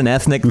 It's not an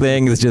ethnic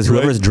thing. It's just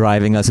whoever's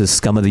driving us is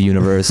scum of the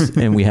universe,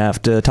 and we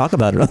have to talk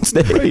about it on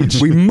stage.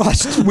 We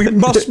must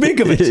speak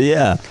of it.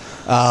 Yeah.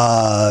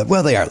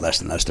 Well, they are less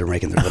than us. They're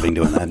making their living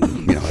doing that.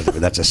 And,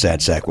 that's a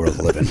sad sack world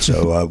to live in.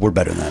 So we're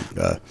better than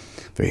that.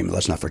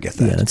 Let's not forget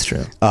that. Yeah, that's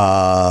true.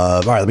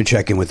 All right, let me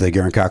check in with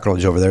Garen Cockrell.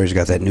 He's over there. He's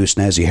got that new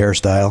snazzy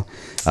hairstyle.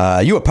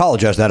 You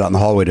apologized that out in the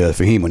hallway to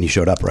Fahim when he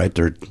showed up, right?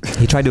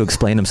 He tried to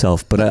explain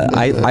himself, but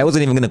I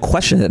wasn't even going to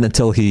question it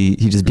until he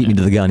just beat me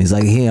to the gun. He's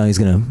like, he's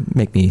going to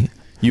make me...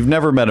 You've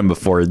never met him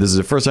before. This is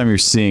the first time you're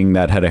seeing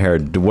that head of hair.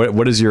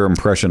 What is your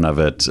impression of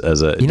it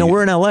as a...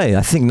 we're in LA.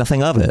 I think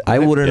nothing of it. I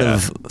wouldn't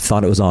have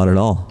thought it was odd at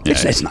all. Yeah,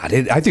 it's not.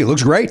 I think it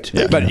looks great.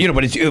 Yeah. But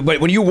but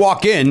when you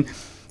walk in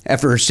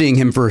after seeing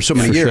him for so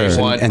many years,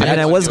 sure. and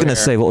I was going to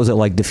say, what was it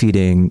like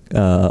defeating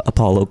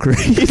Apollo Creed?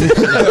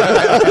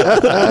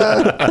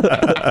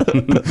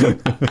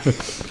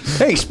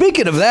 Hey,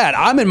 speaking of that,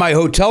 I'm in my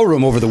hotel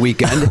room over the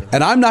weekend,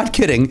 and I'm not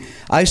kidding.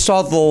 I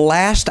saw the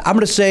last, I'm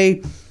going to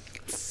say,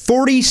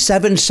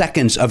 47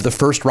 seconds of the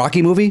first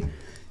Rocky movie.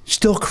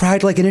 Still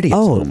cried like an idiot.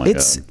 Oh my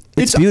God.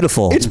 It's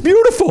beautiful. It's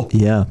beautiful.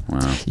 Yeah.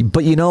 Wow.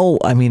 But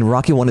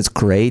Rocky 1 is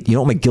great. You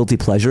don't make guilty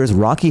pleasures.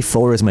 Rocky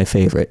 4 is my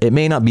favorite. It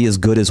may not be as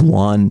good as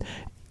 1.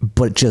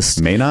 but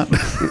just May not.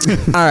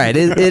 all right.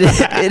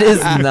 It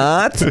is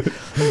not,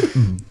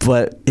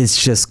 but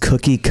it's just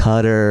cookie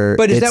cutter.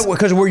 But is It's- that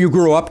because of where you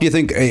grew up? Do you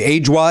think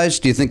age-wise?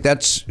 Do you think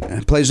that's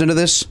plays into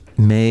this?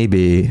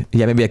 maybe?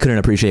 Yeah, maybe I couldn't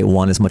appreciate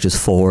 1 as much as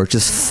 4.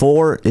 Just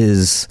 4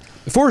 is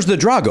 4 is the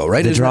Drago,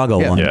 right? the Isn't it?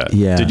 Drago one. Yeah.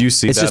 Yeah. Did you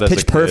see it's that just as a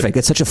pitch kid? perfect.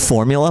 It's such a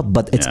formula,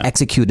 but it's Yeah.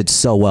 executed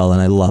so well,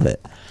 and I love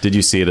it. Did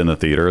you see it in the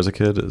theater as a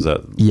kid? Is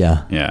that?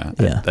 Yeah. Yeah.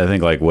 Yeah. I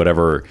think like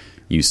whatever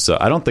you saw.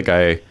 I don't think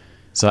I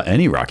saw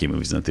any Rocky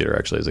movies in the theater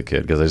actually as a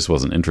kid because I just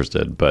wasn't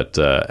interested. But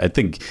I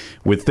think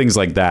with things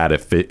like that,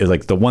 if it,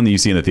 like the one that you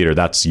see in the theater,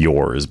 that's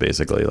yours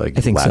basically. Like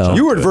I think latch so. onto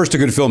You were it. adverse to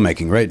good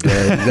filmmaking, right?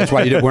 That's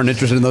why you weren't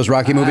interested in those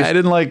Rocky movies. I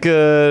didn't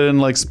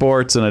like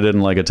sports and I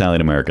didn't like Italian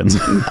Americans.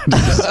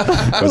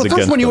 Well, the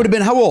first one you would have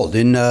been how old?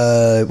 In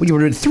you would have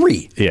been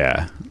 3.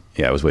 Yeah,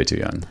 I was way too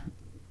young.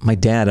 My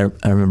dad,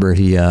 I remember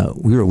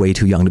we were way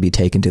too young to be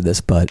taken to this,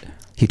 but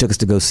he took us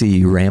to go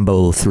see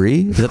Rambo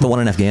 3. Is that the one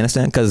in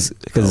Afghanistan? Because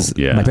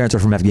yeah. my parents are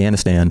from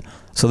Afghanistan,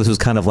 so this was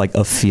kind of like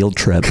a field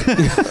trip.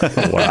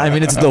 I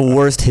mean, it's the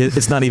worst.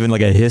 It's not even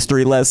like a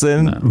history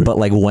lesson, but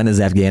like when is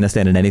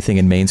Afghanistan in anything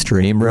in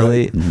mainstream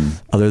really,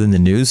 other than the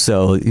news?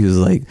 So he was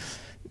like,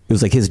 it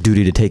was like his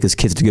duty to take his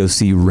kids to go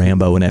see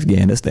Rambo in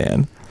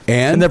Afghanistan.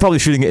 And they're probably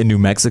shooting it in New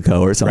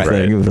Mexico or something.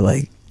 Right. We were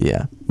like,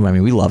 yeah. I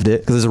mean, we loved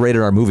it because it's a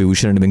rated R movie. We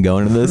shouldn't have been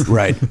going to this.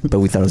 Right. But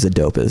we thought it was the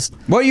dopest.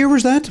 What year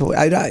was that?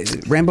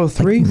 Rambo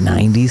 3?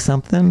 90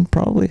 something,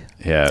 probably.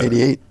 Yeah.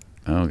 88.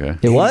 Oh, okay.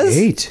 It was?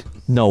 88.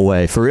 No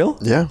way. For real?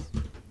 Yeah.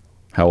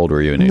 How old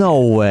were you in 88?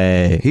 No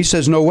way. He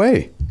says no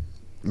way.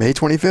 May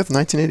 25th,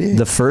 1988.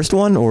 The first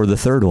one or the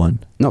third one?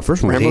 No,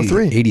 first one was Rambo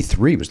 3.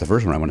 83 was the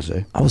first one I want to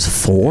say. I was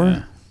 4?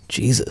 Yeah.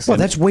 Jesus. Well,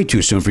 that's way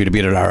too soon for you to be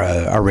at an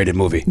R-rated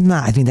movie.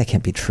 Nah, I think that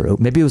can't be true.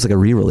 Maybe it was like a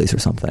re-release or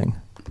something.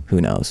 Who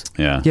knows?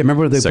 Yeah. Yeah,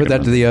 remember when they Second put that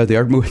one. to the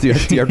art movie,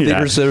 the art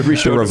theaters The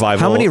reshowed? revival.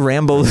 How many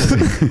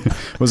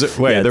Rambos? was it?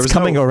 Wait, Yeah, there it's was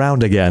coming no,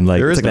 around again. Like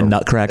There it's is like a no-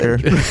 nutcracker.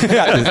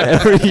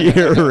 Every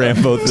year,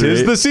 Rambo 3.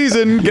 Tis the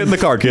season. Get in the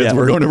car, kids. Yeah,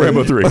 We're going to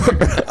Rambo 3. I'm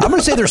going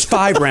to say there's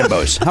 5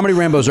 Rambos. How many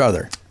Rambos are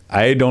there?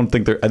 I don't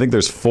think there. I think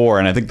there's 4,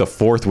 and I think the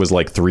 4th was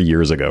like 3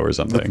 years ago or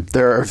something.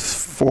 There are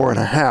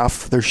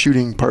 4.5. They're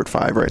shooting part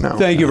 5 right now.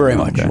 Thank you very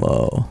much.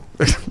 Whoa.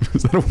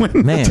 Is that a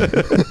win? Man.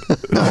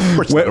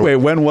 Wait,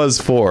 when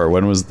was 4?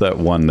 When was that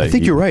one that I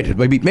think you're right.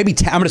 Maybe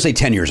 10, I'm going to say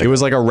 10 years It ago.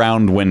 was like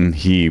around when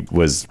he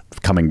was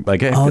coming.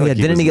 Like, I feel Oh like yeah,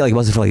 didn't he get like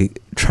busted for like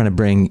trying to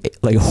bring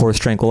like horse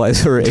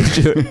tranquilizer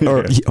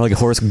or like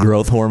horse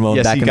growth hormone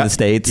Yes, back he in got, the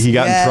States? He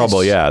got Yes. in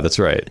trouble. Yeah, that's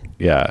right.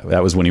 Yeah,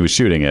 that was when he was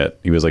shooting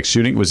it. He was like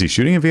shooting. Was he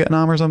shooting in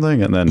Vietnam or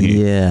something? And then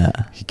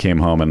he came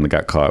home and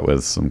got caught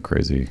with some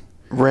crazy.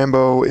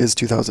 Rambo is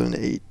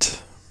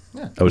 2008.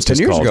 Oh, it's 10 just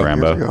years called ago.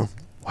 Rambo. Years ago.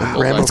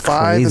 Rambo that's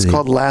 5 is crazy.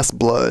 called Last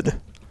Blood.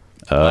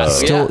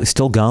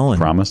 Still going.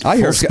 Promised. I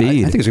hear. Full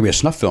speed. I think it's going to be a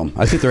snuff film.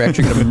 I think they're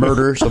actually going to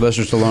murder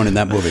Sylvester Stallone in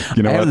that movie.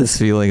 You know I have what? this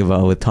feeling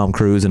about with Tom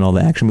Cruise and all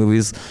the action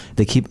movies.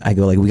 I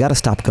go like, we got to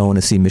stop going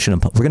to see Mission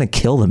Impossible. We're gonna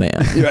kill the man.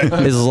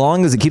 As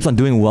long as it keeps on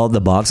doing well at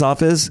the box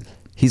office,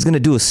 he's gonna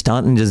do a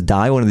stunt and just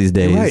die one of these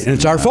days. Right, and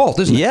it's our fault,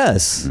 isn't it?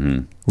 Yes,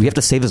 we have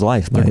to save his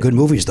life. They're good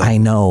movies, though. I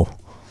know.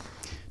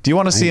 Do you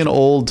want to see an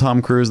old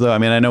Tom Cruise though? I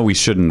mean, I know we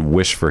shouldn't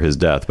wish for his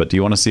death, but do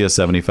you want to see a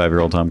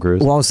 75-year-old Tom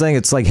Cruise? Well, I was saying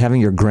it's like having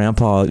your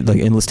grandpa like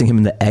enlisting him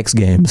in the X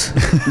Games.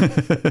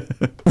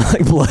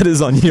 Like blood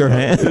is on your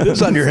hands.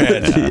 It's on your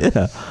head.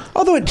 Yeah.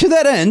 Although to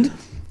that end,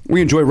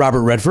 we enjoy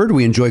Robert Redford.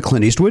 We enjoy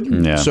Clint Eastwood.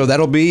 Yeah. So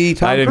that'll be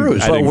Tom I didn't-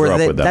 Cruise. I didn't Were grow up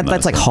they- with them,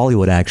 that's like though.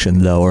 Hollywood action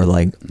though, or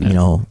like you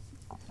know.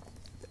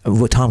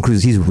 With Tom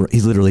Cruise, he's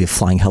literally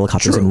flying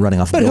helicopters and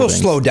running off But buildings.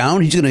 he'll slow down.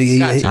 He's going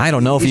to. I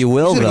don't know if he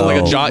will He's gonna though. go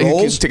like a John. He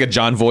Roles? could take a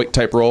John Voight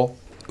type role.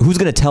 Who's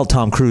going to tell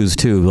Tom Cruise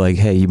too? Like,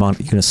 hey, you're going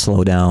to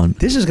slow down.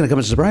 This is going to come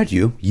as a surprise to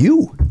you.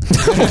 You.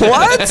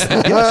 What?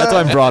 That's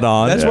why I'm brought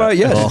on. That's why.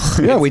 Yes.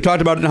 Yeah. We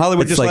talked about it in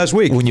Hollywood It's just like last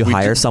week. when you We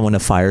hire did- someone to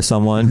fire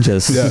someone,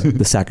 just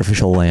the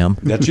sacrificial lamb.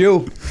 That's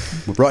you.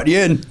 We brought you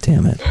in.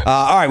 Damn it.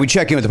 All right, we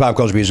check in with the Pop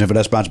Culture Museum for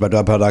that, sponsored by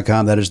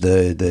dogpile.com. That is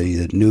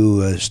the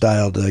new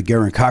styled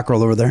Garen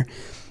Cockrell over there.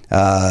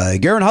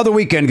 Garen, how'd the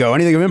weekend go?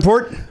 Anything of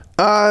import?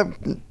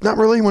 Not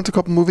really. Went to a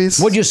couple movies.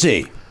 What'd you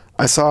see?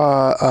 I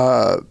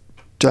saw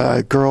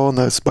Girl in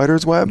the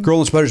Spider's Web.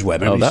 Girl in Spider's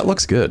Web. Oh, that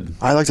looks good.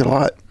 I liked it a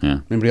lot. Yeah.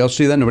 Anybody else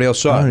see that? Nobody else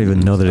saw I don't it. even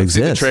know that it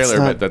See the exists. trailer, It's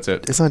not- but that's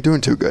it. It's not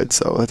doing too good,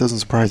 so that doesn't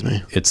surprise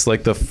me. It's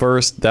like the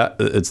first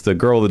it's the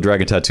Girl with the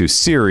Dragon Tattoo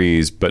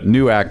series, but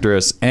new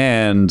actress,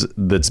 and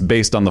that's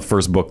based on the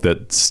first book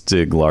that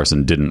Stig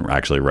Larsson didn't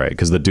actually write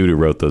because the dude who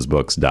wrote those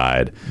books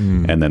died,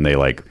 and then they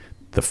like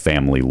the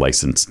family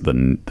licensed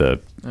the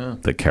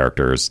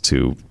characters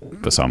to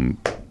some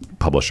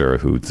publisher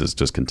who is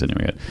just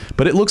continuing it.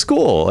 But it looks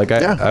cool. Like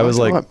I was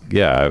liked like, it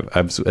a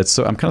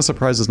lot. I'm kind of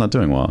surprised it's not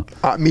doing well.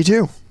 Me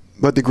too.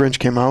 But The Grinch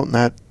came out and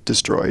that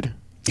destroyed.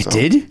 It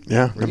did?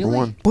 Yeah, number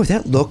one. Boy,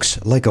 that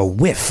looks like a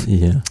whiff.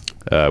 Yeah.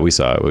 We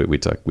saw it. We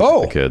took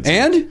Oh, the kids.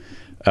 and?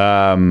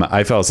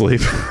 I fell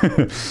asleep.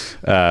 It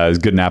was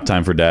good nap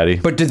time for Daddy.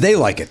 But did they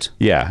like it?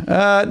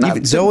 Yeah.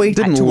 Even Zoe?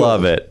 didn't Too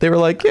love old. it. They were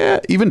like, yeah.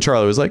 Even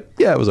Charlie was like,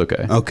 yeah, it was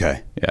okay.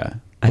 Okay. Yeah.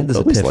 I had this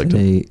At least liked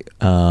epiphany.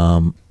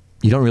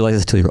 You don't realize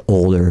this until you're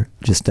older.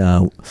 Just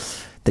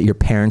that your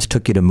parents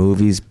took you to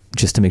movies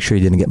just to make sure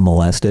you didn't get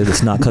molested.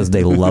 It's not because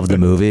they love the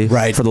movie.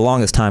 Right. For the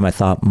longest time, I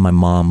thought my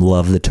mom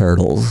loved the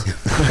Turtles,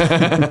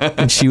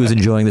 and she was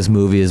enjoying this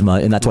movie as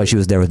much, and that's why she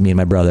was there with me and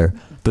my brother.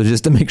 But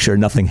just to make sure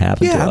nothing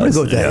happened to Yeah, us. I'm going to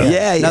go with that.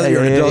 Yeah, Now that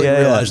you're an adult, you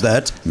realize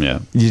that. Yeah.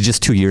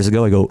 Just 2 years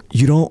ago, I go,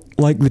 you don't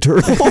like the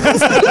Turtles?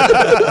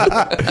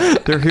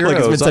 They're heroes. Like,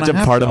 it's been such a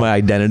part of my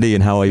identity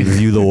and how I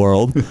view the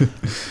world.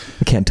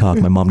 I can't talk.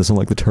 My mom doesn't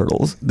like the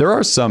Turtles. There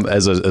are some,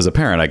 as a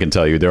parent, I can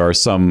tell you, there are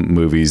some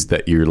movies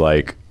that you're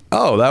like,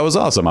 oh, that was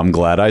awesome. I'm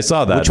glad I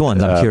saw that. Which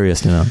ones? I'm curious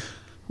to know.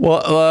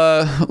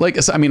 Well, like,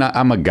 I mean,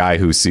 I'm a guy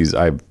who sees,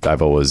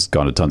 I've always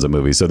gone to tons of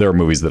movies. So there are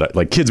movies that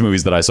like kids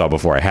movies that I saw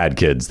before I had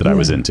kids that I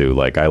was into.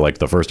 Like I liked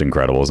the first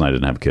Incredibles and I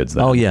didn't have kids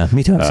then. Oh yeah,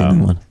 me too. I've seen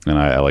that one. And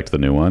I liked the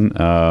new one.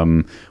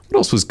 What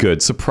else was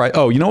good?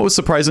 You know what was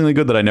surprisingly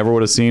good that I never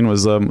would have seen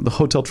was the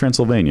Hotel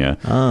Transylvania.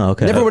 Oh,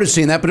 okay. Never would have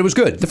seen that, but it was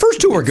good. The first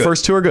two were good.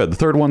 First two are good. The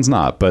third one's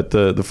not, but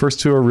the first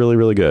two are really,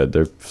 really good.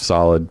 They're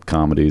solid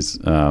comedies.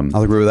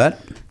 I'll agree with that.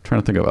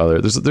 Trying to think of other.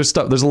 There's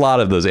stuff. There's a lot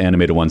of those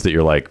animated ones that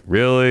you're like,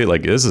 really,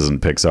 like this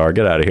isn't Pixar.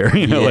 Get out of here.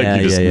 You know, like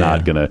you're just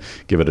not gonna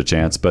give it a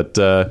chance. But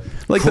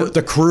like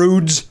the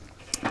Croods.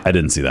 I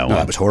didn't see that one.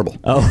 That was horrible.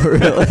 Oh,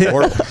 really?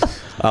 Horrible.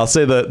 I'll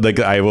say that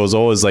I was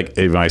always like,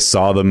 when I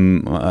saw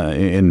them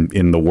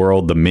in the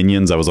world, the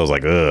Minions, I was always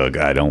like, ugh,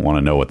 I don't want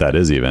to know what that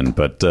is even.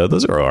 But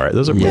those are all right.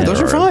 Those are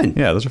fine.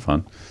 Yeah, those are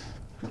fun.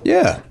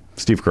 Yeah.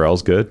 Steve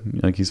Carell's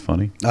good. Like he's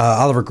funny.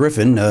 Oliver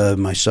Griffin,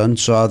 my son,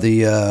 saw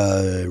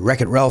the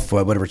Wreck-It Ralph,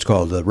 whatever it's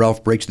called.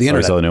 Ralph Breaks the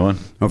Internet. I saw the new one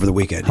over the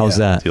weekend. How's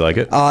that? Do you like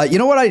it? You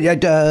know what?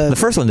 The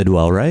first one did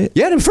well, right?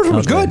 Yeah, the first one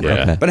was good. Yeah.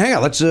 Okay. But hang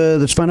on, let's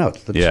find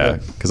out.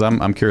 Because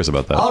I'm curious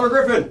about that. Oliver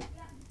Griffin,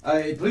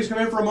 please come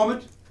in for a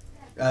moment.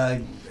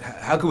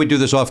 How can we do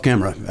this off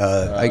camera?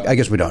 I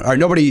guess we don't. All right,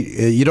 nobody.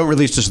 You don't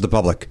release this to the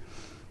public.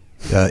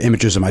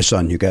 Images of my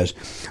son, you guys.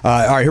 All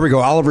right, here we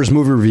go. Oliver's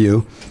movie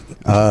review.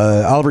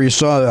 Oliver, you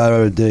saw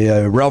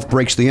the Ralph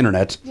Breaks the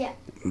Internet. Yeah.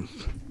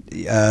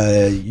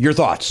 Your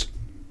thoughts?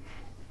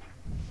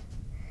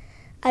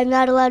 I'm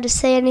not allowed to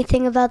say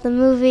anything about the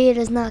movie. It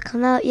has not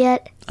come out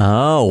yet.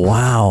 Oh,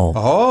 wow.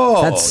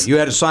 Oh, you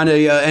had to sign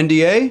a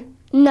NDA?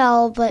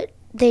 No, but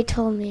they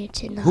told me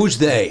to not. Who's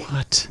they?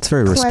 What? It's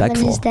very Clem respectful.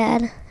 and his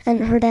dad and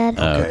her dad.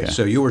 Okay,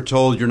 so you were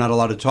told you're not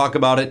allowed to talk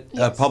about it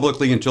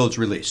publicly until it's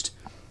released.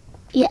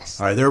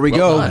 Yes. All right, there we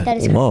go. That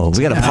is Whoa, we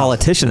got a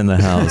politician in the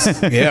house.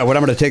 Yeah, what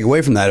I'm going to take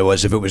away from that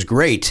was if it was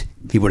great,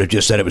 he would have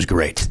just said it was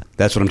great.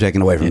 That's what I'm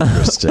taking away from it.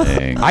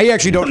 Interesting. I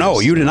actually don't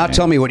know. You did not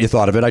tell me what you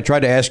thought of it. I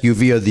tried to ask you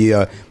via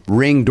the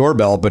Ring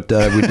doorbell, but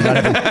we did not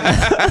have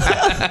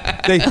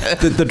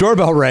the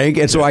doorbell rang,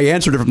 and so I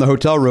answered it from the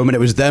hotel room, and it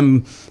was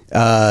them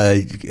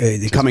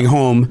coming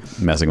home.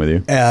 Messing with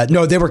you?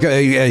 No, they were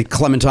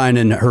Clementine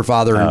and her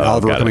father and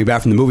Oliver were coming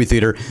back from the movie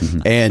theater,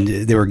 and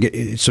they were.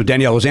 So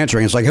Danielle was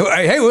answering. It's like,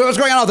 hey,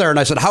 what's going on out there? And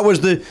I said, how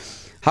was the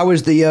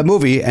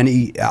movie?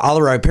 And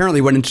Oliver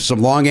apparently went into some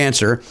long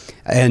answer,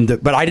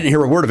 but I didn't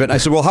hear a word of it. And I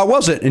said, well, how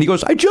was it? And he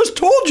goes, I just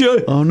told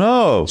you. Oh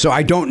no! So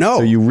I don't know.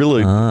 So you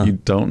really you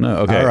don't know?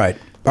 Okay. All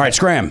right,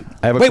 Scram.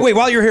 Wait,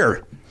 while you're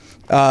here.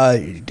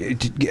 On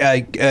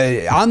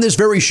this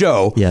very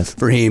show, yes,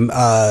 Fahim,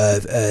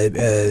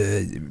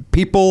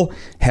 people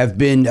have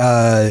been,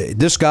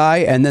 this guy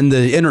and then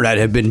the internet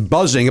have been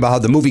buzzing about how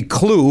the movie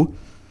Clue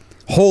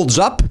holds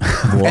up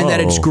and that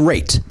it's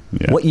great.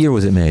 Yeah. What year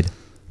was it made?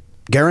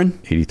 Garen?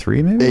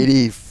 83 maybe?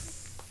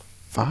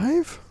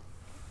 85?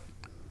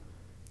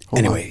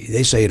 Anyway,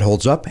 they say it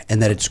holds up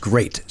and that it's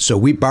great. So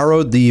we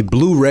borrowed the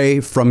Blu-ray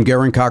from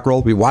Garen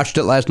Cockrell. We watched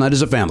it last night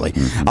as a family.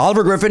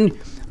 Oliver Griffin,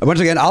 once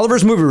again,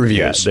 Oliver's movie reviews.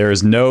 Yes, there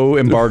is no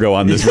embargo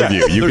on this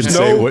review. You can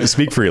say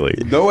speak freely.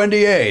 No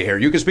NDA here.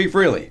 You can speak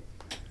freely.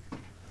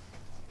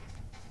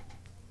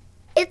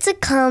 It's a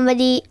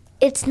comedy.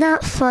 It's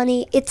not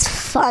funny. It's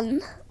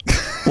fun.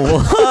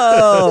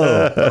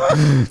 Whoa!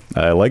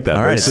 I like that.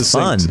 All right, it's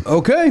fun.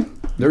 Okay,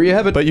 there you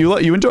have it. But you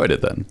enjoyed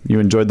it then.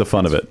 You enjoyed the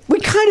fun of it. We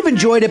kind of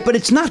enjoyed it, but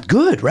it's not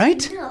good,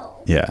 right?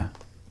 No. Yeah,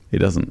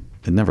 it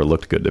never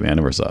looked good to me. I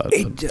never saw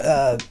it.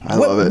 I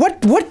love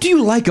it. What do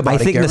you like about it? I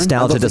think Garen?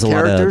 nostalgia does a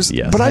lot of characters,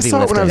 yes, but I heavy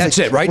saw it when I was lifting. That's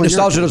it, right?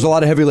 Nostalgia does a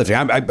lot of heavy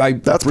lifting.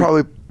 That's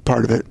probably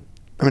part of it.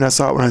 I mean, I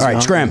saw it when I was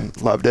young. Scram.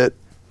 And loved it.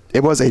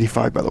 It was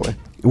 85, by the way.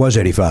 It was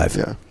 85.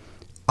 Yeah.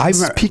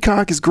 Mrs.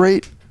 Peacock is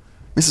great.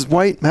 Mrs.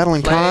 White,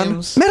 Madeline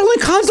Kahn. Madeline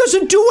Kahn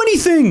doesn't do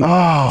anything.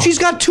 Oh. She's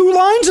got 2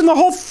 lines in the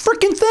whole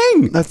freaking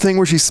thing. That thing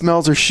where she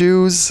smells her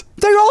shoes.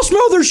 They all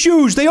smell their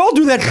shoes. They all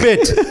do that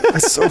bit.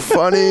 That's so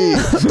funny.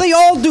 They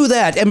all do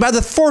that. And by the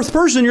 4th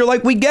person, you're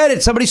like, we get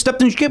it. Somebody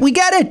stepped in shit. We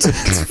get it.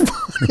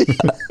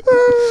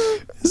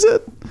 Is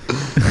it?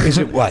 Is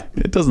it what?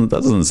 That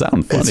doesn't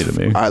sound funny to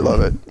me. I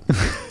love it.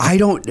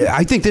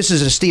 I think this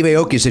is a Steve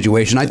Aoki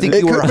situation. I think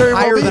It you were could very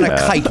well higher be. than a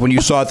kite when you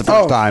saw it the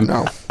first time.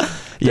 No.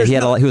 Yeah,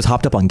 he was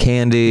hopped up on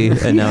candy,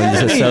 and now he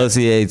just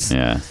associates.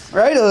 Yeah.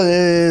 Right?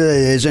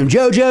 Some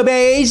JoJo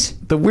Bays.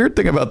 The weird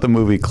thing about the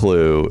movie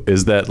Clue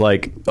is that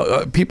like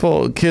the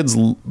people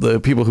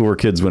who were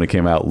kids when it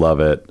came out love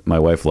it. My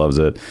wife loves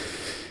it.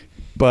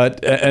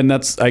 But, and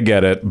I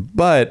get it.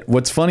 But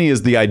what's funny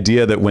is the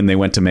idea that when they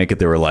went to make it,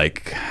 they were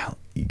like,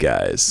 you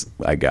guys,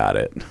 I got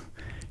it.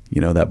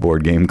 You know that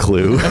board game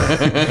Clue?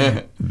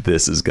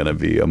 This is going to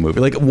be a movie.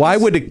 Like, why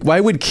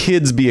would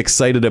kids be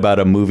excited about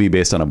a movie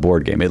based on a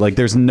board game?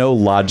 There's no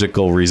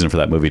logical reason for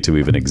that movie to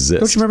even exist.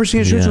 Don't you remember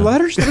seeing Shoot Your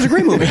Ladders? That was a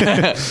great movie.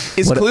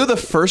 Is Clue the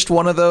first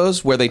one of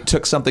those where they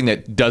took something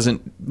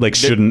that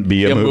shouldn't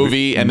be a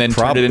movie and then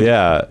turned it into...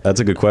 Yeah,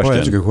 that's a good question. Boy,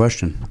 that's a good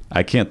question.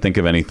 I can't think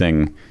of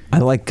anything. I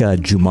like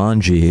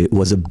Jumanji. It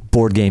was a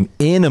board game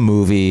in a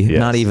movie,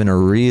 not even a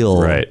real.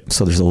 Right.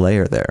 So there's a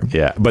layer there.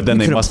 Yeah, but then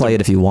they must play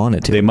it if you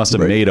wanted to. They must have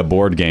made a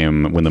board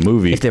game when the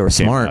movie. If they were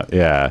came smart. out.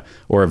 Yeah,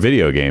 or a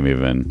video game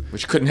even.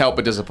 Which couldn't help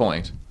but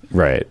disappoint.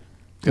 Right.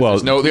 Well,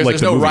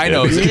 there's no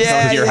rhinos in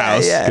to your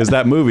house. Because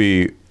that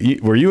movie.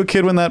 Were you a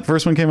kid when that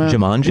first one came out?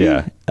 Jumanji?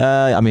 Yeah.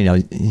 I mean,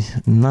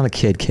 I'm not a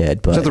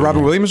kid, but Is that the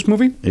Robin Williams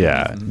movie?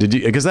 Yeah. Did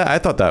you? Because I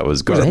thought that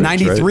was. Was it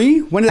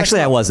 93? When did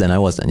Actually, I wasn't.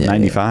 Yeah,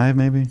 95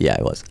 maybe. Yeah,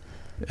 I was.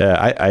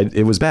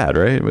 It was bad,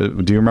 right?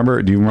 Do you remember?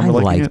 I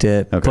liking liked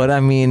it, okay. but I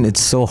mean,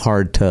 it's so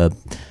hard to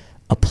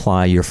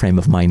apply your frame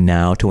of mind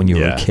now to when you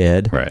were a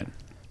kid. Right.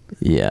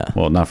 Yeah.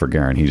 Well, not for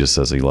Garen. He just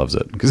says he loves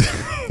it because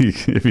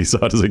if he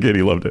saw it as a kid,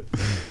 he loved it.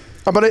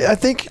 But I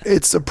think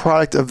it's a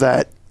product of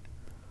that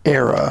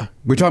era.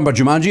 We're talking about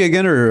Jumanji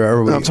again, or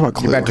are we I'm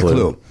talking about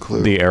Clue. back to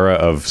Clue? The era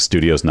of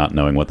studios not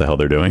knowing what the hell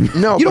they're doing.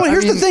 No, you know what?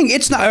 Here's the thing.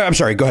 It's not. I'm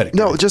sorry. Go ahead.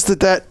 No, just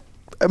that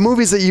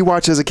movies that you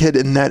watch as a kid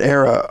in that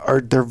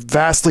era they're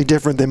vastly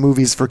different than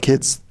movies for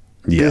kids.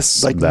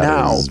 Yes, that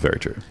now is very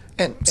true.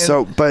 And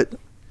so, but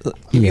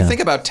you think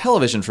about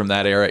television from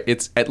that era,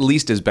 it's at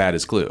least as bad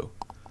as Clue.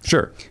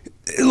 Sure.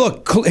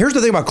 Look, here's the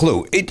thing about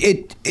Clue.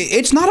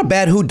 It's not a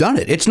bad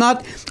whodunit. It's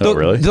not.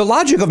 Really? The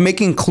logic of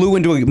making Clue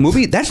into a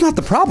movie, that's not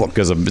the problem.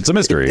 Because it's a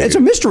mystery. It's a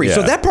mystery. Yeah.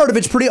 So that part of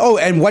it's pretty. Oh,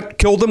 and what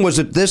killed him? Was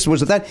it this?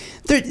 Was it that?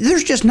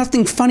 There's just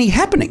nothing funny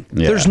happening.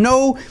 Yeah. There's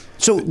no.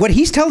 So what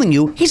he's telling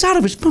you, he's out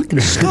of his fucking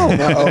skull.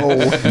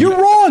 You're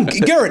wrong,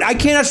 Garrett. I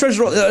cannot stress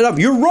it enough.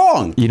 You're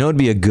wrong. You know, it'd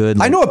be a good.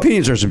 I know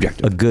opinions are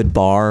subjective. A good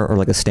bar or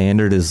like a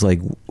standard is like,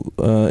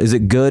 is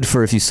it good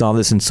for if you saw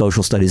this in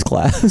social studies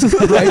class?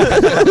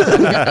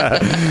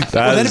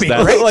 That'd be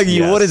great. Like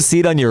you wouldn't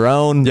see it on your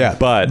own. Yeah,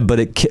 but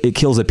it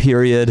kills a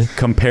period.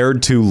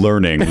 Compared to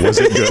learning, was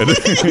it good?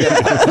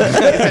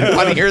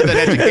 Funnier than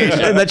education.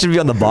 And that should be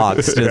on the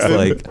box. Just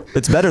like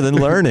it's better than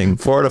learning.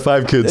 4 out of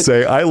 5 kids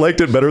say I liked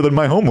it better than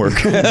my homework.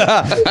 Okay,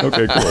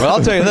 cool. Well,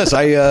 I'll tell you this.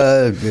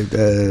 I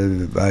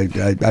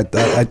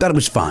thought it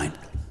was fine.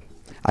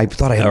 I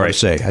thought I had more to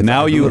say.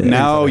 Now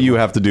you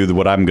have to do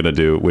what I'm going to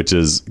do, which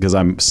is because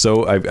I've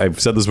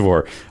said this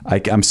before.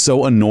 I'm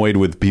so annoyed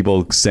with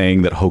people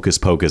saying that Hocus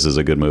Pocus is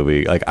a good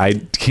movie. Like I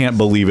can't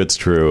believe it's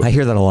true. I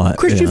hear that a lot.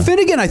 Christian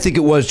Finnegan, I think it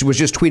was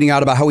just tweeting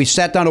out about how he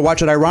sat down to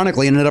watch it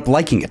ironically and ended up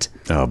liking it.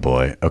 Oh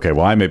boy. Okay.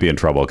 Well, I may be in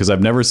trouble because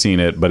I've never seen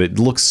it, but it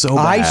looks so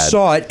bad. I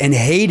saw it and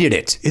hated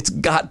it. It's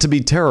got to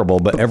be terrible,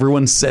 but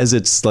everyone says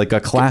it's like a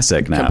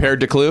classic now. Compared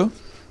to Clue?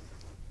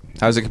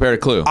 How does it compare to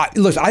Clue?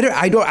 Listen,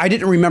 I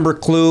didn't remember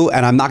Clue,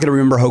 and I'm not going to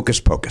remember Hocus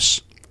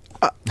Pocus.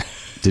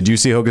 Did you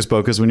see Hocus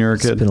Pocus when you were a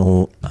kid?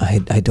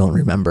 I don't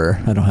remember.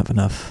 I don't have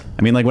enough.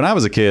 I mean, like when I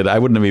was a kid, I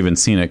wouldn't have even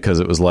seen it because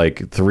it was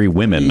like 3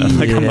 women.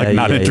 Like I'm like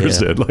not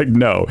interested. Yeah. Like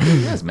no,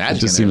 it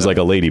just seems like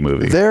a lady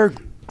movie. They're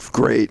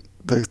great.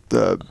 The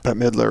Bette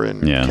Midler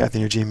and Kathy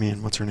Najimy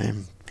and what's her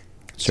name?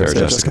 Sarah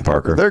Jessica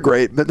Parker. They're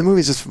great, but the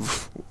movie's just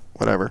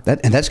whatever.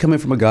 And that's coming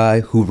from a guy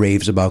who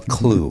raves about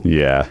Clue.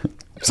 Yeah.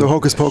 So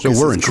Hocus Pocus.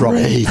 So we're in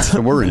trouble. So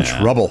we're in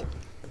trouble.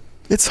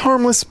 It's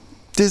harmless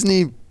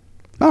Disney.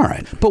 All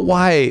right. But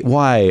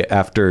why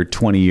after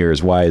 20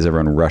 years, why is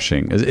everyone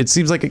rushing? It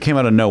seems like it came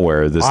out of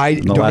nowhere in the last 2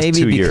 years.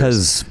 Maybe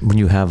because when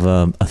you have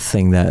a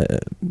thing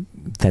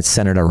that's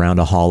centered around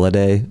a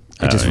holiday,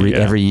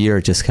 every year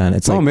it just kind of,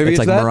 it's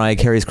like Mariah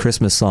Carey's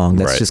Christmas song.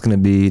 That's just going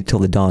to be till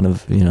the dawn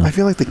of, I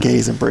feel like the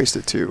gays embraced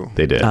it too.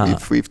 They did.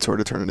 We've sort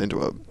of turned it into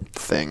a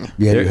thing.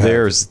 Yeah,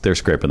 they're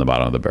scraping the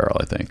bottom of the barrel,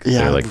 I think.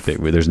 Yeah.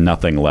 There's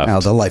nothing left. Now,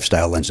 the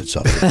lifestyle lends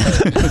itself.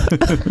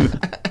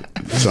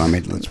 So I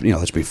mean,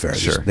 let's be fair.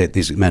 Sure.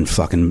 These men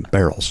fucking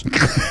barrels.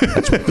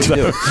 That's what they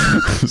do.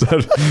 Is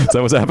that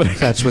what's happening?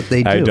 That's what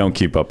they do. I don't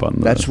keep up on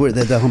that. That's where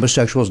the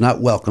homosexual is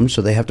not welcome,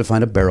 so they have to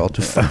find a barrel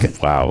to fuck it.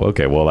 Wow.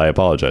 Okay. Well, I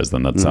apologize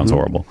then. That sounds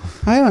horrible.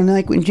 I don't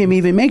like when Jimmy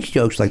even makes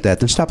jokes like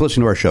that. Then stop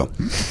listening to our show.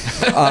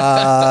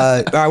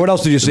 All right. What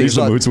else did you see? These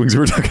are the mood swings we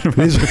were talking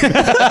about.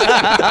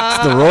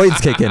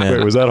 Steroids kicking in.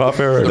 Wait, was that off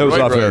air? That was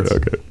off air.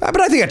 Okay. But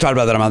I think I talked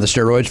about that. I'm on the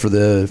steroids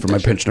for my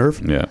pinched nerve.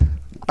 Yeah.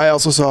 I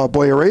also saw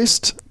Boy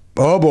Erased.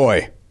 Oh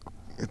boy,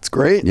 it's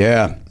great.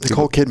 Yeah,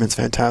 Nicole Kidman's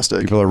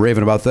fantastic. People are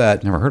raving about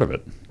that. Never heard of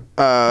it.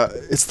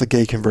 It's the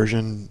gay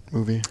conversion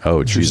movie.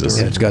 Oh Jesus!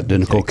 Yeah, it's got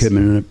Nicole Kidman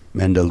in it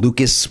and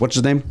Lucas. What's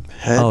his name?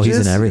 Hedges? Oh, he's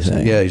in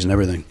everything. Yeah, he's in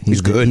everything.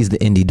 He's good. He's the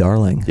indie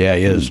darling. Yeah,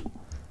 he is.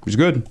 It was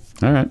good.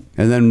 All right.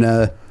 And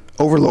then,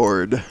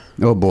 Overlord.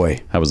 oh boy,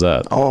 How was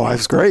that? Oh, it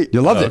was great.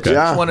 you loved it. okay.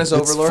 Yeah, Which one is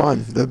it's Overlord?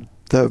 fun.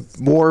 The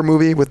war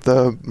movie with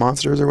the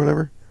monsters or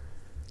whatever.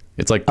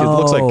 It's like it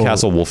looks like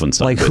Castle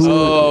Wolfenstein. Like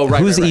basically.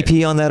 who's right.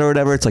 EP on that or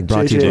whatever? It's like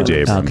brought to you by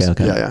J.J. Abrams.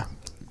 Okay. Yeah.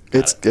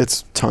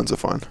 It's tons of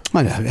fun.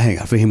 Hang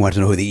on, Fahim wants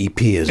to know who the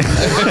EP is.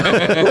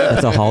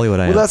 That's a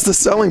Hollywood item. Well, that's the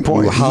selling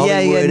point.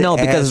 No,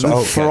 because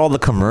for all the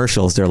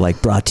commercials, they're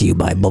like brought to you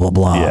by blah blah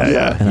blah.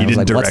 Yeah. And He I was didn't like,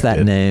 what's direct that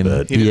it, name?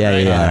 but- He did, Yeah,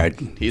 right? yeah. All right.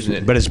 He's in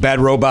it. But it's Bad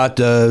Robot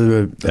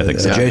think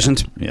so.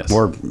 adjacent? Yes.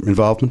 More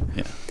involvement?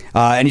 Yeah.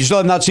 And you still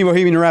have not seen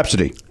Bohemian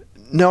Rhapsody?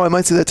 No, I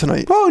might see that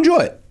tonight. Oh, enjoy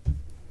it.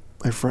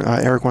 My friend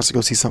Eric wants to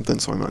go see something,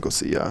 so I'm gonna go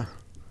see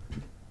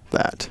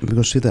that. We'll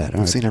go see that. All I've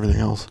right. seen everything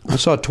else. I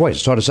saw it twice. I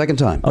saw it a second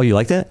time. Oh, you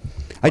liked it?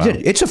 I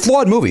did. It's a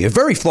flawed movie, a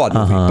very flawed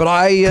movie.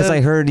 But Because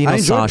I heard I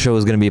enjoyed Sasha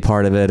was going to be a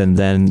part of it, and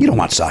then You don't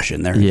want Sasha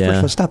in there. Yeah. First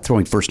of all, stop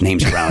throwing first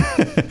names around.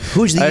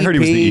 Who's the I EP? heard he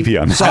was the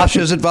EP on that.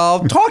 Sasha's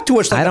involved. Talk to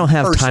us like I don't a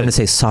have person. time to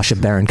say Sacha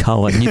Baron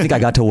Cohen. You think I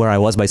got to where I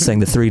was by saying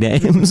the 3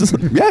 names?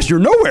 Yes, you're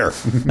nowhere.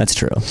 That's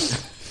true.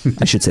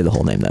 I should say the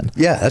whole name then.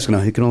 Yeah, it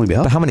can only be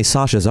helped. But how many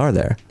Sashas are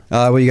there?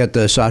 Well, you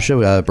got Sasha,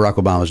 Barack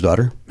Obama's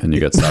daughter. And you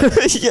got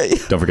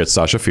Sasha. Don't forget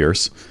Sasha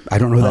Fierce. I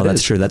don't know who Oh, that that's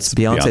is. true. That's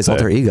Beyonce's Beyonce.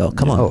 alter ego.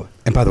 Come on. Oh,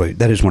 and by the way,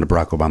 that is one of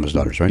Barack Obama's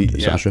daughters, right?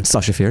 Yeah. Sasha.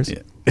 Sasha Fierce?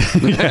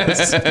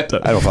 Yes. I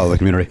don't follow the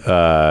community.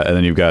 And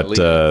then you've got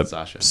Olivia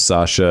Sasha.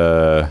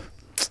 Sasha.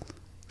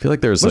 I feel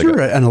like there's Was like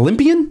there an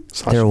Olympian?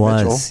 Sasha There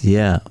was, Mitchell.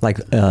 yeah. Like,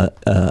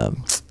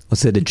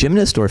 was it a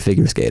gymnast or a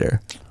figure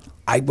skater?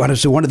 I want to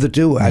say one of the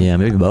two. Yeah,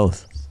 maybe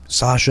both.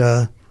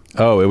 Sasha.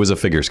 Oh, it was a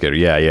figure skater.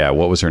 Yeah.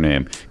 What was her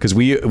name? Because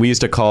we used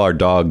to call our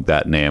dog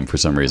that name for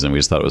some reason. We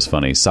just thought it was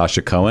funny.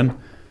 Sasha Cohen.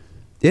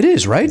 It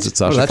is, right? Is it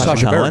Sasha that's Cohen?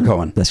 Sasha Baron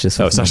Cohen. That's just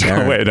Oh, from Sasha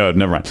Baron. Cohen. Wait, no,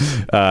 never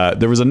mind.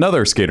 There was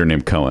another skater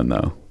named Cohen,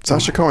 though.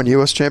 Sasha Cohen,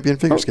 U.S. champion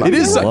figure skater. It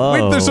is.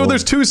 Whoa. Wait, so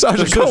there's two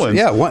Sasha Cohens.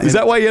 yeah, one- Is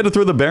that why you had to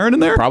throw the Baron in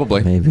there?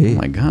 Probably. Maybe.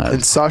 Oh my God.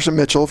 And Sasha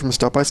Mitchell from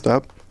Step by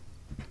Step.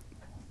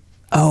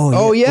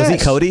 Oh, Was he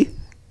yes. Cody?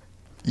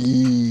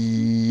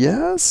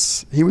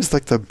 Yes, he was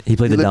like the. He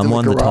played the lived dumb in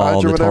one, the garage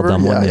tall- or the tall whatever.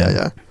 dumb one, Yeah, yeah.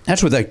 yeah.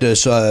 That's with like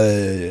this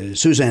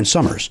Suzanne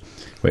Summers.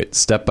 Wait,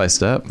 Step by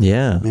Step?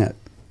 Yeah. Yeah.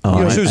 Oh,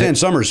 you know, I- Suzanne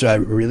Summers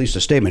released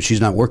a statement.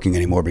 She's not working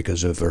anymore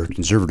because of her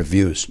conservative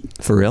views.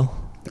 For real?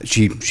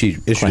 She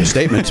issued a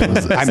statement. I'm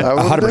that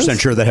what it 100%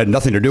 is? sure that had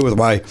nothing to do with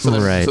why.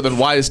 Right. So then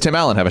why does Tim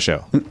Allen have a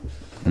show?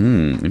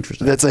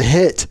 Interesting. That's a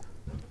hit.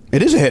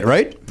 It is a hit,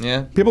 right?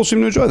 Yeah. People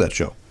seem to enjoy that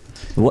show.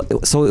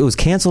 What, so it was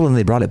canceled and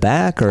they brought it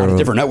back? Or On a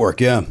different network,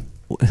 yeah.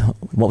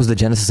 what was the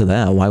genesis of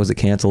that? Why was it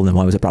canceled and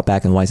why was it brought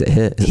back and why is it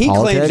hit? Is it He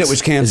politics? claims it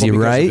was canceled Is he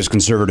because right? of his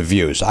conservative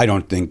views. I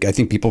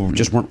think people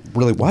just weren't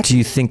really Do watching.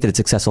 you think that it's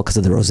successful because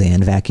of the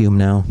Roseanne vacuum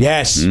now?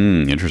 Yes.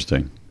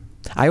 Interesting.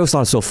 I always thought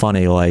it was so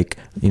funny, like,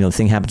 the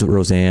thing happens with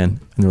Roseanne,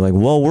 and they're like,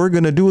 well, we're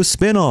going to do a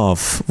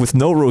spin-off with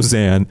no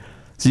Roseanne.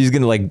 So he's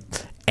going to, like,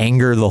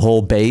 anger the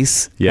whole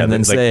base Yeah, and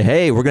then like- say,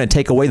 hey, we're going to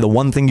take away the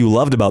one thing you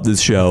loved about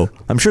this show.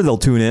 I'm sure they'll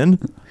tune in.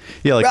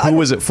 Yeah, like who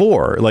was it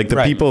for? Like the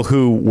Right. people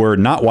who were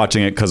not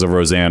watching it because of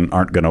Roseanne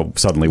aren't going to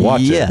suddenly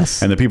watch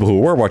Yes. it. And the people who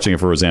were watching it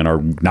for Roseanne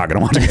are not going to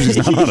watch it because she's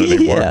not on it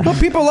anymore. Yeah. Well,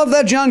 people love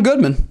that John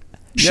Goodman.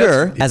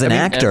 Sure, as an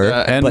actor,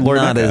 and but Lori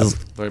not Metcalf.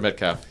 as... Lori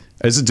Metcalf.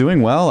 Is it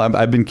doing well?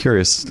 I've been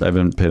curious. I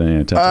haven't paid any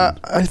attention.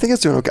 I think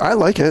it's doing okay. I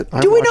like it.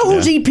 Do we know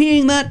who's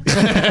EPing that?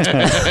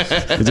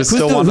 Is it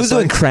still on the Who's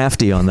doing site?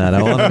 crafty on that?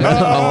 I want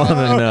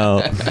to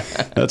know.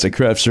 That's a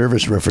craft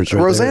service reference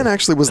right Roseanne there.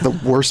 actually was the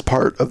worst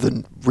part of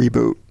the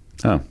reboot.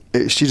 Oh.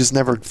 She just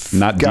never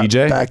Not got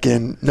DJ? back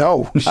in.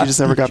 No, she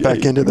just never got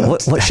back into the.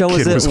 What show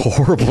is kid it? was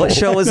horrible. What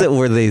show is it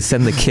where they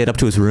send the kid up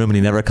to his room and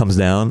he never comes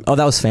down? Oh,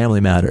 that was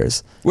Family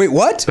Matters. Wait,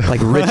 what? Like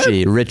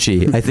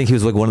Richie. I think he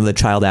was like one of the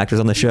child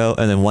actors on the show.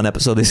 And then one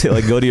episode they say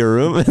like, go to your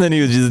room. And then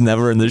he was just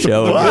never in the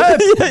show.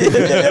 What?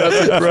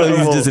 Yeah. Bro,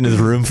 he's just in his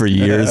room for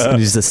years. And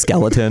he's just a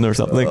skeleton or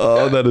something.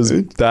 Oh, that is.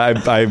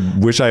 I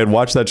wish I had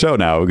watched that show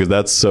now because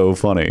that's so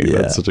funny.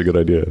 Yeah. That's such a good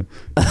idea.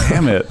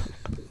 Damn it.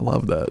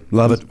 Love that.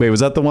 Love it. Wait,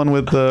 was that the one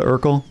with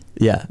Urkel?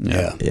 Yeah.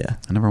 Yeah. Yeah.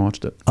 I never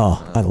watched it.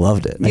 Oh, I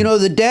loved it. You know,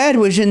 the dad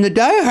was in the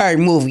Die Hard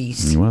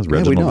movies. He was Yeah, we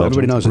Reginald know. Vel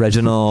Everybody knows it.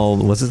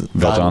 Reginald, was it?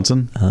 Val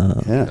Johnson?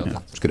 Yeah,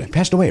 it's good. He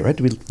passed away, right?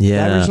 Did we die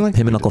Yeah. recently?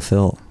 Him and Uncle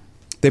Phil.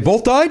 They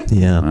both died?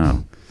 Yeah.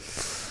 Wow.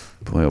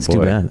 Boy, oh It's boy.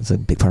 too bad. It's a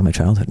big part of my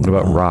childhood. What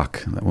about Oh.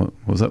 Rock? What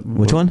was that?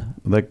 Which one?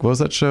 Like, what was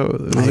that show?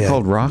 Was it Yeah,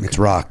 called Rock? It's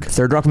Rock.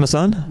 Third Rock from the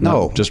Sun?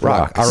 No, just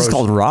Rock. This is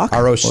called Rock?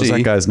 ROC. What was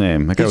that guy's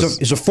name? That guy was,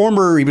 He's a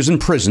former, he was in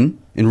prison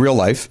in real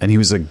life. and he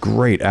was a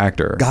great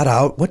actor. Got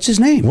out. What's his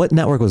name? What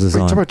network was this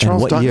Wait, on? talking about And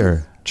Charles what Dutton?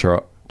 year?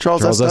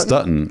 Charles S. S.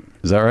 Dutton.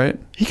 Is that right?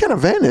 He kind of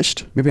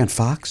vanished. Maybe on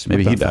Fox?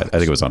 Maybe he on died. Fox. I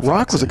think it was on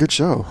Rock Fox, was a yeah. good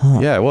show.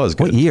 Yeah, it was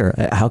good. What year?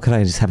 How could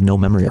I just have no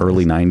memory of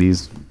Early it?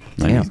 90s.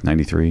 90, Damn.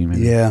 93,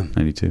 maybe. Yeah.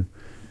 92.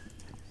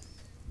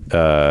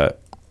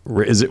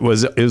 It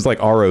was like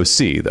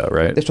ROC though,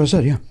 right? That's what I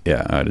said, yeah.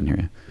 Yeah, I didn't hear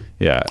you.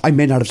 Yeah. I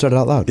may not have said it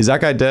out loud. Is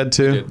that guy dead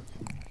too? did.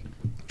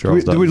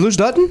 Charles Did we Dutton. lose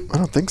Dutton? I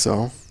don't think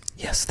so.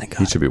 Yes, thank He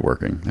God. should be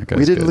working. That guy's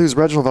We didn't good. lose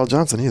Reginald Val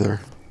Johnson either.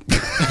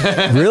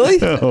 Really?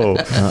 Oh.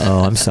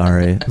 Uh-oh, I'm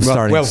sorry. I'm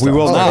starting well, to we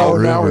will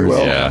start- Now we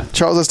will. Yeah.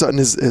 Charles S. Dutton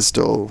is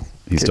still.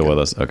 He's still with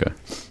us. Okay.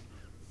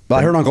 Well,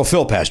 I heard Uncle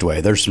Phil passed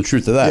away. There's some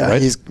truth to that, Yeah,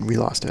 right? we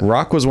lost him.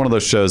 Rock was one of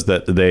those shows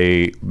that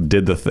they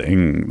did the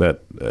thing that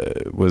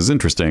was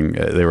interesting.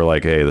 They were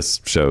like, "Hey,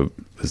 this show,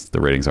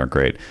 the ratings aren't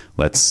great.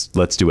 Let's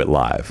do it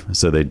live."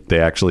 So they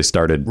actually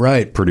started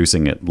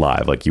producing it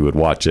live. Like you would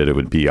watch it, it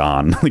would be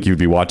on. Like you would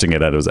be watching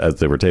it as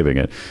they were taping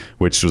it,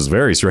 which was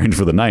very strange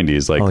for the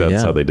 '90s. Like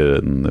that's how they did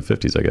it in the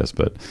 '50s, I guess.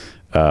 But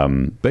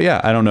yeah,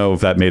 I don't know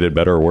if that made it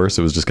better or worse.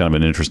 It was just kind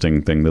of an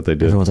interesting thing that they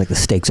did. Everyone's like, the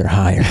stakes are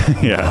higher.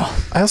 Yeah.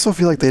 I also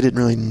feel like they didn't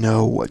really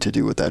know what to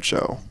do with that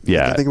show.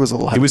 Yeah, I think it was a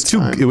lot.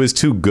 It was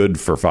too good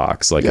for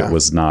Fox. Like it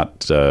was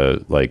not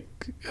it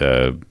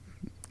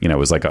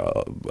was like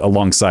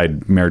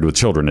alongside Married with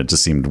Children. It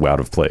just seemed out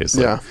of place.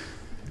 Like, Yeah.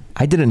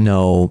 I didn't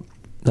know,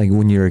 like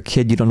when you're a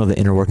kid, you don't know the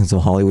inner workings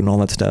of Hollywood and all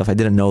that stuff. I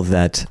didn't know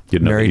that. You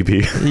didn't know EP?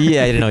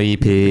 Yeah, I didn't know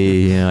EP.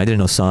 I didn't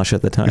know Sasha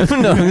at the time.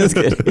 No, I'm just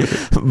kidding.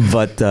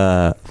 But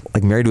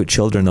like Married with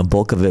Children, the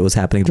bulk of it was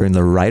happening during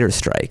the writer's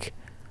strike.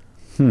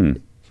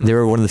 They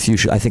were one of the few.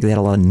 I think they had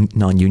a lot of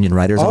non-union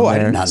writers. Oh, on I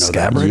there. did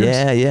not know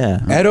that. Yeah.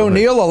 Ed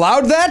O'Neill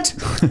allowed that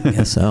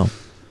Guess so.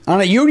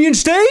 on a union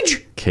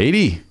stage?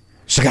 Katie.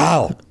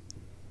 Seagal.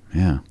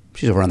 Yeah.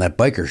 She's over on that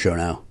biker show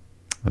now.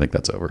 I think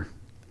that's over.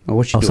 Oh,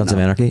 what's she doing Sons of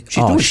now? Anarchy.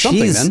 She's doing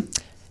something, then.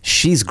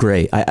 She's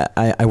great.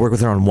 I worked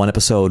with her on one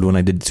episode when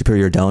I did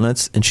Superior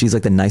Donuts, and she's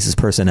like the nicest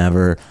person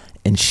ever.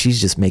 And she's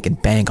just making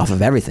bank off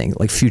of everything,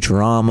 like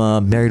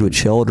Futurama, Married with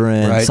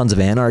Children, Sons of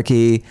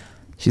Anarchy.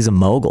 She's a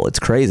mogul. It's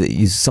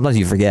crazy. Sometimes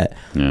you forget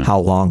how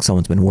long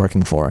someone's been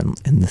working for and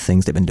the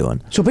things they've been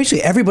doing. So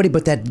basically, everybody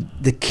but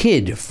the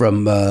kid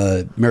from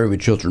Married with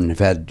Children have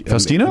had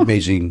Faustino?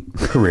 amazing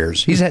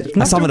careers. He's had.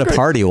 I saw him at a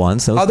party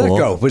once. That was How'd that cool.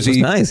 go? Was It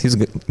he nice? He's a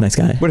good, nice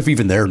guy. What if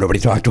even there nobody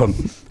talked to him?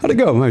 How'd it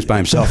go? He was by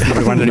himself.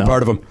 Nobody wanted any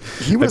part of him.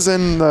 He was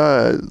in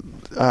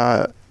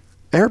the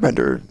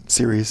Airbender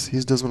series. He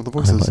does one of the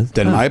voices.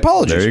 Then my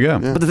apologies. There you go.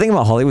 Yeah. But the thing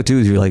about Hollywood too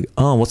is you're like,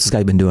 oh, what's this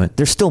guy been doing?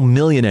 They're still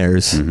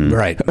millionaires,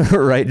 Right.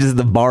 right? Just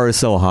the bar is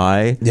so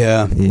high.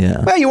 Yeah.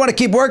 Yeah. Well, you want to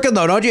keep working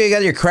though, don't you? You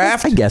got your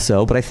craft. I guess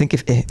so, but I think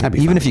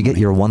even if you get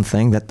your one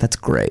thing, that's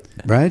great.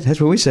 Right.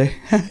 That's what we say.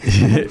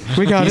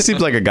 We got he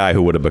seems like a guy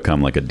who would have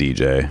become like a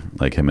DJ,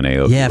 like him and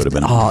Aoki Yeah. would have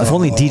been. If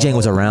only DJing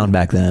was around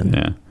back then.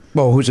 Yeah.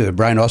 Well, who's it?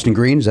 Brian Austin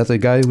Green? Is that the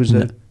guy who was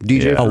a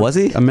DJ? Yeah. Oh, was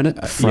he? A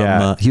minute.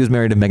 From he was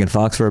married to Megan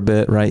Fox for a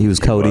bit, right? He was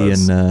Cody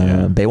was, in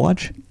yeah.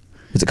 Baywatch.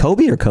 Is it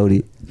Kobe or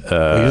Cody?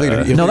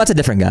 You're No, that's a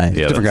different guy.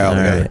 Yeah, different guy All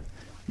altogether. right.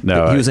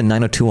 No, He was in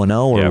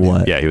 90210 or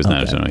what? Yeah, he was Okay.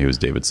 90210. He was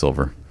David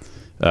Silver.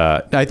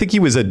 I think he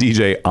was a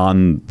DJ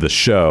on the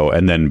show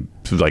and then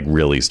like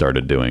really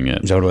started doing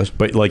it. Is that what it was?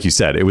 But like you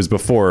said, it was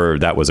before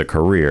that was a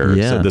career.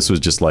 Yeah. So this was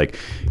just like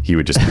he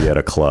would just be at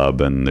a club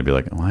and they'd be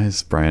like, "Why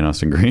is Brian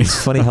Austin Green?"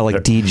 It's funny how like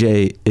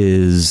DJ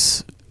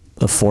is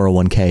a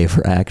 401k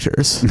for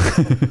actors.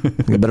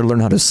 You better learn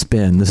how to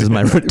spin. This is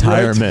my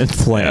retirement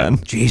plan.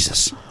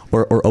 Jesus.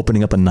 Or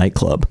opening up a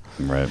nightclub.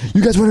 Right.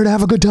 You guys wanted to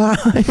have a good time?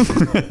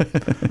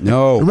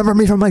 No. Remember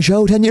me from my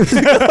show 10 years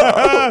ago?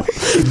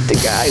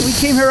 The guy. We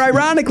came here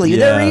ironically. And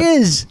Yeah. there he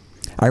is.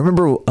 I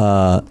remember,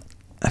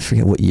 I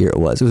forget what year it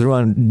was. It was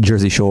around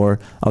Jersey Shore.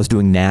 I was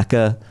doing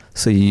NACA.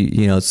 So,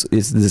 you know, it's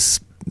this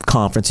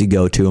conference you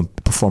go to and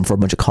perform for a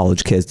bunch of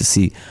college kids to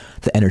see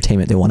the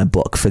entertainment they want to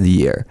book for the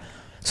year.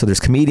 So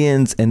there's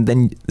comedians, and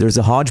then there's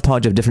a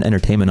hodgepodge of different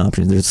entertainment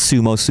options. There's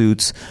sumo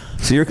suits.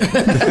 So you're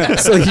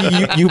so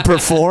you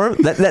perform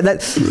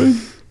that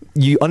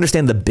you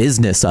understand the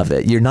business of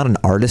it. You're not an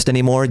artist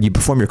anymore. You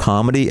perform your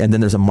comedy, and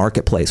then there's a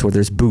marketplace where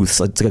there's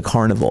booths. It's like a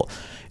carnival,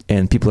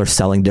 and people are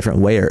selling different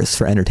wares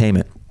for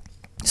entertainment.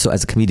 So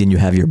as a comedian, you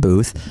have your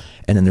booth,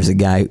 and then there's a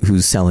guy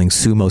who's selling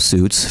sumo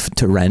suits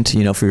to rent,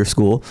 you know, for your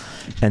school.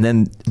 And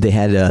then they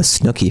had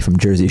Snooki from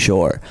Jersey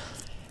Shore.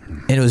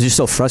 And it was just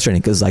so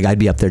frustrating because like I'd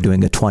be up there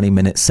doing a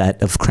 20-minute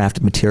set of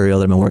crafted material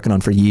that I've been working on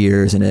for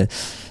years and a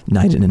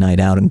night in and night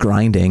out and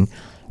grinding.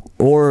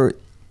 Or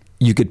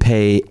you could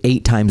pay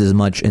 8 times as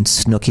much and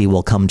Snooki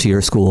will come to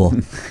your school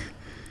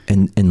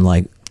and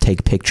like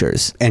take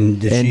pictures.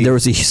 And there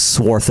was a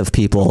swath of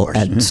people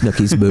at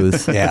Snooki's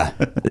booth. Yeah.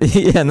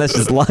 Yeah, and that's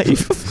just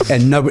life.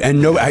 And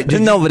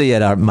nobody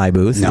at my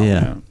booth. No.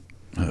 Yeah.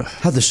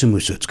 How'd the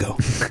sumo suits go?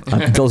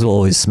 Those will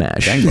always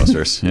smash.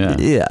 Gangbusters. Yeah.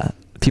 Yeah.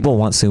 People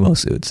want sumo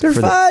suits. They're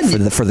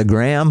fun. For the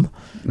gram.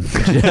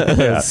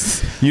 Yeah.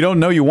 You don't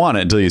know you want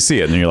it until you see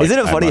it, and then you're like, Isn't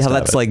it "I funny must how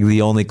have that's it." like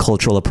the only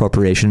cultural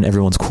appropriation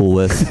everyone's cool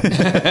with?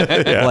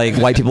 Like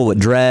white people with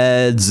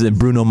dreads, and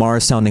Bruno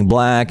Mars sounding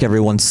black,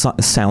 everyone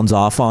sounds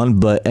off on,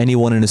 but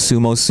anyone in a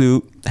sumo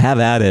suit, have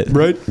at it.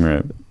 Right.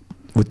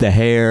 With the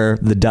hair,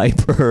 the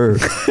diaper,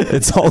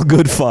 it's all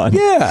good fun.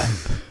 Yeah.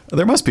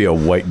 There must be a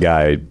white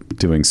guy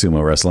doing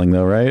sumo wrestling,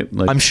 though, right?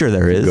 Like, I'm sure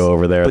there is. Go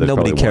over there, but there's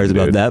nobody probably cares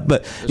one about dude.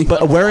 that.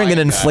 But wearing an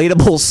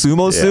inflatable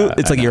sumo suit,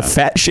 it's like you're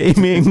fat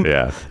shaming.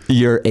 Yeah.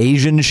 You're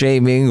Asian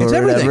shaming or It's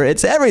everything. whatever.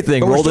 It's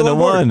everything But we're rolled still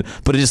into on board.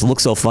 one. But it just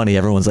looks so funny.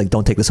 Everyone's like,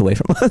 "Don't take this away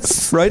from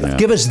us." Right? Yeah.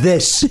 Give us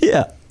this.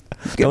 Yeah.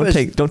 Give Don't us-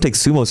 take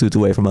sumo suits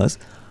away from us.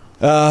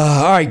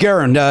 All right,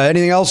 Garen,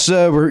 anything else?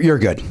 You're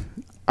good.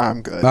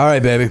 I'm good. All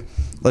right, baby.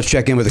 Let's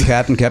check in with the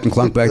captain, Captain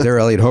Clunk back there,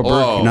 Elliot Hoberg.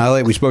 Whoa. Now,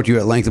 Elliot, we spoke to you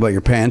at length about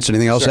your pants.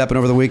 Anything else happen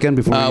over the weekend?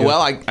 Before? Well,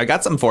 I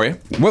got something for you.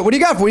 What do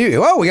you got for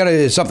you? Oh, we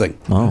got something.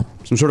 Oh.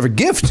 Some sort of a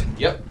gift.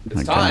 Yep, it's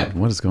My time. God,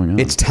 what is going on?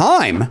 It's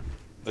time.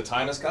 The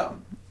time has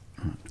come.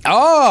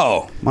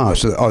 Oh. Wow.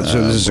 So this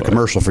is a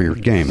commercial for your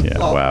game. Yeah,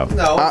 wow.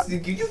 No,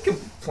 you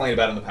complained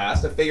about it in the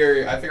past. I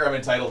figure I'm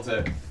entitled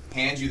to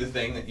hand you the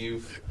thing that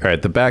you've... All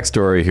right, the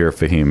backstory here,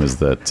 Fahim, is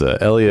that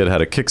Elliot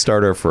had a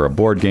Kickstarter for a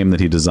board game that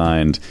he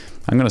designed,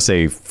 I'm going to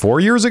say 4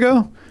 years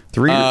ago?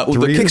 the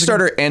years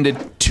Kickstarter ago? ended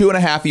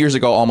 2.5 years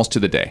ago, almost to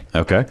the day.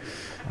 Okay.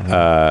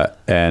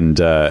 And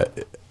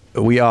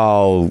we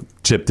all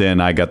chipped in.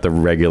 I got the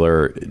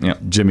regular. Yep.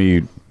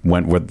 Jimmy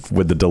went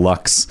with the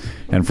deluxe,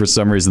 and for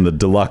some reason the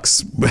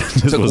deluxe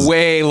Took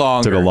way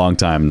longer. Took a long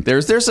time.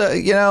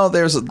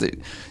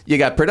 You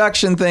got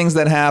production things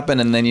that happen,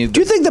 and then you. Do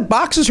you think the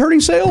box is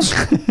hurting sales?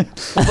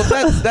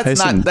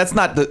 That's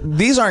not.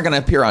 These aren't going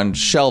to appear on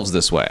shelves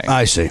this way.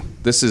 I see.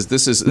 This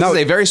is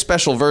a very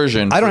special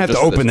version. I don't have to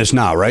open this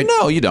now, right?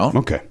 No, you don't.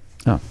 Okay.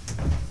 Oh.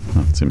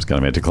 Well, it seems kind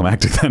of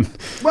anticlimactic then.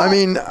 I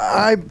mean,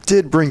 I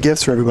did bring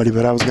gifts for everybody,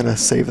 but I was going to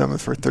save them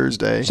for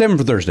Thursday. Save them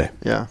for Thursday.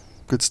 Yeah,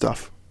 good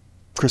stuff.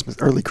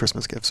 Early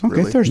Christmas gifts. Okay,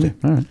 really. Thursday.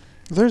 All right.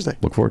 Thursday.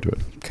 Look forward to it.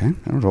 Okay.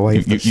 I don't know why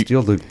you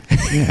steal the.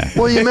 Yeah.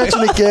 Well, you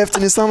mentioned a gift,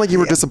 and it sounded like you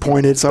were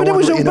disappointed. So But I it wanted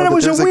was to a- let you but know it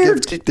was that a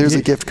weird- there's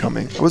a gift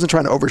coming. I wasn't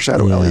trying to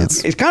overshadow Yeah.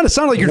 Elliot's. It kind of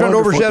sounded like you're trying to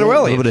Wonderful overshadow game. A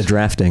Elliot. little bit of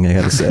drafting, I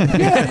got to say.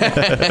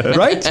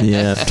 Right?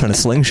 Yeah, trying to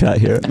slingshot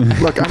here.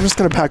 Look, I'm just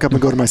going to pack up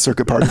and go to my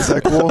circuit party. Is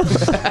that cool?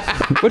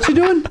 What's he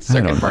doing?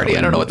 Second party.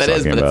 I don't know what that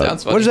is, but it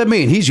sounds funny. What does that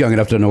mean? He's young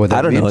enough to know what that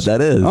I don't means. know what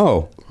that is.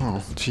 Oh.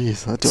 Oh,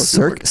 jeez. That does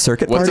Circuit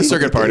What's party? a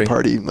circuit Like a gay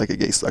party? Like a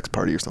gay sex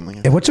party or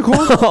something. Hey, what's it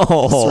called?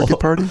 Oh. Circuit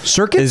party?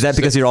 Circuit? Is that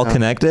because you're all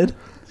connected?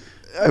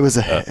 It was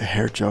a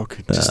hair joke.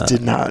 It just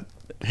did not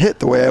hit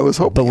the way I was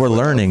hoping. But we're it would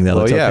have. learning though.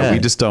 Well, it's yeah, okay. we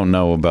just don't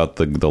know about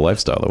the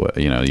lifestyle. The way,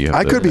 you have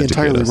I to could be educate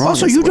entirely us. wrong.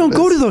 Also, That's you what don't it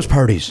go is. to those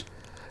parties.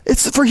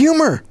 It's for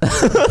humor.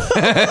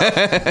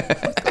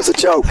 It's a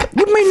joke.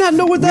 You may not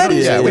know what that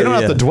is. Yeah, we don't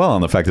have Yeah. to dwell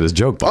on the fact that it's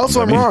joke bombs.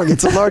 Also, I'm wrong.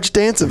 It's a large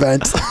dance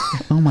event.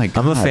 Oh my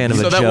God. I'm a fan of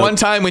So a that joke. one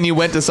time when you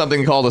went to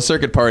something called a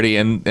circuit party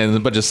and a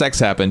bunch of sex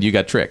happened, you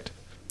got tricked.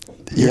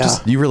 Yeah.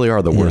 You really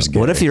are the worst.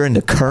 What if you're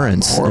into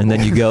currents and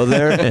then you go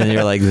there and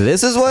you're like,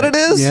 this is what it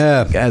is?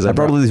 Yeah. Guys, I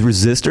brought all these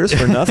resistors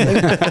for nothing.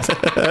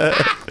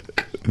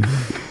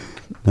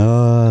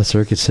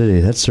 Circuit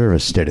City. That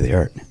service, state of the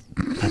art.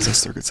 That's a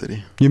Circuit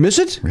City. You miss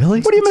it?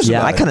 Really? What do you miss Yeah,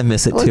 about I it? kind of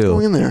miss it I like too.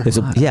 going in there.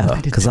 Yeah,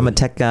 because I'm a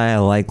tech guy. I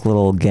like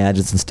little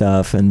gadgets and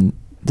stuff, and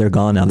they're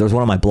gone now. There's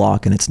one on my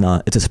block, and it's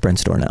a Sprint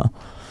store now.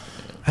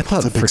 I thought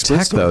It's a big for Sprint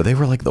tech store. though, they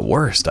were like the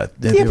worst. but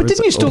didn't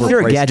you still If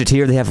you're a overpriced.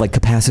 gadgeteer, they have like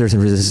capacitors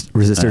and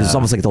resistors. It's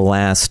almost like the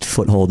last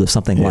foothold of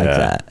something like Yeah.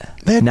 that.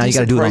 They had Now you got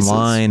to decent do it prices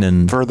online,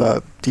 and for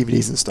the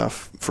DVDs and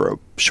stuff for a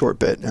short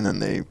bit, and then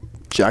they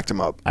jacked them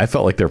up. I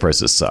felt like their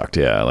prices sucked.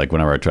 Yeah, like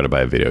whenever I tried to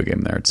buy a video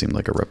game there, it seemed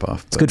like a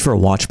ripoff. it's good for a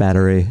watch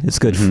battery. It's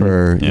good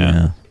for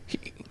Yeah.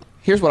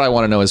 Here's what I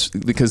want to know is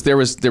because there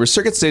was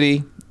Circuit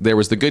City, there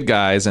was the Good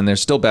Guys, and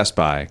there's still Best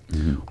Buy.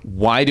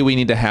 Why do we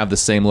need to have the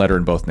same letter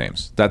in both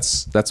names?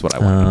 That's what I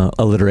want to know.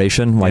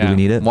 alliteration. Why do we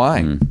need it?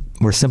 Why?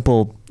 We're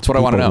simple. That's what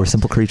I wanna know. We're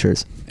simple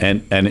creatures.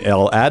 And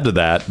I'll add to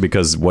that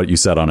because what you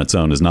said on its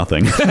own is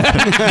nothing. See,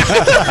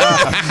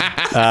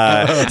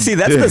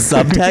 that's the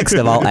subtext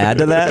of I'll add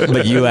to that,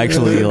 but you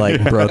actually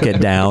like broke it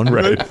down.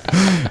 Right.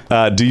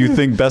 Do you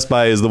think Best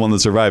Buy is the one that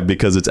survived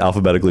because it's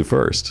alphabetically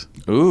first?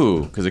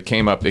 Ooh, because it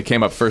came up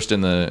first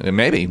in the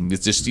maybe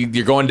it's just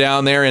you're going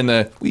down there in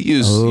the we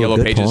use Yellow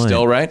good Pages point.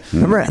 still, right?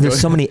 Remember, there's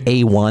so many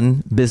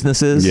A1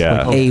 businesses.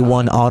 Yeah. Like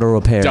A1 Auto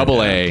Repair.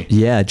 Double A.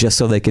 Yeah, just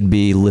so they could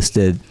be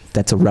listed.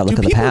 That's a relic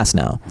of the past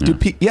now.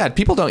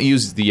 People don't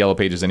use the Yellow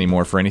Pages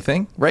anymore for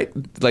anything, right?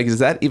 Like, is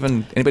that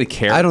even anybody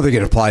care? I don't think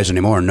it applies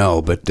anymore,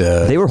 no, but...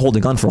 They were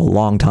holding on for a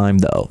long time,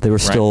 though. They were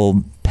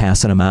still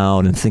passing them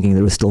out and thinking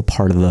they was still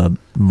part of the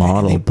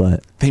model,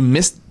 but... They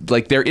missed,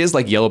 like, there is,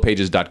 like,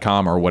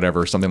 yellowpages.com or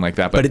whatever, something like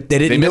that. But they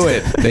didn't missed do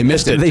it. They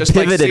missed it. They Just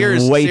like pivoted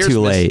Sears, way Sears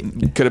too missed-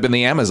 late. Could have been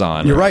the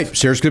Amazon. You're right.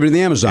 Sears could be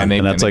the Amazon. And they-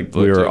 And that's like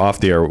blew we it were too. off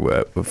the air.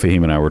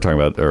 Fahim and I were talking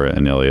about,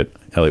 and Elliot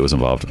was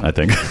involved, I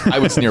think. I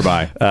was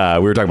nearby.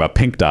 We were talking about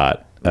Pink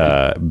Dot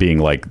being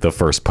like the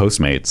first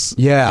Postmates.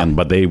 Yeah.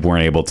 But they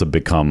weren't able to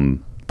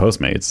become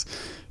Postmates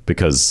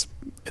because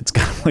it's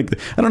kind of like,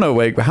 I don't know,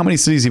 like, how many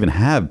cities even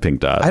have Pink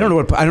Dot? I don't know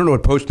what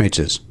Postmates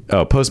is.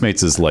 Oh,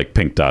 Postmates is like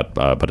Pink Dot,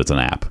 but it's an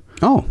app.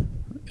 Oh.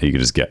 You can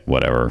just get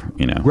whatever,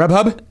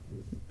 Grubhub?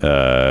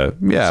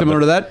 Yeah. Similar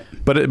to that?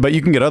 But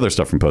you can get other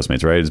stuff from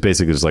Postmates, right? It's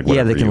basically just like Yeah,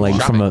 whatever they can you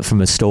like want.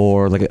 from a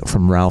store, like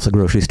from Ralph's, a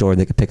grocery store,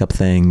 they could pick up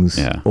things,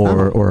 Yeah.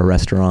 or a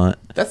restaurant.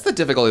 That's the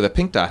difficulty that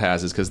Pink Dot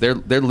has is because they're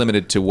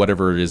limited to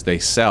whatever it is they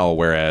sell,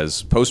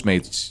 whereas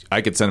Postmates,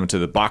 I could send them to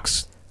the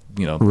box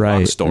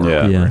drugstore. Yeah. Or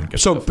whatever Yeah. and get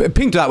So stuff.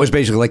 Pink Dot was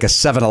basically like a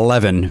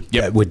 7-Eleven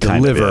that would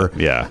Kind of, deliver.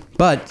 yeah.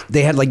 But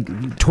they had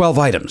like 12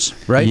 items,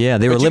 right? Yeah,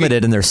 they were you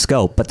limited in their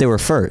scope, but they were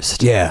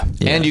first. Yeah.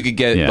 And you could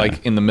get Yeah.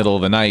 like in the middle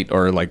of the night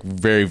or like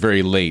very,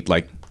 very late,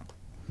 like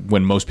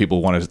when most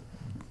people want to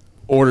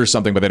order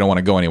something, but they don't want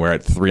to go anywhere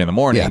at 3 a.m.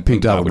 Yeah,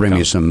 Pink Dot will would bring come.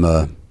 you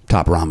some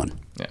top ramen.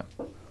 Yeah.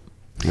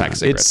 Pack of It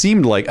cigarettes.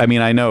 seemed like, I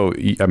mean, I know,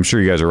 I'm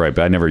sure you guys are right,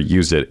 but I never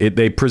used it.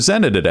 They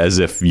presented it as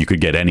if you could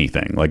get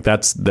anything. Like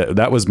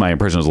that was my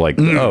impression. Was like,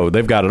 oh,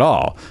 they've got it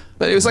all.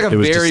 But it was like a It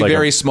was very, just like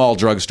very a- small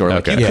drugstore.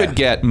 Like Okay. you Yeah. could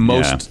get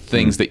most Yeah.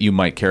 things that you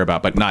might care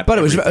about, but not. But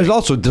it was everything.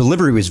 also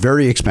delivery was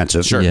very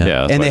expensive. Sure. Yeah. Yeah,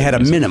 that's And why they I had a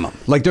didn't use it. minimum.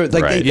 Like they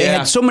Right. Yeah.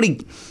 had so many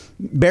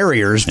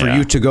barriers for Yeah.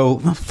 you to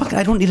go, oh, fuck it,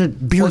 I don't need a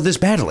beer this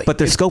badly. But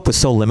their scope was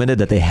so limited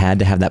that they had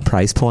to have that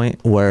price point.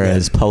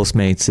 Whereas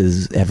Postmates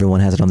is everyone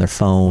has it on their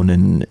phone,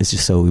 and it's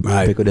just so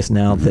Right. ubiquitous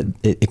now that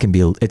it can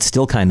be. It's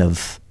still kind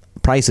of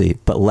pricey,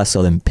 but less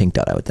so than Pink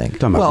Dot, I would think.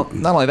 Talking about-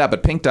 Well, not only that,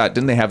 but Pink Dot,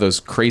 didn't they have those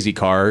crazy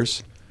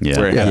cars? Yeah.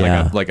 Where it had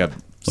Yeah. like a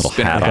Little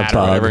spinner hat. hat Like a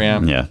or whatever.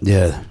 bug. Yeah.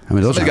 Yeah. I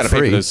mean, those Somebody's are gotta pay for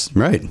free. those.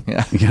 Right.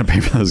 Yeah. You gotta pay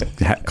for those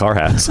car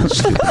hats.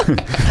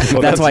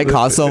 That's why it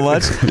costs so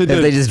much. If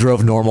they just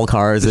drove normal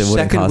cars, it wouldn't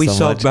Second cost we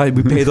so much.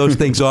 we pay those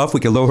things off, we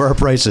can lower our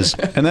prices.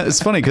 And that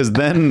is funny because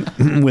then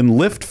when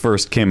Lyft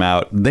first came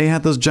out, they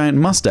had those giant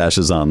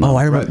mustaches on them. Oh,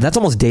 I remember. That's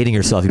almost dating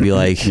yourself. You'd be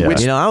like,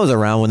 Yeah. I was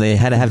around when they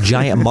had to have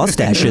giant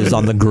mustaches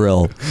on the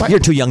grill. You're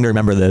too young to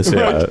remember this.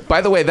 Yeah.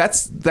 By the way,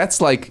 that's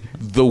like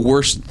the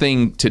worst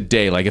thing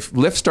today. Like if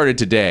Lyft started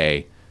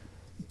today,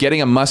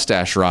 getting a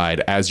mustache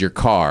ride as your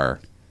car,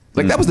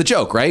 like that was the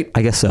joke, right?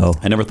 I guess so.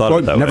 I never thought of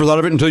it that Never way. thought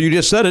of it until you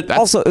just said it.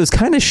 Also, it was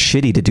kind of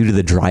shitty to do to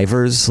the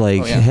drivers.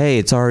 Like, Oh, yeah. hey,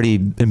 it's already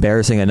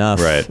embarrassing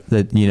enough Right.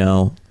 that,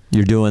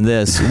 you're doing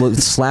this. Well,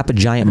 slap a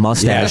giant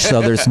mustache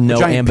so there's no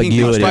Giant pink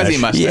ambiguity. fuzzy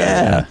mustache.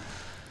 Yeah.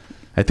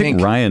 I think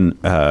Pink.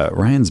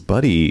 Ryan's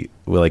buddy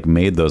like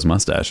made those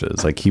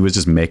mustaches. Like he was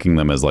just making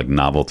them as like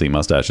novelty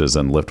mustaches,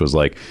 and Lyft was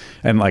like,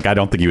 and like I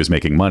don't think he was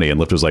making money, and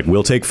Lyft was like,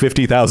 we'll take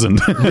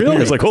 50,000. Really? He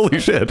was like, holy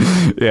shit.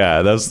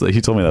 Yeah,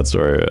 he told me that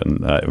story,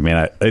 and I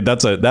mean,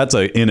 that's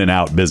a in and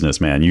out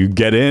business, man. You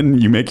get in,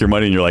 you make your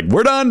money, and you're like,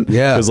 we're done.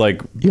 Yeah. It was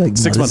like, You're like,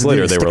 6 no, months this is later,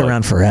 gonna they stick were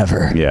around like,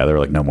 forever. yeah, they were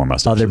like, no more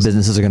mustaches. Other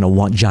businesses are going to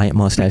want giant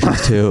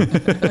mustaches too.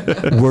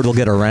 Word will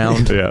get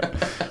around. Yeah.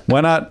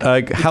 Why not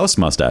like house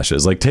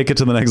mustaches? Like take it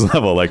to the next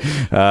level. Like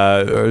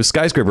or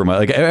skyscraper,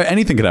 like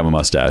anything could have a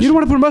mustache. You don't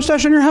want to put a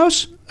mustache on your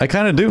house? I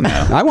kind of do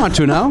now. I want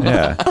to now.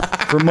 Yeah.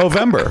 For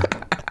Movember.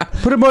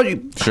 Put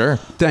a Sure.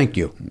 Thank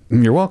you.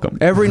 You're welcome.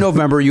 Every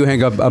November, you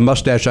hang up a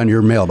mustache on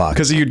your mailbox.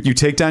 Because you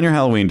take down your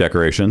Halloween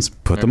decorations,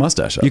 put the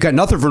mustache up. You got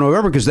nothing for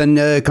November because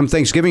then come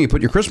Thanksgiving, you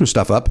put your Christmas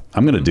stuff up.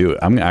 I'm going to do it.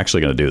 I'm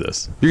actually going to do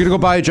this. You're going to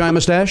go buy a giant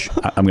mustache?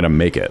 I'm going to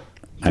make it.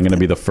 I'm going to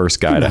be the first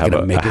guy to not have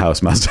gonna a make it.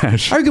 house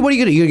mustache. What are you going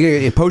to get? You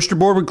get a poster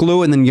board with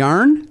glue and then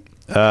yarn?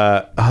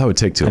 It would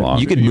take too long.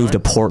 You could move to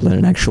Portland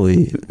and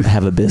actually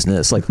have a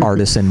business like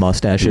artisan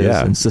mustaches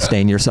Yeah. and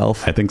sustain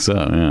yourself. I think so,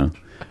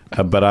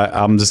 yeah. But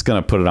I'm just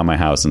going to put it on my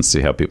house and see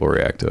how people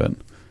react to it.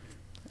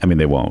 I mean,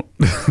 they won't.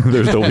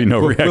 There'll be no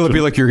reaction. Will it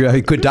be like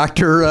your good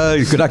doctor,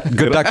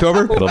 good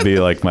October? It'll be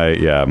like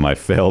my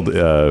failed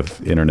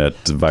internet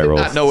viral.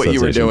 Did not know what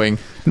you were sensation. doing.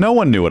 No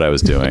one knew what I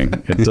was doing.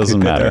 It doesn't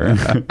matter.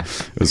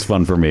 It was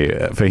fun for me.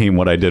 Fahim,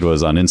 what I did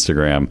was on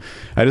Instagram,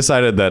 I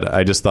decided that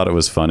I just thought it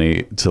was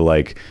funny to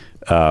like,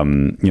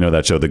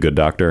 that show, The Good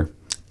Doctor.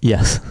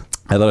 Yes.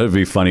 I thought it'd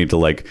be funny to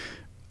like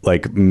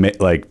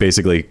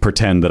basically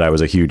pretend that I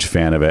was a huge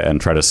fan of it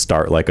and try to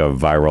start like a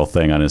viral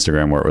thing on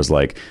Instagram where it was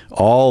like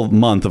all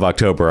month of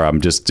October I'm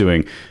just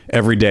doing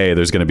every day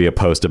there's going to be a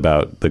post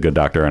about The Good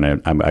Doctor,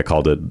 and I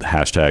called it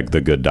hashtag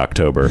The Good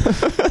Doctober.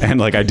 And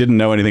like I didn't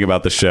know anything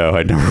about the show.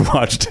 I'd never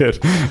watched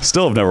it,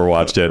 still have never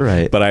watched it,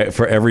 right. But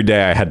for every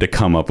day I had to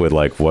come up with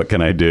like what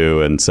can I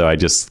do, and so I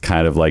just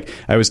kind of like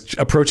I was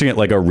approaching it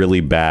like a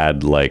really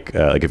bad like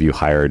if you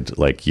hired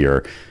like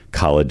your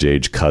college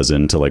age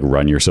cousin to like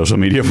run your social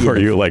media for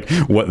you, like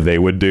what they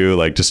would do,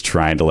 like just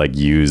trying to like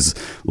use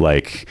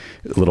like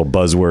little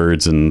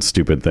buzzwords and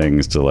stupid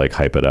things to like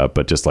hype it up,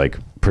 but just like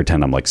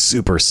pretend I'm like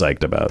super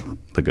psyched about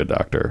The Good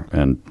Doctor.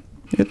 And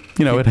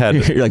it had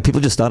You're like,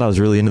 people just thought I was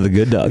really into The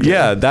Good Doctor.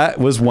 yeah, that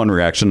was one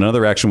reaction. Another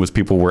reaction was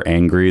people were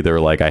angry. They were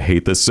like, I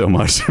hate this so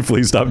much.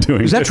 Please stop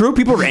doing it. Is that true?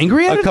 People were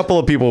angry at A it? couple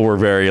of people were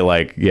very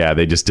like, yeah,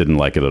 they just didn't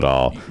like it at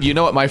all. You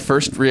know what my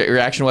first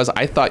reaction was?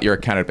 I thought your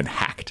account had been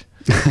hacked.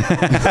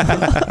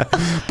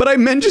 But I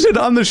mentioned it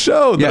on the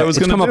show that Yeah, I was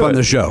it's going to come up on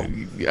the show.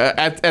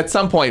 At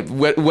some point,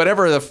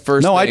 whatever the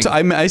first No,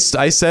 thing, I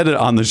said it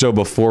on the show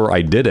before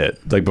I did it,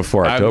 like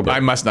before October. I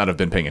must not have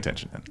been paying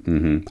attention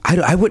then.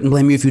 I wouldn't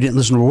blame you if you didn't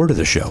listen to a word of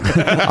the show.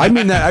 I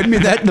mean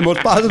that in the most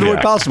positive way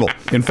possible.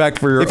 In fact,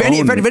 for your If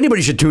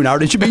anybody should tune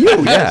out, it should be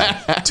you.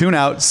 yeah, tune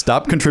out,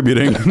 stop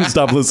contributing,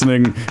 stop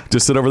listening,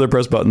 just sit over there,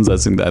 press buttons. I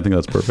think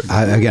that's perfect.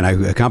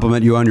 I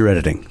compliment you on your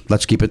editing.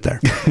 Let's keep it there.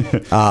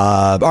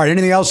 All right.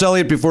 Anything else, Elliot?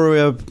 complaint before we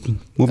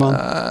move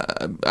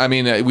on? I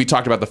mean, we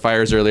talked about the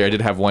fires earlier. I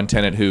did have one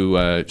tenant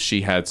who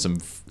she had some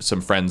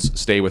friends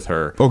stay with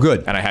her. Oh,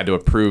 good. And I had to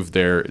approve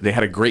they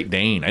had a Great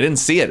Dane. I didn't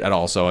see it at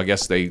all, so I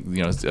guess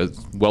it's a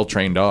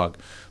well-trained dog.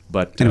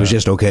 But And it was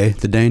just okay,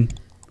 the Dane?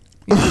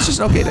 It was just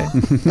an okay Dane.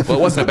 Well,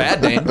 it wasn't a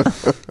bad Dane.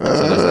 So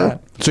there's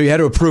that. So you had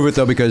to approve it,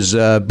 though, because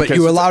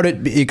you allowed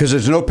it because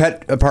it's no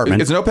pet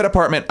apartment. It's a no pet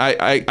apartment.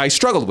 I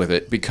struggled with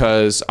it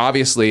because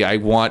obviously I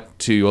want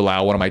to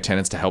allow one of my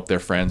tenants to help their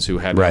friends who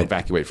had to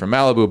evacuate from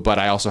Malibu, but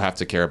I also have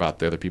to care about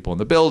the other people in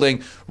the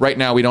building. Right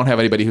now, we don't have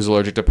anybody who's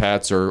allergic to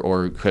pets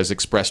or has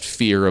expressed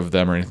fear of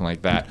them or anything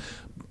like that.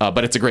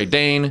 But it's a Great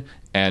Dane,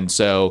 and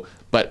so,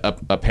 but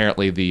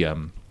apparently the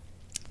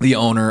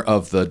owner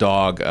of the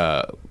dog,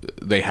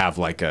 they have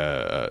like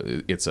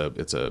it's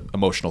a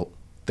emotional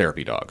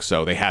therapy dog.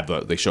 So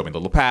they showed me the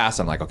little pass.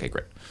 I'm like, okay,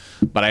 great.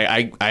 But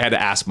I had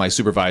to ask my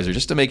supervisor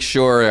just to make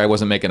sure I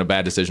wasn't making a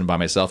bad decision by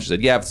myself. She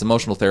said, yeah, if it's an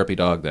emotional therapy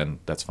dog, then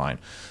that's fine.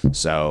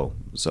 So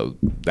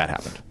that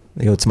happened.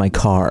 It's my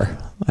car.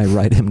 I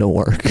ride him to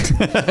work.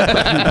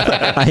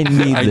 I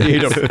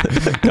need him.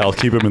 I'll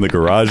keep him in the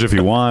garage if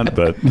you want,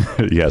 but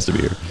he has to be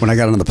here. When I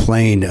got on the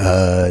plane,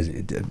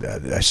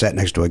 I sat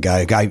next to a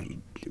guy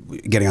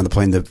getting on the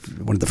plane.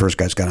 One of the first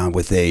guys got on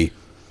with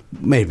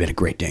may have been a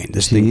Great Dane.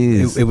 This thing,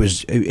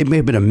 it may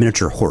have been a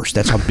miniature horse.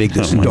 That's how big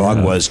this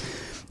dog was.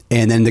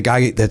 And then the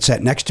guy that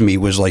sat next to me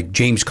was like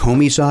James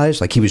Comey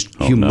size, like he was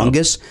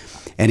humongous. No.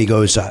 And he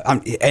goes,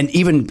 and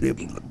even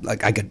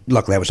like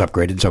luckily I was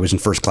upgraded, so I was in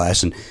first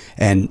class,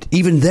 and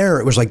even there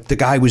it was like the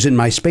guy was in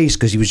my space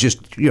because he was just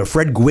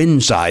Fred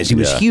Gwynn size. He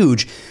was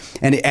huge,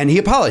 and he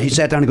apologized. He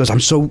sat down and goes, I'm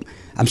so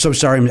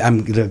sorry.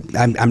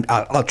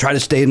 I'll try to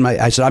stay in my.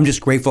 I said, I'm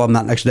just grateful I'm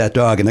not next to that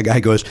dog. And the guy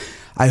goes,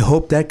 I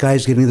hope that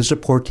guy's getting the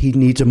support he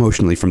needs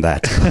emotionally from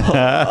that.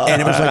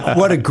 And it was like,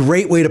 what a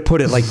great way to put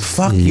it. Like,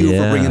 fuck you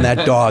for bringing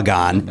that dog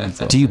on.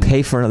 Do you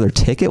pay for another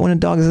ticket when a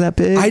dog is that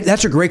big?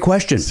 That's a great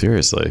question.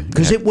 Seriously.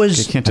 Because it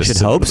was... You can't just I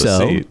should hope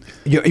so.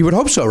 You would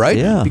hope so, right?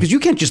 Yeah. Because you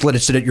can't just let it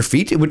sit at your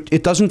feet.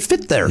 It doesn't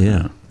fit there.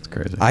 Yeah.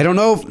 Crazy. I don't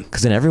know.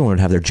 Because then everyone would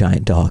have their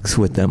giant dogs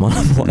with them on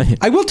a plane.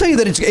 I will tell you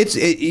that it's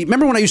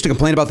remember when I used to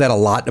complain about that a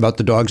lot, about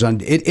the dogs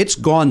on it's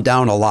gone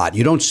down a lot.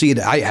 You don't see it.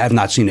 I have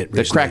not seen it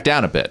recently. They've cracked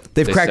down a bit.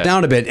 They've cracked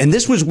down a bit. And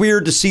this was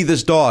weird to see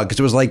this dog because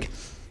it was like,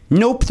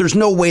 nope, there's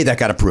no way that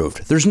got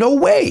approved. There's no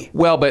way.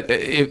 Well, but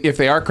if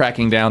they are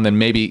cracking down, then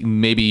maybe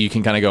you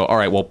can kind of go, all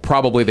right, well,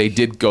 probably they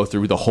did go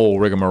through the whole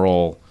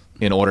rigmarole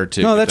in order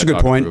to. No, that's a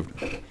good point.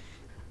 Approved.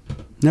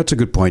 That's a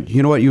good point.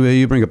 You know what?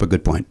 You bring up a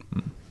good point.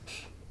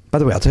 By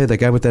the way, I'll tell you, that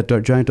guy with that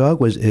giant dog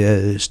was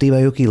Steve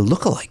Aoki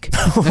lookalike.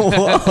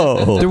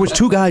 Whoa. There was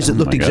two guys that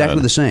looked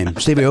exactly the same.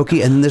 Steve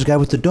Aoki and then this guy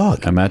with the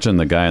dog. Imagine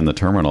the guy in the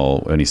terminal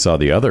when he saw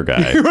the other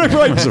guy. right.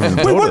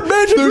 Wait, what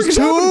magic? There's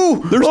two.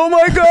 Oh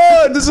my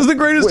God, this is the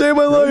greatest day of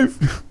my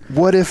life.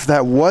 What if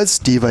that was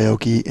Steve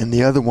Aoki and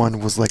the other one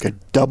was like a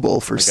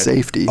double for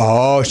safety?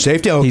 Oh,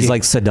 safety Aoki. He's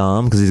like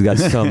Saddam because he's got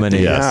so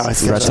many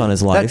threats on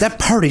his life. That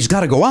party's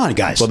got to go on,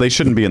 guys. Well, they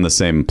shouldn't be in the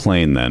same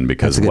plane then,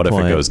 because what if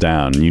it goes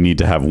down? You need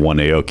to have one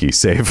Aoki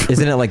safe.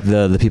 Isn't it like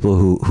the people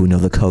who know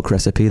the Coke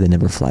recipe? They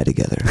never fly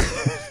together.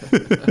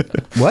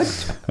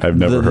 What? I've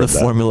never heard the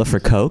formula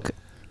for Coke.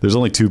 There's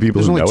only two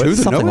people who know it?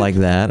 Something like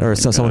that. Or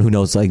someone who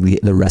knows like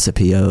the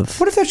recipe of...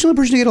 What if that's the only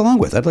person to get along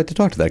with? I'd like to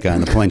talk to that guy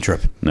on the plane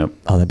trip. Nope.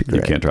 Oh, that'd be great.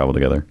 You can't travel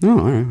together. Oh,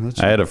 all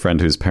right. I had a friend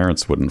whose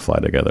parents wouldn't fly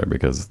together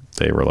because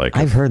they were like...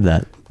 I've heard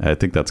that. I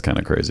think that's kind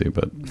of crazy,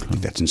 but... I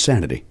think that's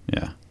insanity.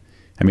 Yeah.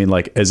 I mean,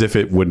 like, as if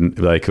it wouldn't...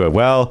 Like,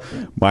 well,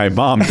 my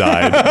mom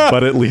died,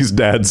 but at least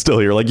dad's still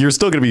here. Like, you're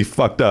still going to be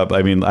fucked up.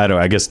 I mean, I don't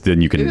know. I guess then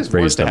you can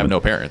raise them. To have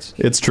no parents.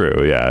 It's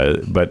true, yeah.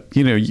 But,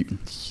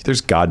 there's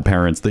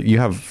godparents that you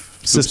have...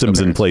 systems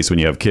in place when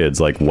you have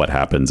kids, like what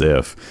happens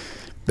if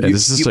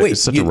this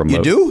is such a remote.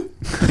 You do?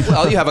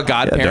 Well, you have a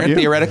godparent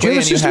theoretically. Do you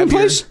have a system in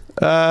place?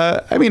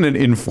 I mean, an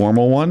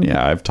informal one.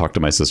 Yeah, I've talked to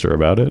my sister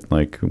about it.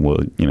 Like, well,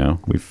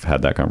 we've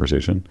had that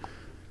conversation.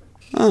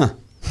 Huh?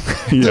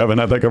 You haven't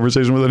had that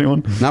conversation with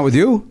anyone? Not with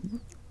you.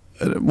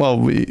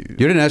 Well, you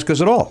didn't ask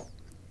us at all.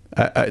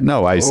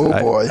 No, I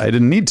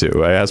didn't need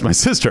to. I asked my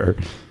sister.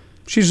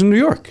 She's in New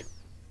York.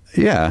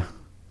 Yeah.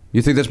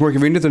 You think that's more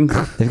convenient than?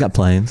 They've got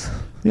planes.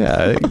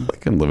 Yeah, I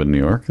can live in New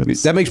York.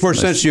 That makes more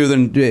sense to you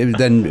than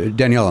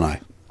Danielle and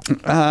I.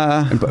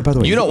 And by the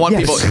way, you don't want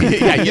people.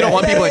 Yeah, you don't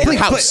want people in your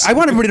house. I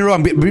want everybody to know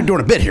I'm doing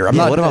a bit here. I'm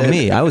not. What about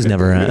me? I was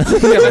never in.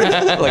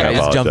 I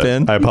just jump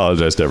in. I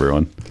apologize to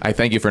everyone. I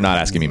thank you for not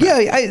asking me. Yeah,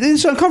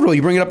 it's uncomfortable.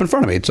 You bring it up in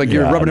front of me. It's like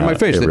you're rubbing it in my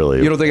face.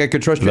 Really, you don't think I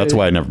could trust you? That's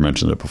why I never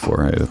mentioned it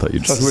before. I thought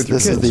you'd.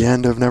 This is the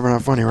end of Never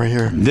Not Funny right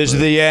here. This is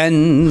the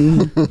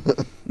end.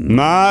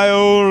 My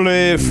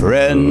only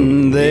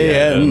friend, the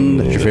end.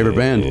 That's your favorite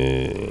band.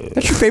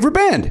 That's your favorite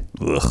band.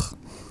 Ugh.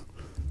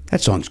 That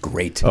song's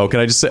great. Oh, can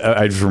I just say?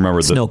 I just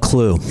remembered no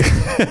Clue.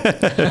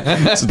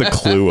 This is the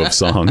Clue of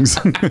songs.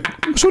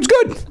 So it's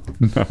good.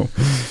 No,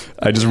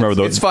 I just remember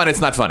those. It's fun.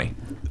 It's not funny.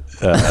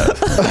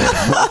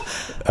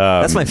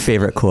 That's my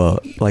favorite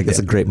quote. Like, it's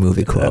a great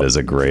movie quote. That is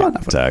a great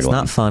tagline. It's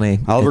not funny.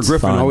 Oliver It's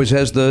Griffin fun. always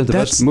has the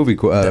best movie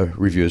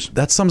reviews.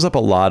 That sums up a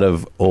lot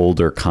of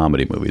older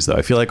comedy movies, though.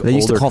 I feel like They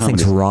used to older call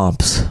things comedies-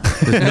 romps.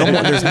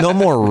 There's no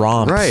more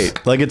romps. Right.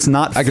 Like, it's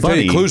not I can funny.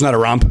 tell you Clue's not a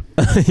romp.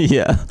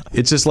 Yeah.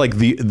 It's just like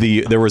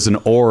there was an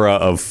aura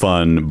of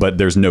fun, but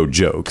there's no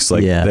jokes.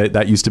 Like Yeah.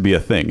 that used to be a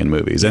thing in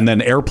movies. And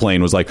then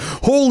Airplane was like,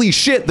 holy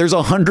shit, there's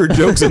 100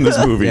 jokes in this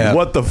movie. Yeah.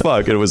 What the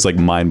fuck? It was like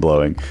mind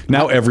blowing.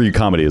 Now every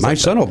comedy is My like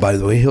son, by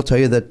the way, he'll tell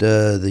you that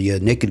the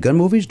Naked Gun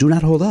movies do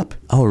not hold up.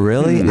 Oh,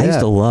 really? I used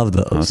to love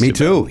those. Me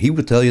too. He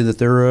would tell you that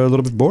they're a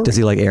little bit boring. Does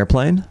he like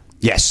Airplane?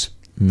 Yes.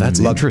 That's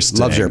interesting.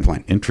 Loves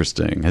Airplane.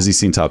 Interesting. Has he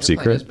seen Top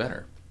Airplane is Secret?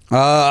 better.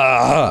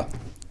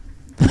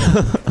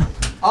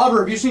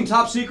 Oliver, have you seen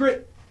Top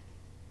Secret?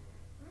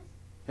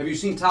 Have you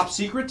seen Top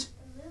Secret?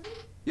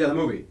 Yeah, the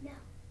movie.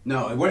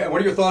 No. What are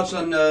your thoughts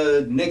on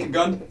Naked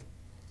Gun?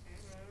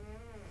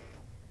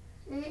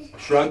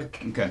 Shrug.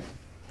 Okay.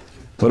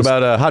 What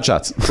about Hot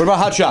Shots? What about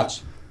Hot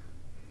Shots?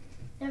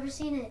 Never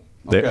seen it.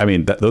 I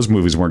mean, I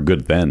movies weren't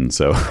good then,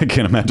 so I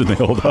can't imagine they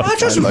hold up. Hot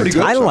Shots are pretty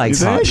good. I like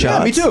Hot Shots.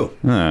 Yeah, me too.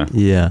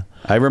 Yeah.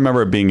 I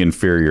remember it being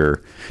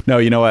inferior. No,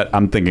 you know what?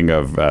 I'm thinking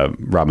of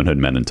Robin Hood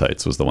Men in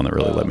Tights was the one that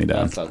really let me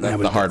down. That's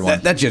the hard one.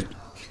 That's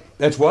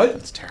what?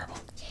 That's terrible.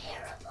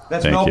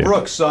 That's Thank Mel you.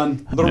 Brooks,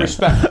 son. A little Yeah.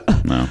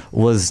 respect. No,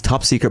 Was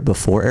Top Secret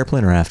before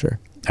Airplane or after?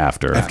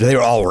 after. They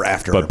were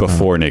after. But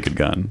before Naked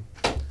Gun.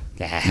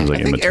 It was like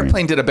I in think between.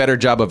 Airplane did a better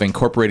job of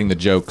incorporating the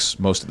jokes,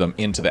 most of them,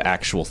 into the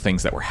actual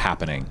things that were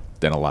happening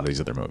than a lot of these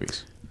other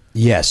movies.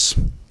 Yes.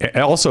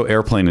 Also,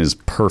 Airplane is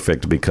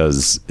perfect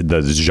because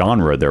the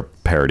genre they're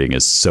parodying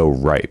is so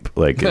ripe.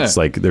 Like it's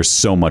like there's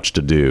so much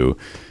to do.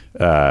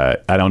 I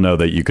don't know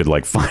that you could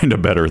like find a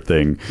better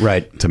thing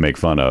to make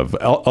fun of.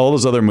 All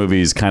those other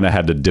movies kind of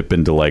had to dip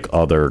into like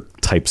other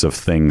types of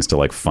things to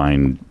like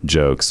find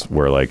jokes.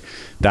 Where like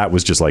that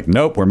was just like,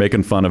 nope, we're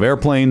making fun of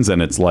airplanes,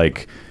 and it's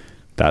like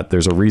that.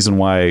 There's a reason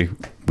why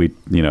we,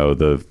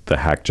 the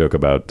hack joke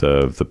about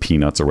the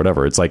peanuts or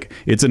whatever. It's like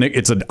it's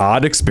an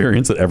odd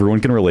experience that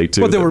everyone can relate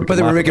to. But they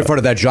were making fun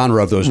of that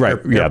genre of those. Right.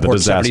 Yeah, the Airport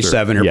disaster.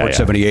 77, Airport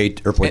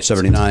 78, Airport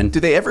 79. Do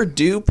they ever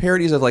do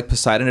parodies of like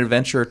Poseidon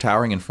Adventure or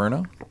Towering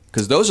Inferno?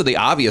 Because those are the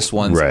obvious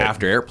ones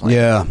after Airplane.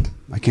 Yeah,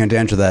 I can't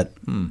answer that,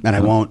 and I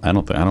won't. I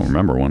don't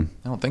remember one.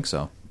 I don't think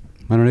so.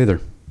 I don't either.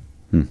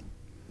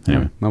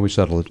 Anyway, well, we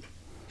settled it.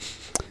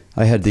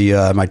 I had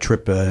my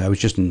trip. I was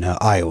just in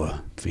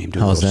Iowa. Doing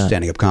How was that?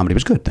 standing up comedy. It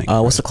was good. Thank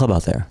you. What's the club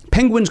out there?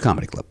 Penguins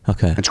Comedy Club.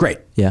 Okay, it's great.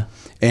 Yeah.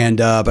 And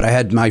but I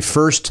had my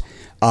first.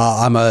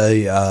 I'm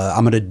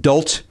an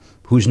adult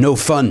who's no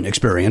fun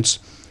experience.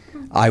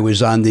 I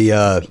was on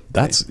the.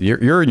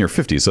 You're in your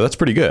 50s, so that's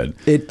pretty good.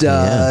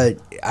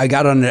 I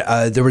got on.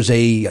 There was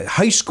a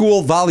high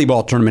school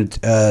volleyball tournament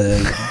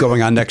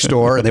going on next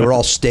door, and they were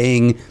all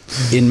staying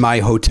in my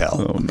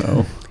hotel. Oh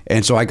no!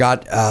 And so I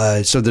got.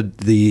 So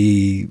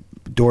the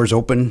doors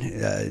open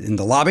in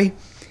the lobby,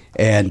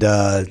 and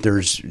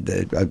there's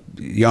a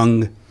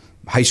young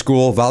high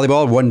school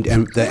volleyball one,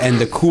 and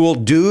the cool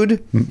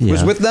dude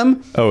was with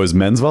them. Oh, is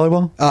men's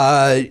volleyball?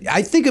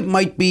 I think it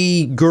might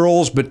be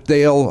girls, but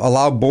they'll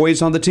allow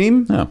boys on the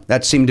team. Oh.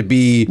 That seemed to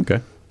be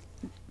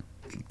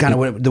kind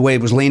of the way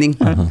it was leaning.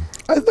 I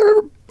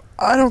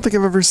don't think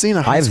I've ever seen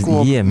a high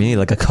school. Yeah, me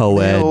like a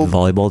co-ed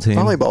volleyball team.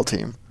 Volleyball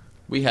team.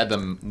 We had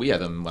them when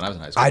I was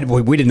in high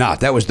school. We did not.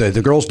 That was the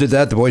girls did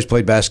that. The boys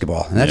played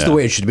basketball, and that's the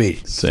way it should be.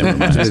 Same with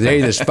mine. The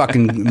day this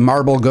fucking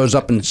marble goes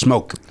up in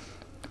smoke,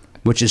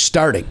 which is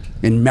starting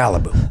in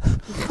Malibu.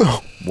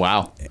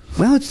 Wow.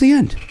 Well, it's the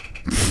end.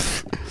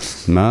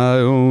 My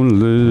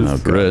only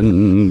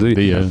friend.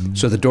 The end.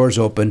 So the doors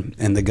open,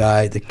 and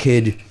the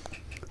kid.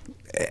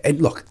 And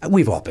look,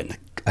 we've all been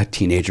a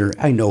teenager.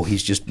 I know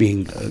he's just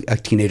being a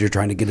teenager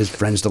trying to get his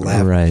friends to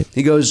laugh. Right.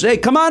 He goes, "Hey,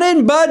 come on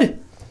in, bud."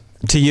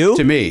 To you?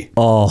 To me.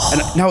 Oh.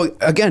 And now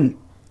again,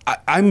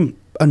 I'm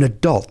an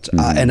adult,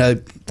 and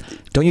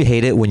Don't you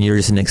hate it when you're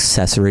just an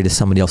accessory to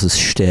somebody else's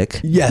shtick?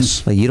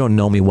 Yes. Like you don't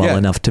know me well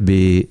enough for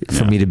me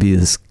to be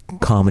this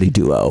comedy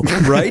duo.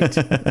 Right?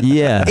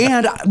 Yeah.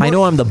 And I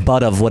know I'm the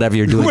butt of whatever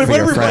you're doing for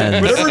your friends.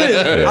 Whatever it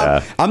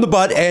is. I'm the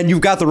butt, and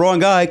you've got the wrong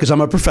guy because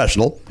I'm a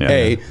professional,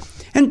 A.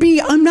 And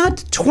B, I'm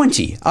not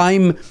 20.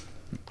 I'm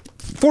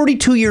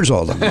 42 years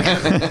old.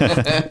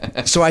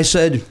 So I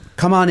said,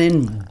 "Come on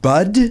in,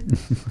 bud." And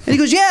he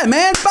goes, "Yeah,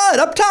 man, bud,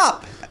 up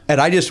top."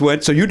 And I just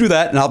went, "So you do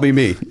that, and I'll be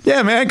me."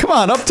 Yeah, man, come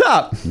on, up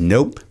top.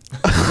 Nope.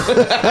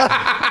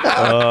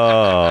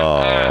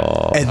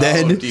 Oh. And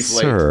then,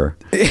 sir.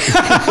 I'm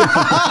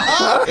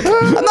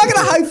not going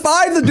to high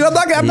five the dude. I'm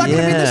not going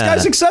to be this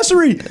guy's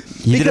accessory.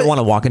 You didn't want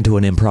to walk into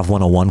an improv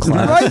 101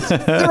 class.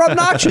 Right? They're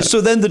obnoxious.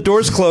 So then the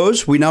doors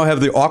close. We now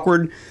have the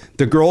awkward.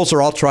 The girls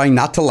are all trying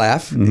not to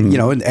laugh, and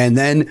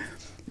then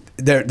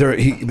they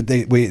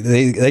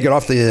get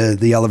off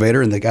the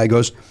elevator, and the guy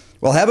goes,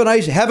 "Well, have a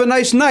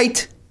nice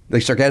night." They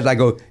sarcastic. I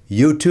go,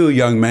 "You too,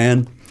 young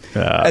man."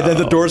 And then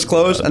the doors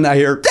close, and I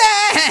hear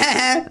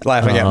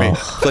laughing at me.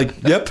 It's like,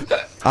 "Yep,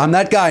 I'm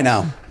that guy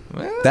now."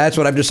 That's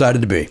what I've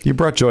decided to be. You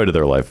brought joy to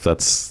their life.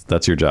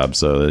 That's your job.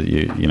 So that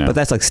you know. But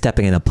that's like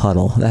stepping in a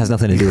puddle. That has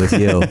nothing to do with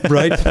you.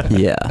 Right?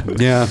 Yeah.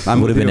 Yeah. I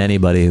would have been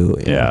anybody who.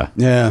 Yeah.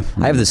 Yeah.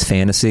 I have this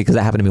fantasy because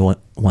that happened to me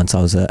once.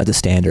 I was at the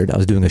Standard. I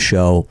was doing a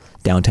show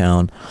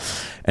downtown,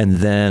 and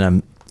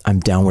then I'm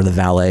down where the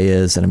valet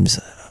is, and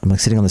I'm like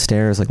sitting on the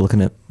stairs, like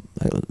looking at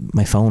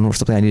my phone or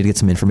something. I need to get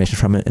some information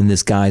from it, and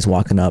this guy's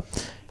walking up.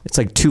 It's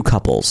like two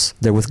couples.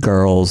 They're with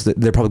girls.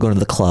 They're probably going to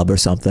the club or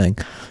something,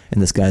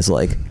 and this guy's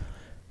like,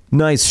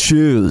 "Nice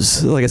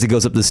shoes," like as he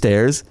goes up the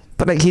stairs.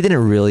 But like, he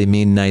didn't really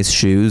mean nice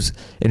shoes.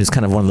 It was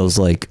kind of one of those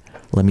like,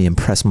 let me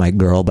impress my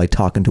girl by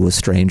talking to a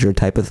stranger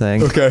type of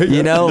thing. Okay.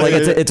 You know, like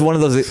it's one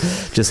of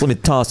those, just let me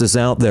toss this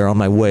out there on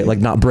my way, like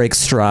not break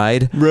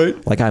stride. Right.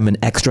 Like I'm an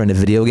extra in a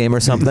video game or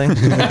something.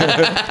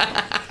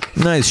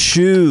 Nice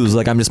shoes.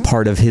 Like I'm just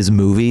part of his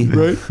movie.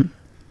 Right.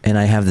 And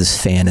I have this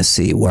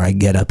fantasy where I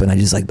get up and I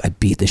just like, I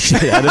beat the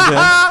shit out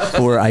of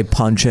him, or I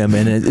punch him,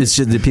 and it's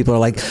just that people are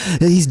like,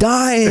 he's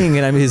dying,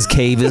 and his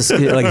cave is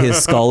like,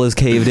 his skull is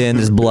caved in,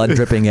 there's blood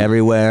dripping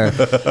everywhere,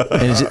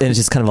 and it's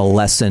just kind of a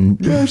lesson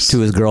to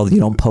his girl that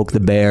you don't poke the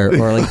bear,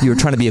 or like you're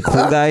trying to be a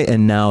cool guy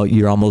and now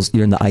you're in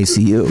the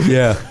ICU.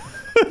 Yeah.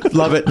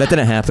 Love it. That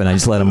didn't happen. I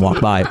just let him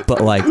walk by.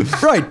 But like,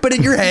 right. But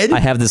in your head, I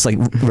have this like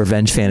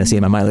revenge fantasy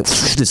in my mind. Like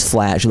this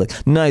flash, like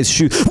nice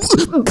shoe,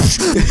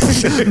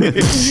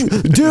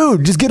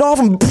 dude. Just get off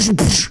him.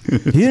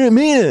 He didn't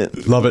mean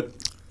it. Love it.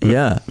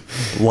 Yeah,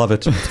 love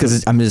it.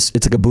 Because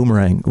it's like a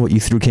boomerang. What you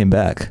threw came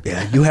back.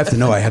 Yeah, you have to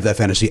know I have that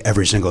fantasy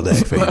every single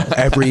day.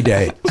 Every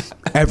day.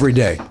 Every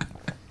day.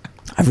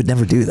 I would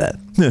never do that.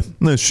 Yeah,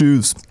 nice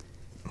shoes.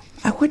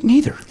 I wouldn't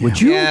either. Would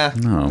you? Yeah.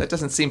 No. That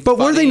doesn't seem. But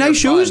were they nice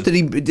shoes? Fun.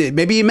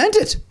 Maybe he meant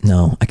it?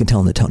 No, I can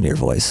tell in the tone of your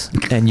voice,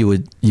 and you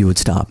would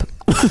stop.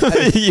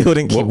 You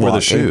wouldn't keep What were the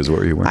walking. shoes? What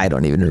were you wearing? I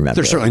don't even remember.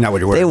 They're certainly not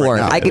what you're wearing. They right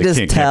weren't. now. I could just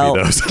Can't tell.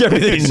 be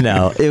those.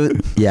 No,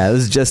 it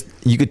was just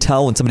you could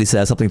tell when somebody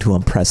says something to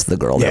impress the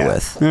girl they're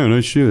with. Yeah,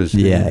 nice shoes.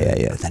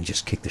 Yeah. Then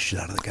just kick the shit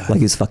out of the guy.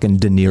 Like he's fucking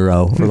De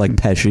Niro or like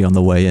Pesci on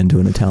the way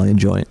into an Italian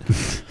joint.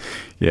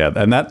 Yeah,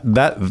 and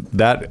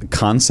that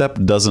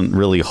concept doesn't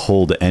really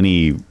hold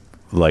any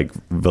like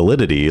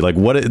validity. Like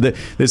what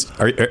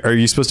are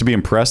you supposed to be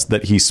impressed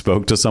that he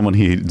spoke to someone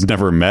he's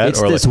never met?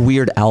 It's or this like,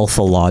 weird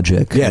alpha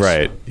logic. Yes.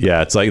 Right.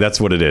 Yeah, it's like that's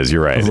what it is.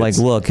 You're right. It's like,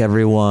 look,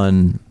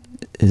 everyone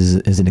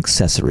is an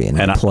accessory in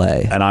a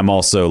play. And I'm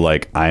also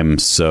like, I'm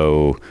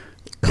so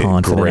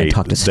confident great I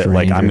talk to that, strangers.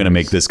 like I'm going to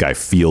make this guy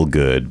feel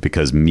good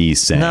because me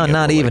saying No, it,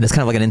 not even. It's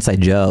kind of like an inside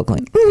joke.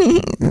 Like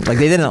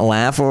they didn't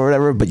laugh or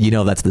whatever, but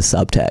that's the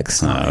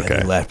subtext.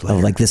 Okay.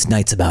 Of like, this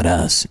night's about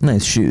us.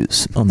 Nice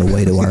shoes on the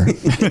way to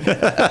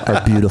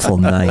our beautiful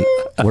night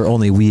where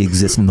only we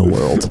exist in the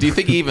world. Do you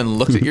think he even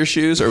looked at your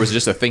shoes, or was it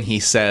just a thing he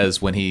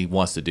says when he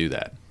wants to do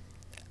that?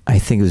 I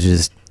think it was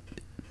just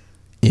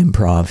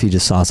improv. He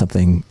just saw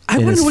something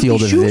in his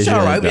field of vision.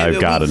 I've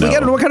got to know. We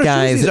got to know what kind of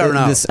Guys, shoes these are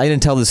now. I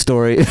didn't tell the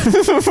story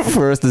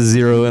for us to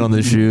zero in on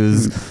the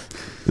shoes.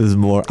 There's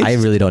more. I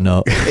really don't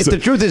know. The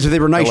truth is, if they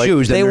were nice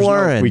shoes, then they there's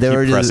weren't. We They keep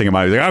were pressing him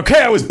out. He's like,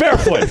 okay, I was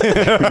barefoot.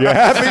 You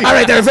happy? All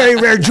right, they're very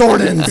rare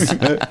Jordans.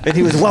 And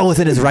he was well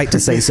within his right to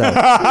say so. All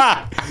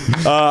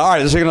right,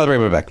 let's take another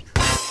break. Back.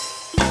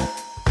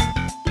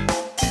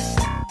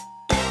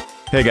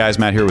 Hey guys,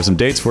 Matt here with some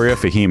dates for you.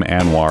 Fahim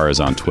Anwar is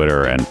on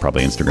Twitter and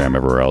probably Instagram,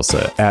 everywhere else,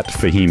 at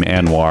Fahim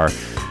Anwar.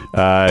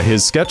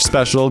 His sketch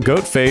special,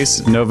 Goat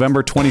Face,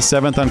 November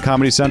 27th on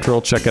Comedy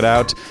Central. Check it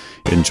out.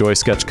 Enjoy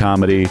sketch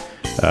comedy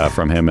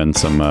from him and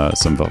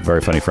some very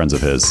funny friends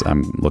of his.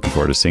 I'm looking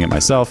forward to seeing it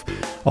myself.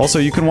 Also,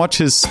 you can watch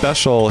his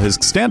special, his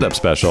stand-up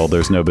special,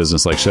 There's No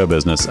Business Like Show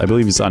Business. I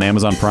believe he's on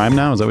Amazon Prime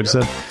now. Is that what you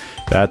said?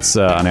 That's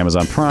on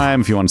Amazon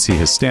Prime if you want to see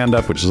his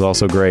stand-up, which is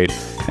also great.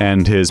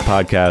 And his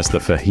podcast, the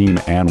Fahim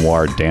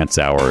Anwar Dance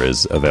Hour,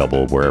 is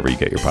available wherever you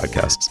get your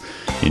podcasts.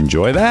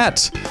 Enjoy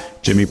that.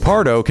 Jimmy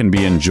Pardo can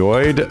be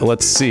enjoyed.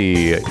 Let's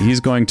see. He's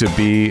going to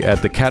be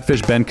at the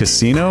Catfish Bend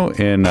Casino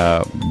in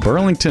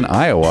Burlington,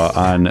 Iowa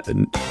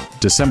on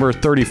December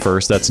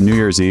 31st. That's New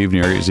Year's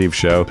Eve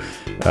show.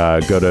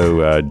 Go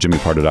to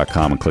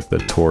jimmypardo.com and click the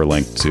tour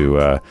link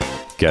to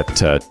get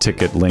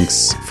ticket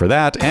links for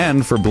that.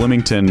 And for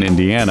Bloomington,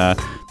 Indiana,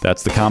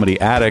 that's the Comedy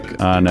Attic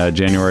on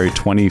January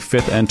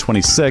 25th and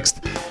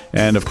 26th.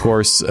 And of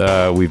course,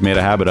 we've made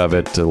a habit of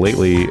it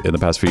lately in the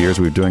past few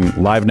years. We're doing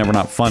Live Never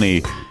Not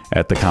Funny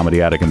at the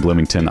Comedy Attic in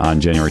Bloomington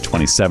on January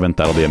 27th.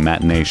 That'll be a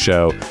matinee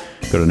show.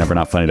 Go to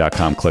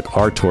nevernotfunny.com, click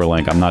our tour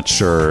link. I'm not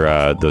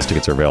sure those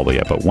tickets are available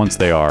yet, but once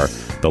they are,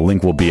 the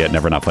link will be at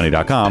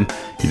nevernotfunny.com.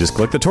 You just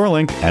click the tour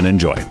link and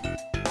enjoy.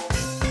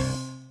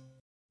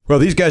 Well,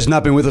 these guys have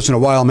not been with us in a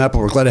while, Matt, but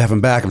we're glad to have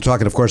them back. I'm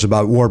talking, of course,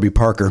 about Warby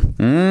Parker.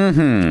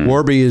 Mm-hmm.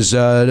 Warby is,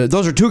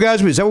 those are two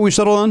guys. Is that what we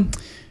settled on?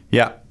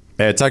 Yeah.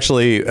 It's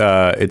actually,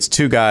 it's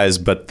two guys,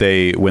 but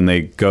when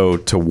they go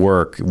to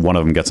work, one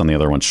of them gets on the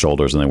other one's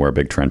shoulders and they wear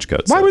big trench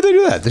coats. Why would they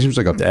do that? This seems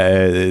like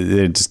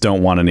they just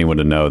don't want anyone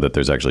to know that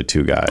there's actually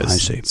two guys. I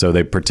see. So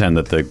they pretend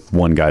that the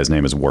one guy's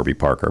name is Warby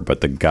Parker,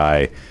 but the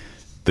guy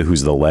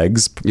who's the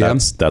legs.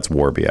 That's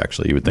Warby,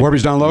 actually. You would think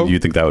Warby's down low?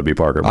 You'd think that would be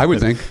Parker. I would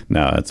think.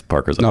 No, it's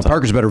Parker's up No, top.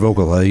 Parker's better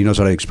vocal. He knows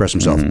how to express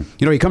himself.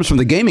 You know, he comes from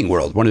the gaming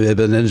world. And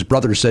his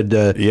brother said,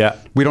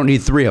 we don't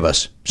need three of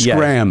us.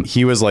 Scram. Yeah,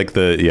 he was like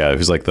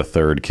the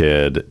third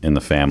kid in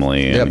the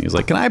family. And he was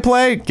like, can I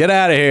play? Get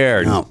out of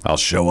here. No. I'll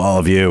show all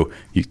of you.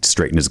 He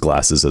straightened his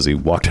glasses as he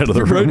walked out of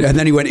the room. And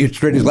then he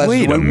straightened his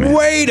glasses and went,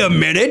 wait a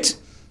minute.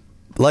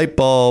 Light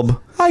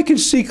bulb. I can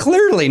see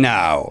clearly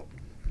now.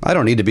 I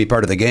don't need to be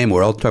part of the game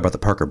world. Talk about the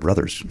Parker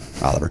brothers,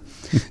 Oliver.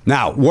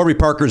 Now, Warby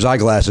Parker's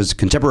eyeglasses,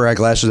 contemporary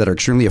eyeglasses that are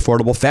extremely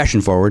affordable,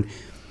 fashion forward.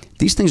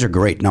 These things are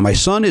great. Now, my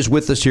son is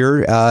with us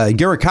here.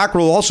 Garrett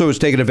Cockrell also has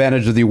taken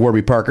advantage of the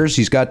Warby Parkers.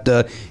 He's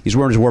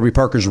wearing his Warby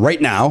Parkers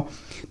right now.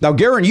 Now,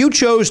 Garrett, you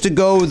chose to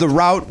go the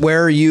route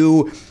where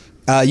you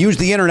use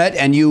the internet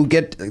and you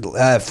get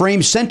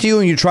frames sent to you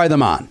and you try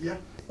them on. Yeah.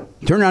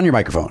 Turn on your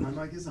microphone.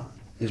 My mic is on.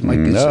 His mic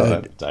is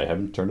I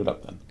haven't turned it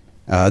up then.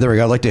 there we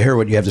go. I'd like to hear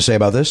what you have to say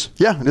about this.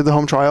 Yeah, I did the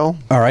home trial.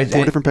 All right.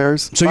 4 different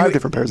pairs. So 5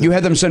 different pairs. You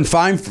had them send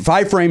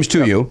five frames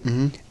to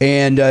you,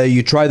 and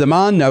you try them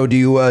on. Now, do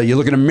you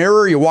look in a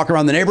mirror? You walk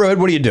around the neighborhood?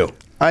 What do you do?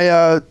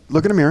 I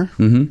look in a mirror.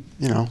 You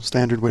know,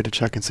 standard way to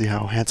check and see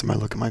how handsome I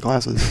look in my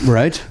glasses.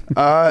 Right.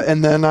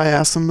 And then I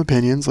ask them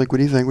opinions, like, what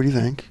do you think? What do you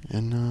think?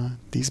 And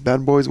these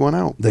bad boys won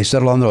out. They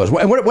settle on those.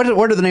 What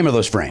are the name of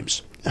those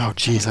frames? Oh,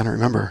 geez, I don't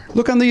remember.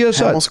 Look on the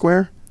side. Hamel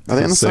Square? Are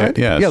they on the side?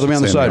 Yeah, they'll be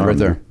on the side right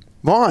there.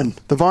 Vaughn.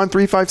 The Vaughn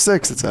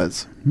 356, it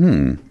says.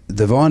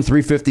 The Vaughn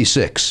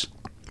 356.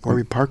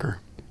 Warby Parker.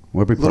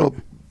 Warby Little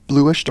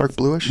bluish, dark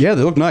bluish. Yeah,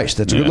 they look nice.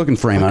 That's a good looking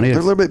frame on it. They're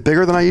a little bit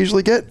bigger than I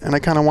usually get, and I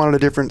kind of wanted a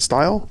different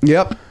style.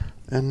 Yep.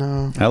 And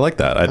I like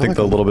that. I think like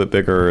the little bit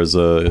bigger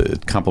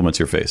it complements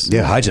your face.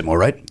 Yeah, hides it more,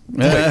 right?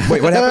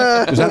 Wait, what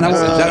happened? Is that not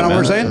what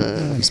we're saying?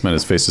 I just meant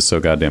his face is so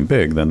goddamn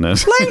big. Then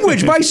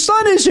Language. My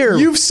son is here.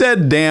 You've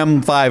said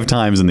 "damn" 5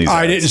 times in these.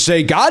 I didn't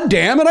say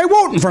goddamn, and I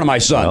won't in front of my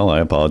son. Well, I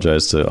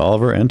apologize to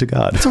Oliver and to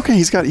God. it's okay.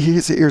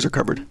 His ears are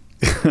covered.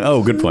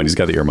 Oh, good point. He's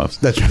got the earmuffs.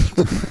 That's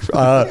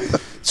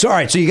so. All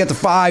right. So you get the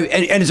 5,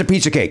 and it's a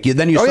piece of cake.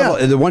 Then you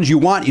settle the ones you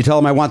want. You tell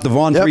them I want the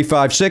Vaughn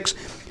 356.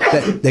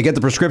 They get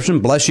the prescription.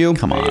 Bless you.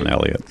 Come on,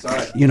 Elliot.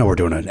 You know we're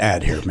doing an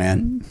ad here,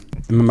 man.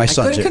 My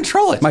son's here.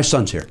 control it. My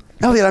son's here.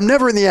 Elliot, I'm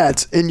never in the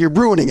ads, and you're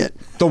ruining it.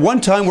 The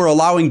one time we're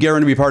allowing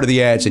Garen to be part of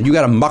the ads, and you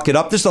got to muck it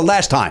up. This is the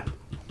last time.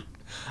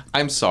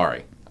 I'm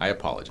sorry. I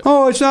apologize.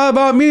 Oh, it's not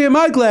about me and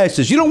my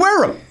glasses. You don't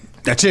wear them.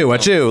 That's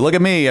you. Look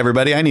at me,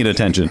 everybody. I need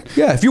attention.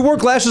 Yeah, if you wore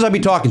glasses, I'd be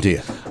talking to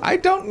you. I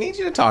don't need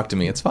you to talk to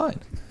me. It's fine.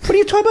 What are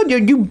you talking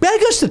about? You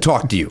beg us to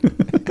talk to you.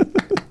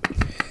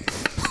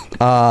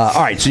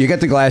 All right, so you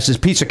get the glasses,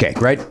 piece of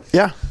cake, right?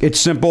 Yeah. It's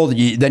simple.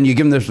 Then you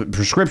give them the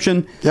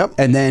prescription. Yep.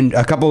 And then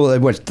a couple,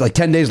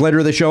 10 days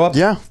later they show up?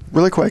 Yeah,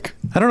 really quick.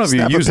 I don't know if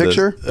Snap you use a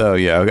picture. Oh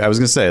yeah, I was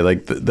gonna say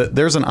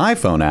there's an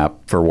iPhone app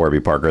for Warby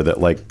Parker that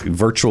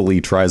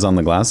virtually tries on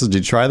the glasses.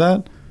 Did you try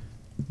that?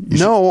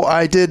 No,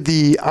 I did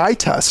the eye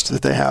test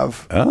that they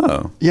have.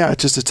 Oh. Yeah,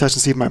 just to test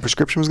to see if my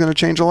prescription was going to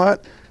change a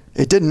lot.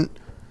 It didn't.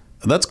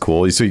 That's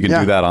cool. So you can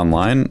do that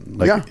online?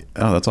 Yeah.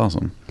 Oh, that's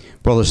awesome.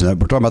 Well, listen,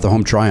 we're talking about the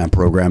home try-on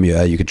program.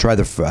 You could try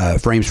the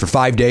frames for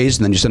 5 days,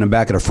 and then you send them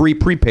back at a free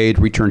prepaid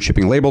return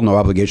shipping label, no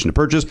obligation to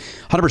purchase,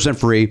 100%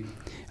 free.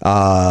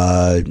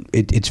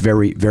 It's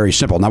very, very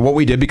simple. Now, what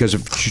we did, because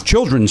of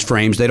children's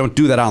frames, they don't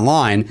do that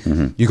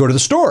online. You go to the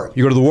store.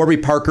 You go to the Warby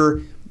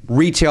Parker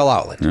retail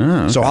outlet.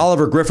 Okay. So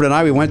Oliver, Griffin, and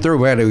I, we went through.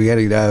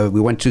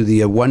 We went to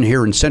the one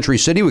here in Century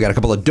City. We got a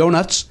couple of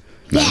donuts.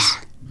 Nice.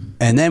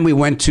 And then we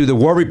went to the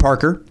Warby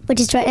Parker. Which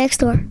is right next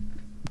door.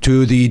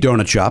 To the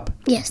donut shop.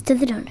 Yes, to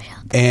the donut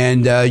shop.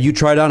 And you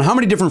tried on, how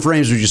many different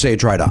frames would you say you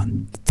tried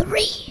on?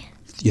 3.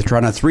 You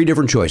tried on 3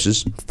 different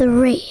choices.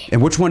 3.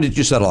 And which one did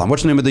you settle on?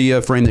 What's the name of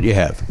the frame that you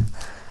have?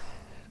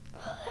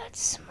 Oh, that's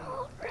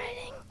small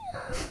writing.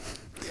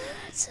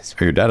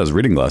 Your dad has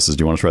reading glasses.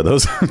 Do you want to try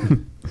those?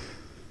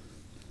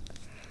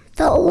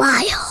 The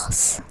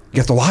Lyles. You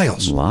got the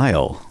Lyles.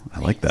 Lyle. I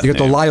like that. You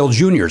got the Lyle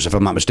Juniors, if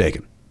I'm not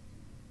mistaken.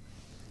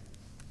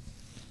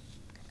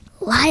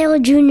 Lyle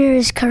Jr.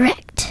 is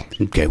correct.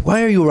 Okay,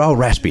 why are you all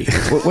raspy?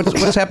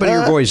 What's happened to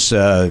your voice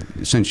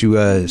since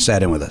you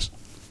sat in with us?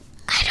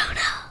 I don't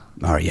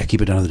know. All right, yeah,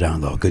 keep it on the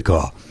down low. Good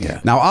call. Yeah.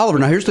 Now, Oliver,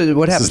 what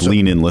happens. This is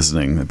lean in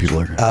listening that people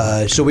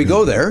are. So we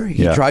go there.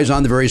 He tries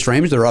on the various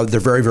frames. They're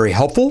very, very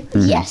helpful.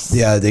 Yes.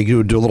 Yeah, they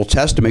do a little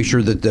test to make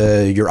sure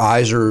that your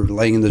eyes are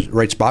laying in the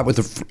right spot with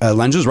the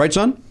lenses, right,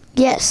 son?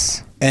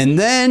 Yes. And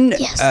then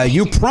Yes,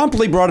 you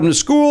promptly brought them to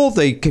school.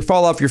 They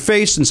fall off your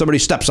face, and somebody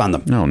steps on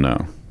them. Oh,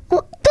 no.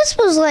 Well, this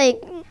was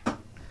like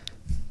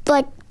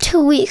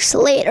 2 weeks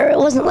later. It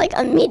wasn't like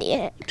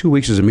immediate. 2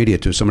 weeks is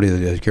immediate to somebody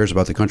that cares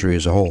about the country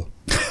as a whole.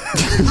 How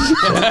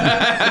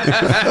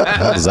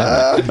does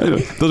that mean?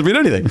 Doesn't mean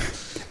anything.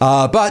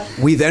 But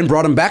we then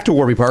brought him back to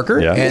Warby Parker,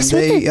 and Yes,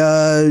 we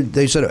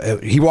they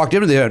said he walked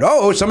in and they said,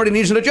 "Oh, somebody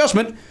needs an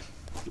adjustment."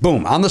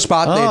 Boom, on the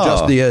spot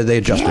they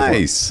adjusted.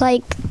 Nice.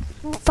 Like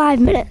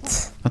 5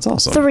 minutes. That's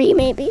awesome. 3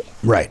 maybe.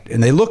 Right,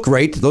 and they look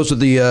great. Those are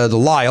the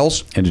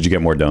Lyles. And did you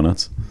get more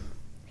donuts?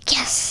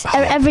 Yes.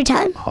 Every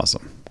time.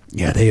 Awesome.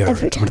 Yeah, they are.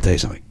 Every I'm time. going to tell you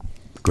something.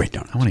 Great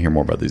donut. I want to hear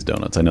more about these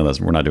donuts. I know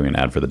we're not doing an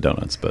ad for the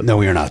donuts, but No,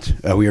 we are not.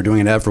 We are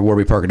doing an ad for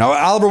Warby Parker. Now,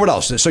 Oliver, what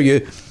else? So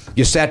you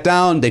sat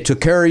down. They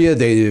took care of you.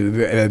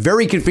 They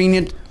very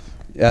convenient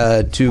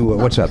to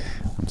what's up?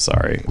 I'm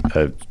sorry.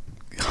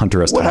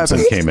 Hunter S. What Thompson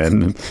happened? came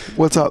in.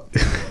 What's up?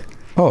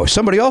 Oh,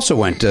 somebody also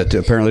went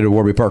apparently to the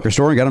Warby Parker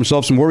store and got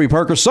himself some Warby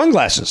Parker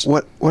sunglasses.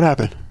 What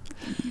happened?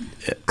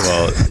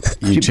 Well,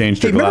 you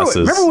changed your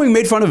glasses. Remember when we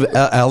made fun of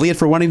Elliot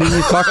for wanting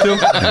to talk to him?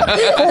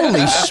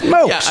 Holy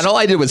smokes! Yeah, and all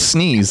I did was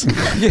sneeze.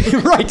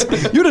 Yeah,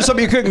 right. You did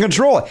something you couldn't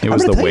control. It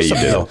was the way you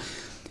did it.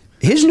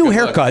 His new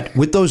haircut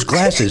with those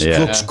glasses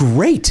looks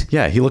great.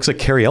 Yeah, he looks like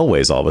Carrie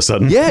Elways all of a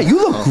sudden. Yeah, you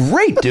look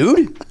great,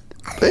 dude.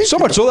 So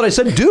much so that I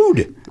said,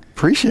 dude.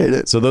 Appreciate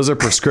it. So those are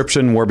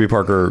prescription Warby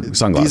Parker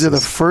sunglasses. These are the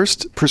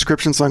first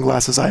prescription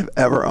sunglasses I've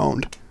ever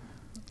owned.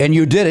 And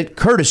you did it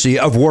courtesy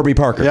of Warby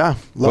Parker. Yeah,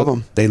 love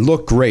them. They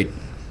look great.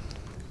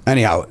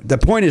 Anyhow, the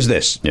point is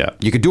this. Yeah.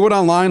 You could do it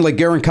online like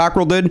Garen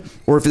Cockrell did,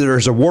 or if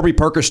there's a Warby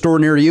Parker store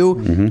near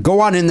you,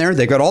 go on in there.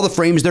 They got all the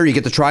frames there. You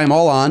get to try them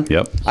all on.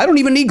 Yep. I don't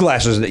even need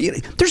glasses.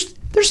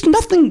 There's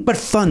nothing but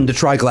fun to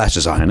try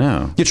glasses on. I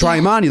know. You try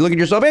them on. You look at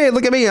yourself. Hey,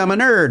 look at me. I'm a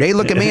nerd. Hey,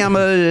 look at me. I'm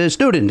a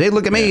student. Hey,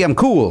 look at me. I'm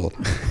cool.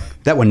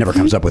 That one never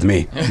comes up with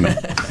me. You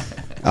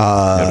have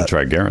to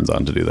try Garen's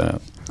on to do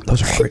that.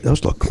 Those are great.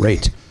 Those look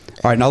great.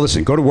 All right, now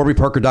listen. Go to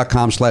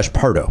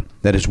warbyparker.com/Pardo.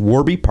 That is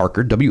Warby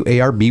Parker,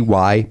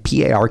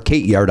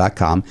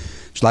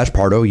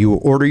 WARBYPARKER.com/Pardo. You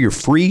will order your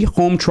free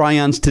home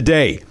try-ons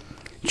today.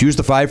 Choose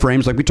the 5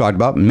 frames like we talked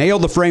about. Mail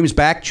the frames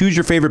back. Choose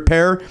your favorite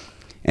pair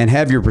and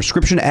have your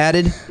prescription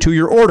added to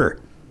your order.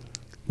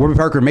 Warby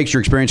Parker makes your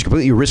experience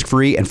completely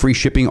risk-free and free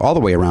shipping all the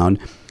way around.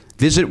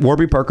 Visit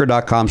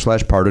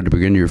warbyparker.com/Pardo to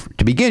begin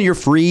your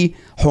free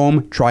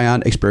home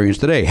try-on experience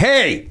today.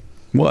 Hey!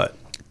 What?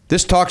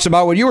 This talks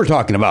about what you were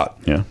talking about.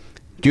 Yeah.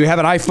 Do you have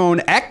an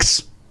iPhone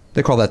X?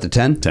 They call that the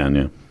 10. 10,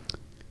 yeah.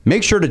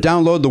 Make sure to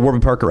download the Warby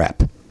Parker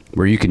app,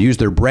 where you can use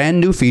their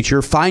brand new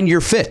feature, Find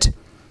Your Fit.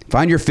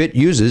 Find Your Fit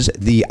uses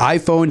the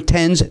iPhone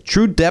X's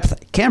True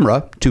Depth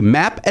camera to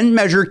map and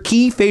measure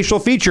key facial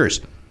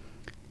features.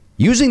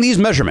 Using these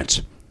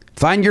measurements,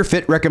 Find Your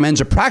Fit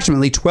recommends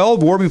approximately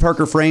 12 Warby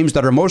Parker frames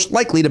that are most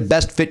likely to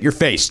best fit your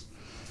face.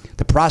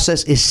 The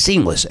process is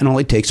seamless and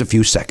only takes a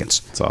few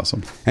seconds. That's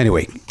awesome.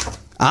 Anyway,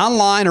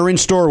 online or in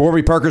store,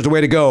 Warby Parker's the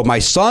way to go. My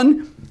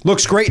son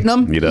looks great in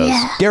them. He does.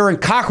 Yeah. Garen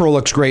Cockrell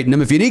looks great in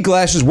them. If you need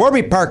glasses,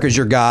 Warby Parker's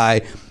your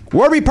guy.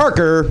 Warby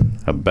Parker.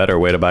 A better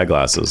way to buy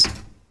glasses.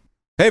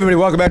 Hey, everybody,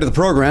 welcome back to the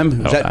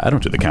program. I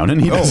don't do the counting.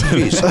 He Oh, does.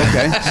 jeez.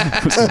 Okay.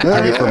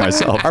 I read for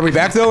myself. Are we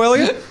back, though,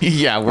 Elliot?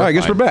 Yeah, All right, I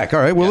guess we're back. All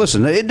right, well,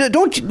 listen.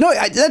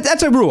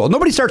 That's a rule.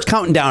 Nobody starts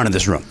counting down in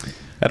this room.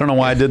 I don't know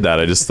why I did that.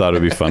 I just thought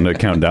it'd be fun to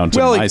count down to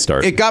my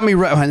start. It got me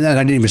right. I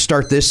didn't even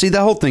start this. See,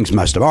 the whole thing's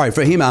messed up. All right,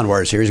 Fahim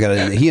Anwar is here.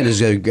 He and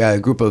his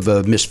group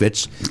of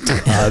misfits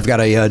have got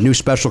a new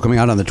special coming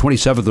out on the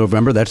 27th of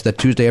November. That's that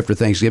Tuesday after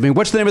Thanksgiving.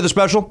 What's the name of the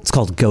special? It's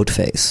called Goat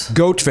Face.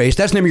 Goat Face.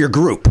 That's the name of your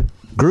group.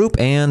 Group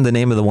and the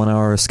name of the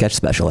 1-hour sketch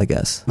special, I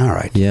guess. All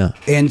right. Yeah.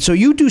 And so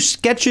you do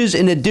sketches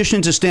in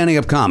addition to standing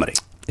up comedy.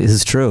 This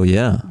is true,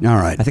 yeah. All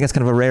right. I think that's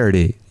kind of a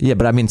rarity. Yeah,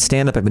 but I mean,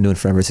 stand-up I've been doing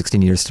forever,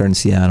 16 years, starting in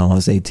Seattle. I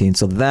was 18,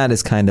 so that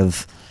is kind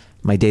of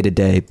my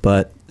day-to-day.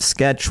 But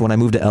sketch, when I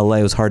moved to LA,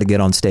 it was hard to get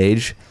on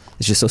stage.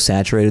 It's just so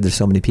saturated. There's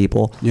so many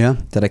people. Yeah.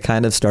 That I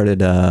kind of started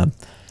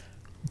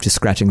just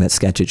scratching that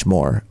sketch itch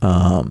more.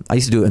 I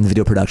used to do it in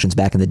video productions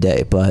back in the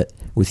day, but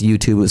with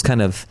YouTube, it was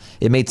kind of,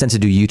 it made sense to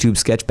do YouTube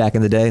sketch back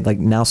in the day. Like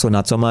now, so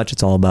not so much.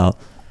 It's all about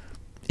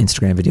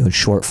Instagram video and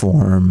short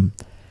form.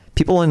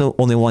 People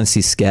only want to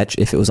see sketch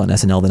if it was on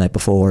SNL the night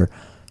before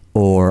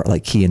or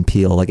like Key and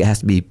Peele. Like it has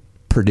to be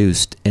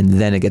produced and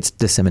then it gets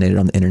disseminated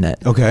on the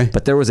internet. Okay.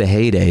 But there was a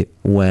heyday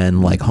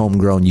when like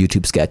homegrown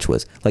YouTube sketch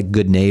was like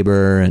Good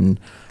Neighbor and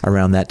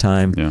around that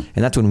time. Yeah.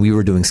 And that's when we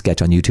were doing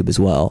sketch on YouTube as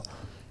well.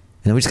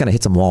 And then we just kind of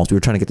hit some walls. We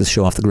were trying to get this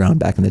show off the ground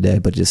back in the day,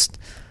 but just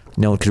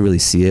no one could really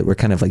see it. We're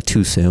kind of like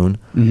too soon.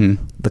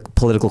 Mm-hmm. The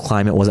political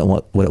climate wasn't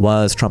what it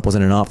was. Trump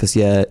wasn't in office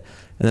yet.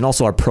 And then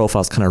also our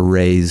profiles kind of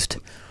raised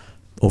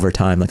over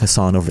time, like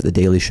Hassan over at The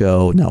Daily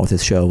Show, now with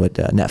his show at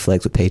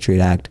Netflix with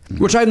Patriot Act.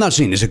 Which I have not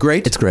seen. Is it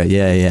great? It's great.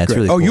 Yeah. It's Great.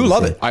 really Oh, cool you to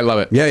love see. it. I love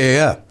it.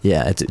 Yeah.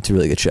 Yeah, it's a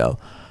really good show.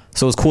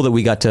 So it was cool that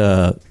we got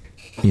to,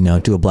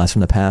 do a blast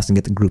from the past and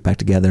get the group back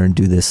together and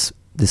do this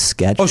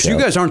sketch. Oh, so show.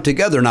 you guys aren't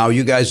together now.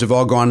 You guys have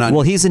all gone on.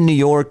 Well, he's in New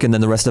York, and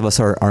then the rest of us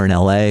are in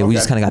LA. We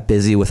just kind of got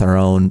busy with our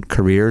own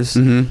careers.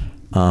 Mm-hmm.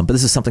 But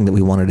this is something that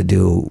we wanted to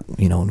do,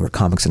 when we were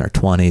comics in our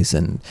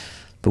 20s,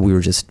 but we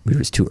were just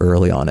too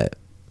early on it.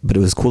 But it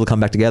was cool to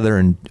come back together,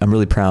 and I'm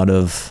really proud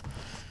of,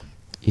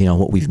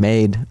 what we've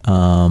made.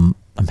 I'm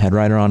head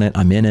writer on it.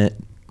 I'm in it.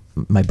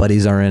 My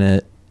buddies are in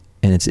it,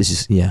 and it's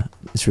just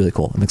it's really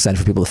cool. I'm excited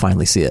for people to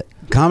finally see it.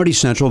 Comedy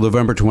Central,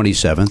 November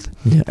 27th.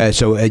 Yeah.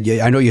 So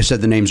I know you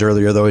said the names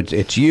earlier, though.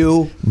 It's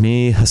you.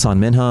 Me, Hassan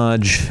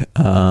Minhaj.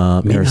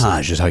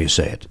 Minhaj is how you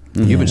say it.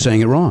 Mm-hmm. You've been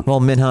saying it wrong. Well,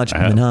 Minhaj.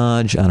 I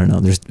don't know.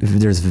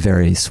 There's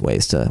various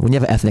ways to. When you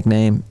have an ethnic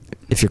name,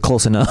 if you're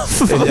close enough.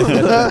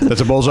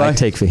 That's a bullseye. I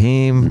take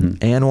Fahim,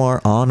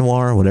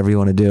 Anwar, whatever you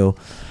want to do.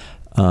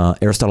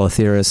 Aristotle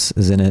Atheris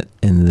is in it,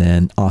 and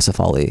then Asif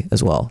Ali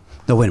as well.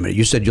 No, wait a minute.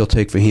 You said you'll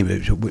take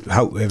Fahim.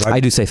 How? I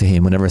do say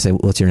Fahim. Whenever I say,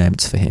 what's your name?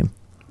 It's Fahim.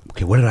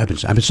 Okay, what did I been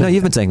saying? I've been saying. No,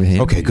 you've been saying Fahim.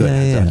 Okay, good.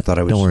 Yeah. I thought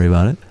I was. Don't worry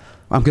about it.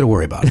 I'm going to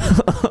worry about it.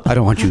 I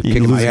don't want you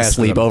kicking my ass.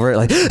 Sleep over it.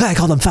 Like, I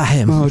called him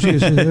Fahim. Oh,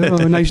 geez.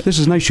 Nice. This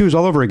is nice shoes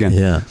all over again.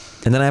 Yeah.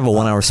 And then I have a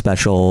 1 hour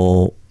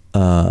special.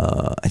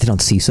 I did on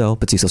CISO,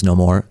 but CISO's no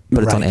more.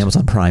 But it's on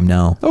Amazon Prime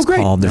now. Oh, it's great.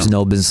 Called There's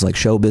No Business Like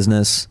Show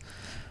Business.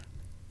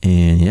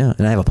 And yeah,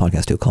 and I have a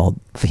podcast too called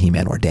Fahim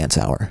Anwar Dance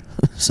Hour.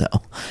 So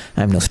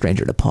I'm no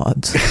stranger to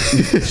pods.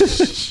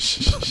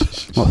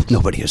 Well,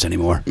 nobody is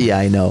anymore. Yeah,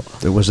 I know.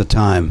 There was a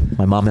time.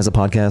 My mom has a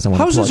podcast.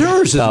 How's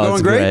yours? Is it going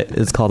it's great?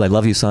 It's called I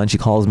Love You, Son. She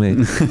calls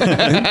me.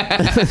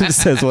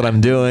 Says what I'm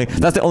doing.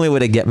 That's the only way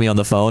to get me on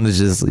the phone. Is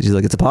just she's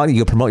like, it's a podcast. You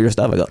go promote your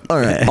stuff. I go, all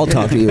right, I'll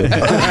talk to you.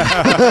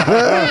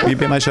 Will you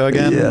be at my show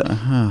again?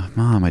 Yeah.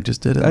 Mom, I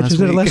just did it. I just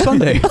did it last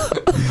Sunday.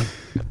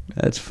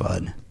 That's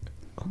fun.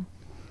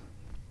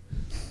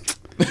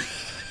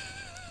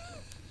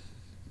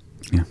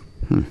 Yeah.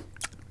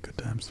 Good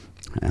times.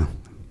 Yeah.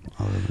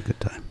 I'll have a good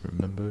time.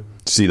 Remember?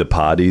 See the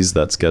Potties,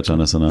 that sketch on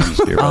SNL? Did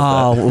you hear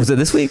about Oh, was it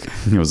this week?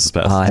 that? It was this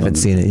past. I haven't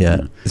seen it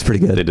yet. Yeah. It's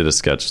pretty good. They did a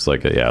sketch, it's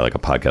like a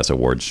podcast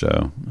awards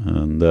show,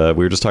 and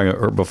we were just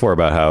talking before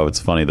about how it's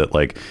funny that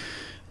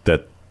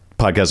that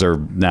podcasts are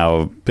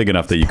now big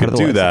enough that you could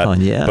do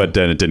that, but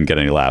then it didn't get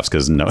any laughs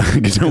because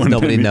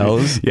nobody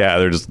knows. Yeah,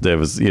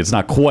 it's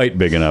not quite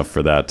big enough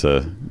for that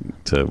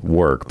to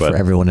work, but for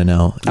everyone to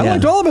know. I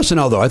liked all of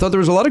SNL though. I thought there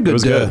was a lot of good,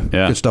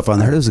 good stuff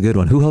on I heard there. it was a good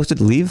one. Who hosted?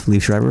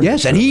 Liev Schreiber?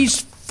 Yes, and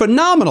he's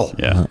phenomenal.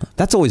 Yeah,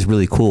 that's always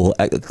really cool.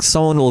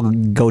 Someone will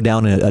go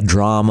down a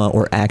drama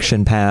or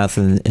action path,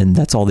 and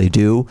that's all they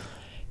do.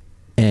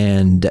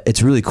 And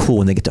it's really cool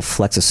when they get to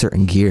flex a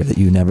certain gear that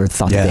you never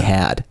thought that they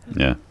had.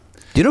 Yeah.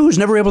 Do you know who's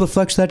never able to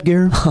flex that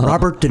gear?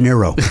 Robert De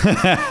Niro.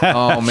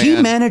 Oh man,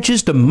 he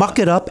manages to muck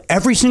it up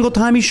every single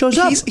time he shows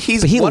up.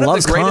 He one of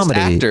the greatest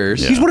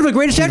actors. Yeah. He's one of the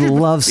greatest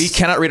actors. He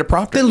cannot read a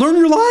prompter. Then learn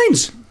your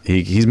lines.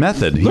 He's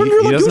method. He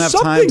doesn't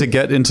have time to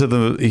get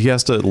into he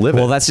has to live it.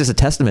 Well, that's just a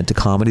testament to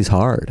comedy's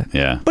hard.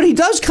 Yeah. But he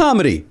does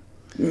comedy.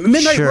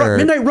 Midnight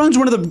Run's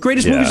one of the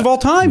greatest movies of all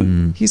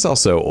time. He's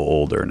also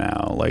older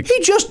now. Like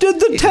he just did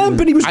The Temp,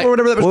 and he was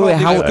whatever that was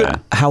called.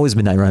 How is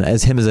Midnight Run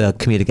as him as a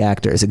comedic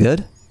actor? Is it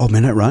good? Oh,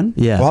 Midnight Run?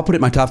 Yeah. Well, I'll put it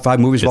in my top 5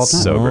 movies of all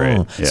time. So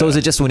great. Yeah. So is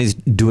it just when he's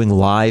doing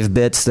live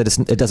bits that it's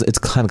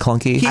kind of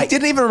clunky? He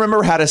didn't even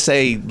remember how to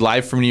say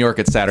live from New York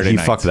at Saturday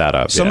night. He fucked that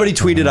up. Somebody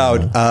tweeted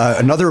out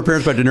another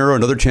appearance by De Niro,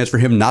 another chance for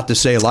him not to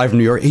say live from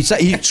New York. He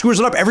screws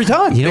it up every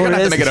time. You know what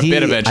have it to is? make it a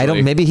bit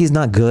eventually. Maybe he's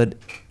not good.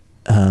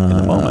 In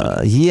the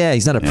moment. Yeah,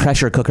 he's not a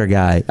pressure cooker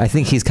guy. I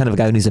think he's kind of a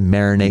guy who needs to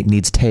marinate,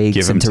 needs takes,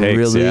 Give him and to takes,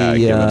 really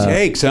give him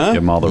takes, huh?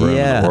 Give him all the room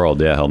in the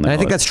world. Yeah, he'll nail and I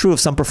think it. that's true of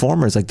some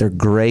performers. Like they're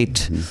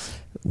great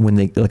when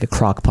they like a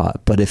crock pot,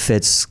 but if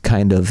it's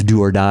kind of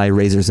do or die,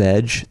 razor's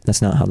edge,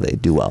 that's not how they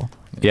do well.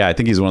 Yeah, I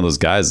think he's one of those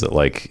guys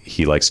that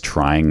he likes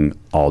trying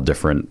all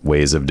different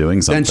ways of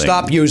doing something. Then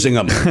stop using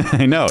them.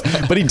 I know,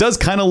 but he does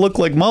kind of look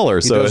like Mueller.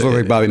 He does look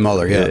like Bobby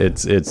Mueller. Yeah,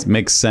 it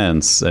makes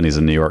sense, and he's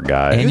a New York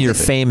guy. And your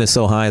fame is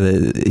so high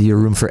that your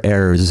room for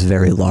error is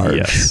very large.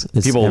 Yes.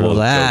 People will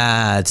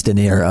it's De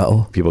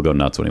Niro. People go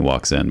nuts when he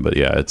walks in, but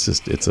yeah,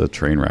 it's a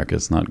train wreck.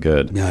 It's not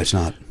good. No, it's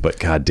not. But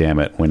god damn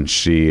it, when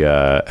she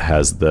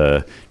has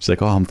she's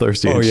like, oh, I'm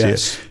thirsty. Oh, and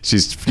yes.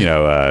 She's Kate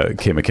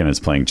McKinnon's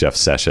playing Jeff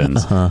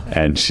Sessions,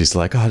 and she's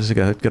like, oh, I just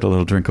gotta get a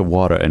little drink of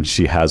water, and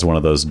she has one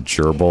of those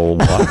gerbil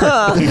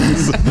water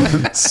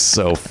things.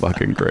 So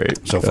fucking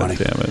great. So funny.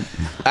 Damn it.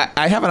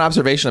 I have an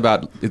observation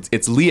about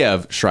it's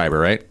Liev Schreiber,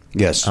 right?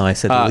 Yes. Oh, I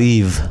said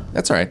leave.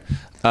 That's all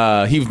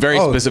right. He very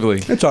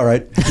specifically. It's all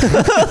right.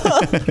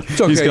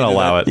 It's okay. He's gonna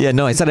allow it. Yeah,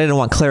 no, I said I didn't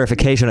want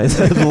clarification. I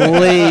said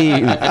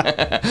leave.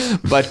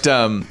 But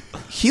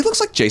he looks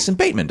like Jason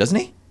Bateman, doesn't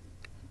he?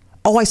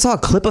 Oh, I saw a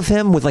clip of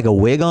him with like a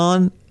wig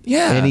on.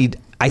 Yeah. And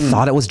I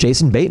thought it was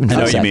Jason Bateman. I know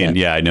for a what you second. mean.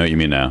 Yeah, I know what you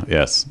mean now.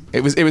 Yes.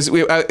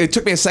 It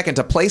took me a second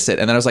to place it,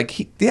 and then I was like,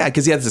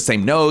 because he has the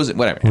same nose and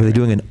whatever. Were they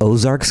doing an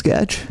Ozark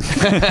sketch?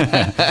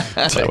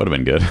 That would have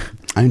been good.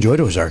 I enjoyed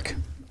Ozark.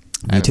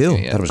 Me too.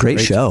 That was great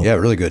show. Yeah,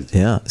 really good.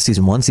 Yeah,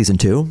 season 1, season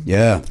 2.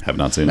 Yeah. Have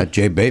not seen it.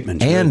 Jay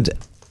Bateman. And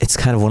it's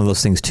kind of one of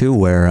those things too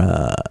where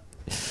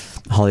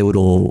Hollywood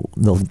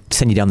they'll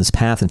send you down this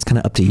path, and it's kind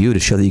of up to you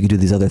to show that you can do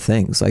these other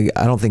things. Like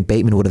I don't think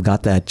Bateman would have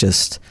got that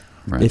just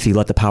if he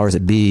let the powers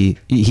that be.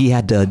 He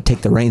had to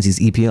take the reins. He's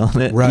EP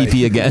on it. Right. EP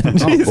again.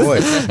 Oh boy,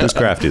 it was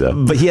crafty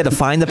though. But he had to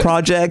find the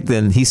project,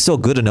 and he's still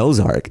good in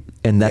Ozark,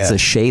 and that's a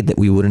shade that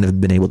we wouldn't have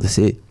been able to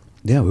see.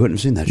 Yeah, we wouldn't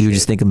have seen that. You would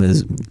just think of him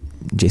as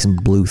Jason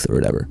Bluth or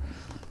whatever.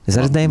 Is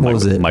that his name? What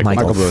was it?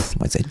 Michael Bluth.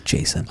 Might say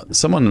Jason.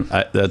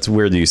 That's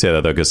weird that you say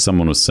that though, because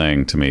someone was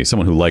saying to me,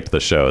 someone who liked the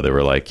show, they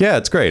were like, "Yeah,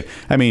 it's great.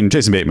 I mean,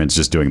 Jason Bateman's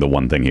just doing the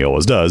one thing he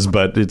always does,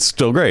 but it's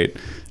still great."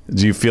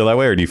 Do you feel that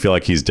way, or do you feel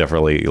like he's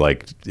definitely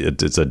like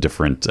it's a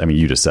different? I mean,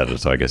 you just said it,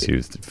 so I guess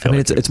you. Feel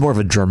it's more of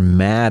a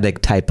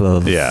dramatic type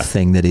of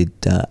thing that he.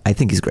 I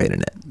think he's great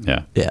in it.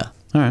 Yeah. Yeah.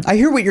 All right. I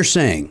hear what you're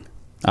saying.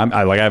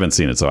 I haven't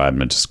seen it, so I'm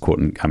just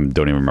quoting. I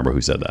don't even remember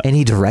who said that. And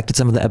he directed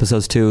some of the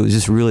episodes too. It was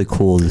just really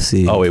cool to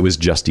see. Oh, it was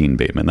Justine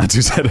Bateman. That's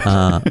who said it.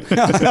 Yeah,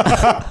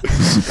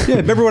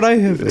 remember what I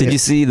have? Did you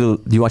see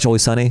do you watch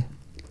Always Sunny?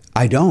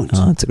 I don't.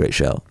 Oh, it's a great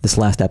show. This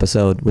last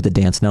episode with the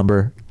dance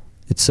number,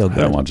 it's so good.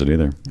 I don't watch it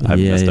either. I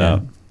missed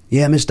out.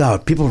 Yeah, I missed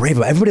out. People rave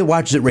about it. Everybody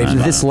watches it, raves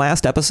about it. This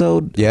last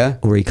episode,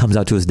 where he comes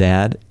out to his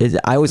dad,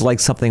 I always like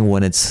something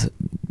when it's,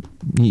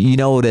 you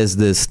know, it is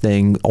this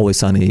thing, Always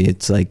Sunny.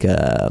 It's like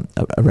a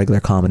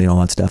regular comedy and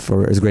all that stuff,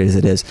 or as great as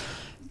it is.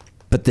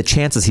 But the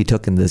chances he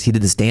took in this, he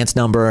did this dance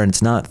number, and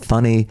it's not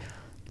funny,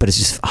 but it's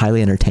just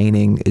highly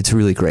entertaining. It's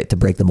really great to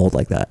break the mold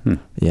like that.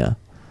 Yeah.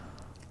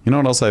 You know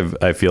what else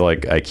I feel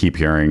like I keep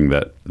hearing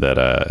that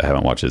I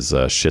haven't watched is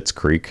Schitt's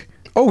Creek.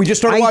 Oh, we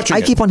just started watching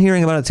it. I keep on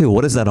hearing about it too.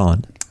 What is that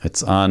on?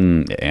 It's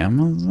on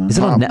Amazon. Is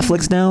it on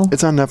Netflix now?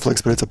 It's on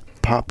Netflix, but it's a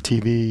Pop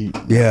TV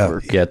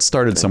network. Yeah, it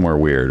started somewhere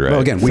weird, right?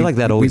 Well, again, I feel like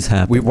that always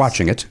happens. We're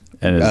watching it,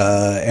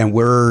 and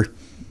we're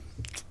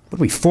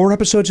 4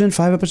 episodes in,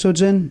 5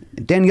 episodes in.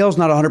 Danielle's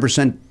not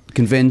 100%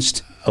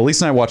 convinced.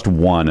 Elise and I watched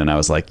one, and I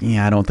was like,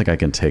 "Yeah, I don't think I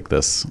can take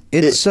this."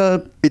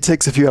 It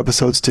takes a few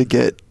episodes to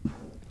get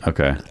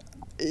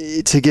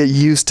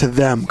used to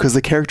them because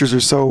the characters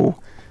are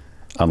so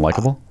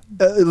unlikable.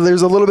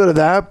 There's a little bit of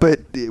that, but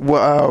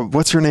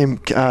what's her name?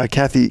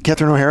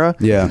 Catherine O'Hara.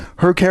 Yeah,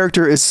 her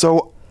character is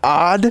so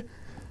odd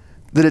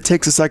that it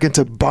takes a second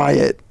to buy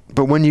it,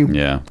 but when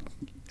you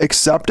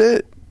accept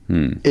it,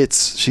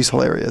 she's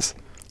hilarious.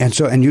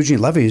 And Eugene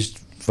Levy's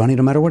funny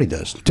no matter what he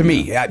does. To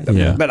me,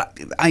 but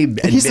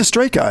he's the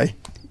straight guy.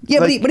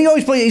 Yeah, but he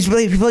always plays.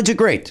 He plays it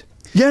great.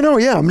 Yeah, no,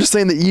 yeah. I'm just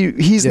saying that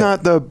he's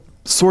not the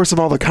source of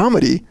all the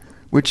comedy.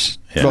 Which,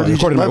 well,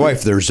 according to my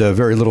wife, there's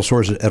very little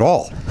source at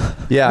all.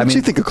 Yeah, I mean,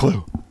 you think a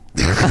clue?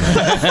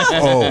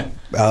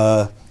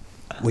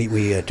 We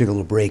took a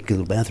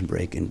little bathroom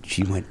break, and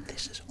she went,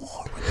 "This is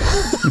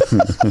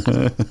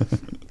horrible."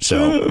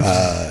 So,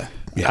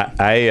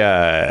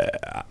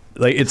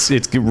 like it's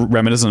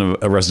reminiscent of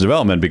Arrested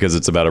Development because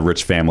it's about a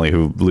rich family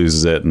who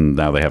loses it and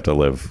now they have to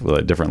live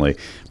differently.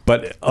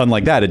 But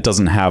unlike that, it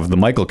doesn't have the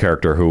Michael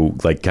character who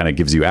like kind of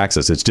gives you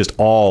access. It's just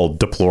all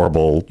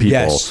deplorable people.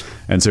 Yes.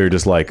 And so you're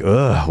just like,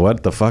 ugh,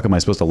 what the fuck am I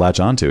supposed to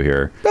latch onto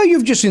here? Well,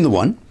 you've just seen the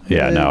one.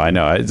 Yeah, no, I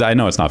know. I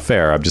know it's not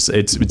fair.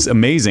 It's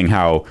amazing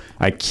how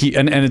I keep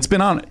and it's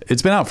been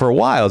out for a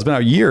while. It's been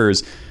out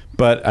years.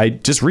 But I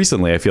just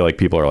recently, I feel like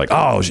people are like,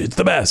 "Oh, it's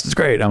the best. It's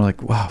great." I'm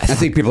like, "Wow." I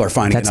think people are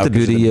finding that's it out the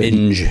beauty of the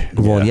binge.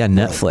 Well,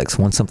 Netflix.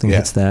 Once something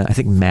hits that, I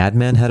think Mad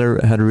Men had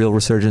a real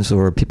resurgence,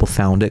 or people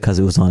found it because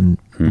it was on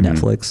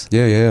Netflix.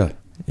 Yeah.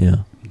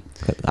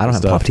 I don't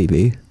have Pop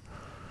TV.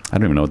 I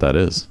don't even know what that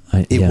is.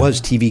 It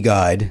was TV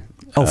Guide.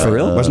 Oh, for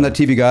real? Wasn't that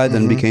TV Guide?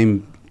 Then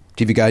became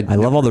TV Guide. I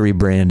love all the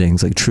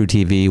rebrandings. Like True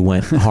TV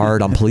went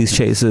hard on police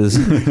chases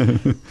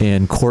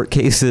and court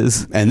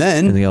cases, and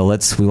then they go,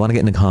 we want to get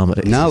into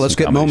comedy. Now let's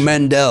get Mo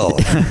Mandel.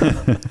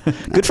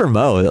 Good for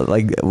Mo.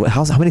 Like,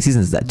 how many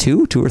seasons is that?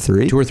 2 or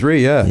 3? 2 or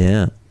 3. Yeah.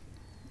 Yeah.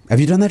 Have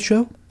you done that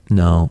show?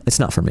 No, it's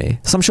not for me.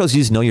 Some shows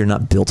you just know you're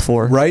not built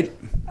for. Right.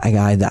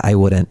 I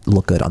wouldn't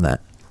look good on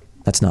that.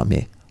 That's not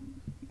me.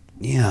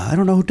 Yeah, I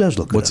don't know who does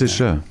look good. What's his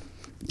show?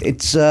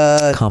 It's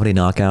Comedy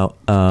Knockout.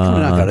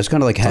 It's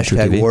kind of like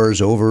hashtag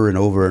wars over and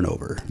over and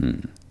over.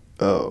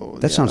 Oh,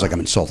 that sounds like I'm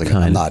insulting him.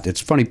 I'm not.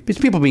 It's funny. It's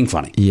people being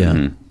funny.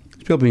 Yeah, it's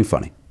people being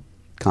funny.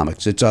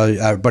 Comics. It's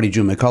our buddy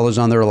June McCullough's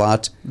on there a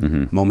lot.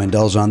 Mo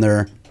Mandel's on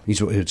there.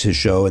 It's his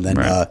show, and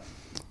then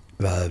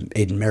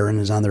Aidan Marin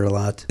is on there a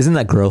lot. Isn't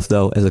that growth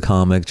though, as a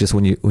comic? Just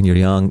when you're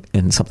young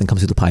and something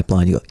comes through the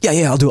pipeline, you go,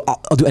 yeah, I'll do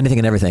anything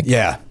and everything.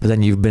 Yeah. But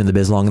then you've been in the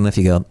biz long enough,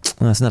 you go,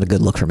 that's not a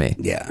good look for me.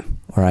 Yeah.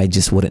 Or I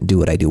just wouldn't do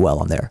what I do well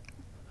on there.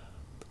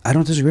 I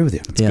don't disagree with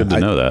you. It's good to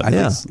know that.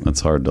 That's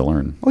hard to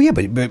learn. Oh yeah,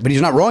 but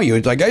he's not wrong.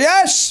 It's like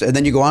yes, and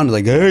then you go on to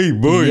like, hey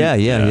boy,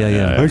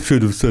 yeah. I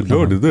should have said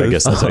no to this. I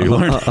guess that's how you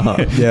learn.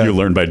 You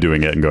learn by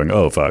doing it and going,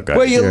 oh fuck.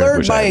 Well, you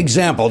learn by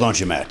example, don't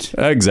you, Matt?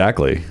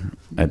 Exactly.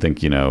 I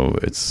think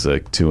it's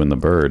 2 in the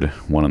bird,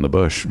 1 in the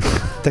bush.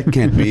 That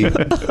can't be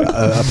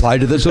applied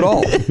to this at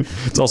all.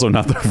 It's also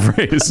not the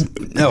phrase.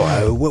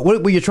 No,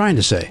 what were you trying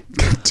to say?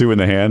 2 in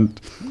the hand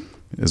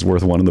is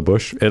worth 1 in the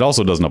bush. It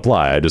also doesn't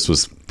apply. I just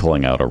was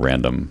pulling out a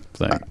random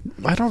thing.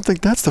 I don't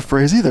think that's the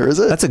phrase either, is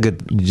it? That's a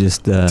good 2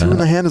 in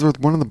the hand is worth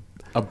 1 in the.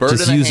 A bird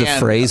just in use the hand, a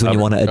phrase when you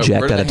want to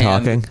eject out of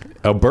talking.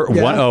 A bird.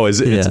 Yeah. One. Oh,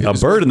 is it? A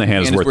bird in the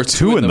hand is worth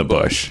 2 in the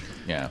bush.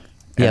 Yeah.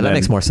 Yeah, that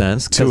makes more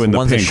sense. 2 in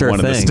the pink, sure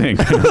 1 in the stink.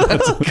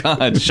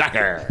 God,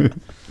 shocker.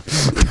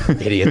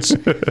 Idiots.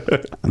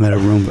 I'm at a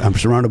room. I'm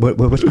surrounded by,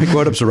 what's my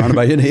quote? I'm surrounded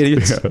by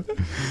idiots.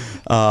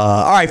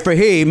 All right,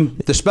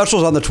 Fahim, the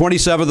special's on the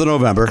 27th of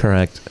November.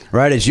 Correct.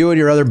 Right, it's you and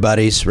your other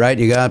buddies, right?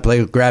 You got to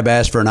play grab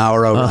ass for an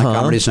hour over on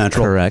Comedy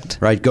Central. Correct.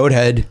 Right, goat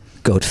head.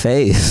 Goat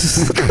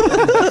face.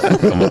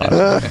 Come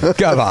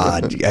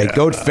on.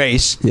 Goat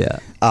face. Yeah.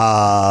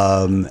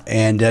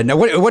 And now,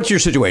 what's your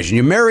situation?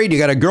 You married? You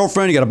got a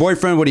girlfriend? You got a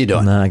boyfriend? What are you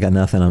doing? No, I got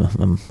nothing.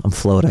 I'm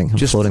floating. I'm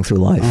just floating through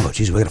life. Oh,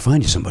 geez, we got to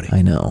find you somebody.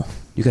 I know.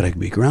 You got to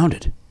be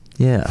grounded.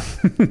 Yeah.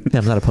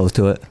 I'm not opposed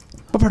to it.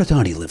 What part of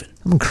town do you live in?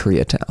 I'm in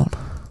Koreatown.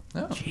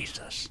 Oh.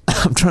 Jesus.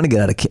 I'm trying to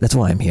get out of. That's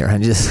why I'm here. I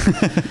need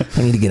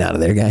to get out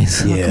of there,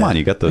 guys. Yeah. Come on,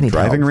 you got the I need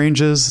driving help.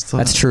 ranges.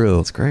 That's true.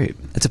 It's great.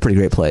 It's a pretty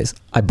great place.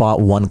 I bought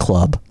one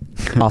club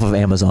off of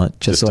Amazon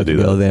just so to I could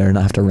do go that. there and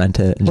not have to rent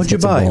it. And What'd you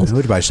just get some buy? balls.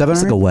 What'd you buy? 7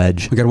 It's like a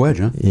wedge. You got a wedge,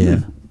 huh? Yeah.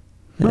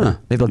 Huh.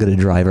 Maybe I'll get a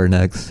driver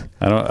next.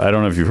 I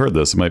don't know if you've heard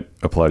this. It might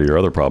apply to your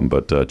other problem,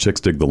 but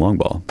chicks dig the long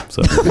ball.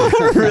 So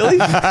Really?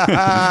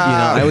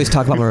 I always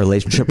talk about my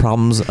relationship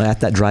problems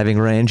at that driving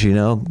range.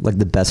 Like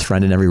the best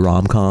friend in every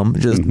rom-com.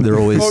 Just they're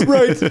always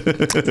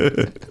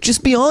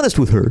Just be honest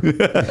with her.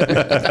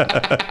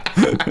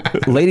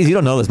 Ladies, you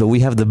don't know this, but we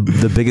have the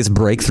biggest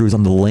breakthroughs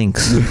on the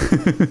links.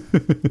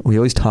 We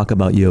always talk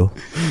about you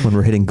when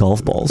we're hitting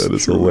golf balls. that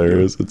is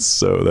hilarious.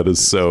 That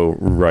is so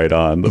right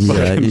on.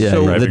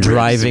 The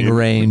driving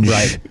range,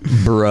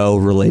 bro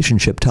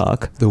relationship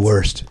talk. The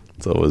worst.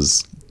 It's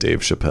always Dave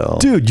Chappelle.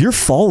 Dude, you're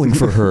falling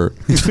for her.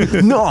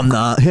 No, I'm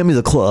not. Hand me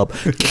the club.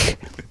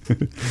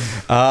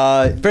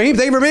 Fahim, thank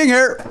you for being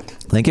here.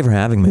 Thank you for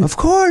having me. Of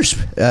course.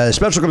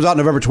 Special comes out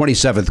November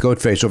 27th.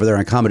 Goatface over there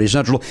on Comedy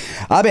Central.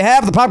 On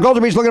behalf of the Pop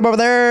Culture Beast, looking over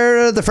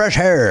there, the fresh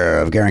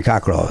hair of Garen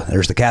Cockrell.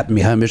 There's the captain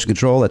behind Mission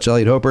Control. That's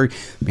Elliot Hoper.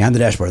 Behind the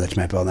dashboard, that's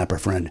Matt Belknap, our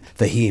friend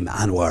Fahim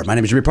Anwar. My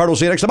name is Jimmy Pardo. We'll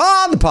see you next time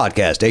on the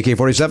podcast.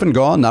 AK-47,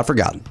 gone, not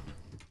forgotten.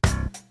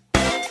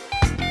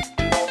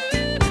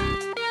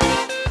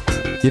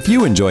 If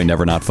you enjoy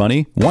Never Not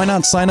Funny, why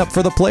not sign up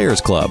for the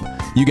Players Club?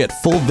 You get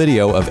full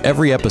video of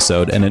every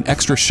episode and an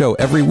extra show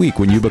every week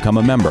when you become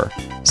a member.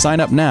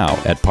 Sign up now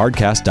at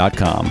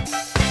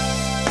podcast.com.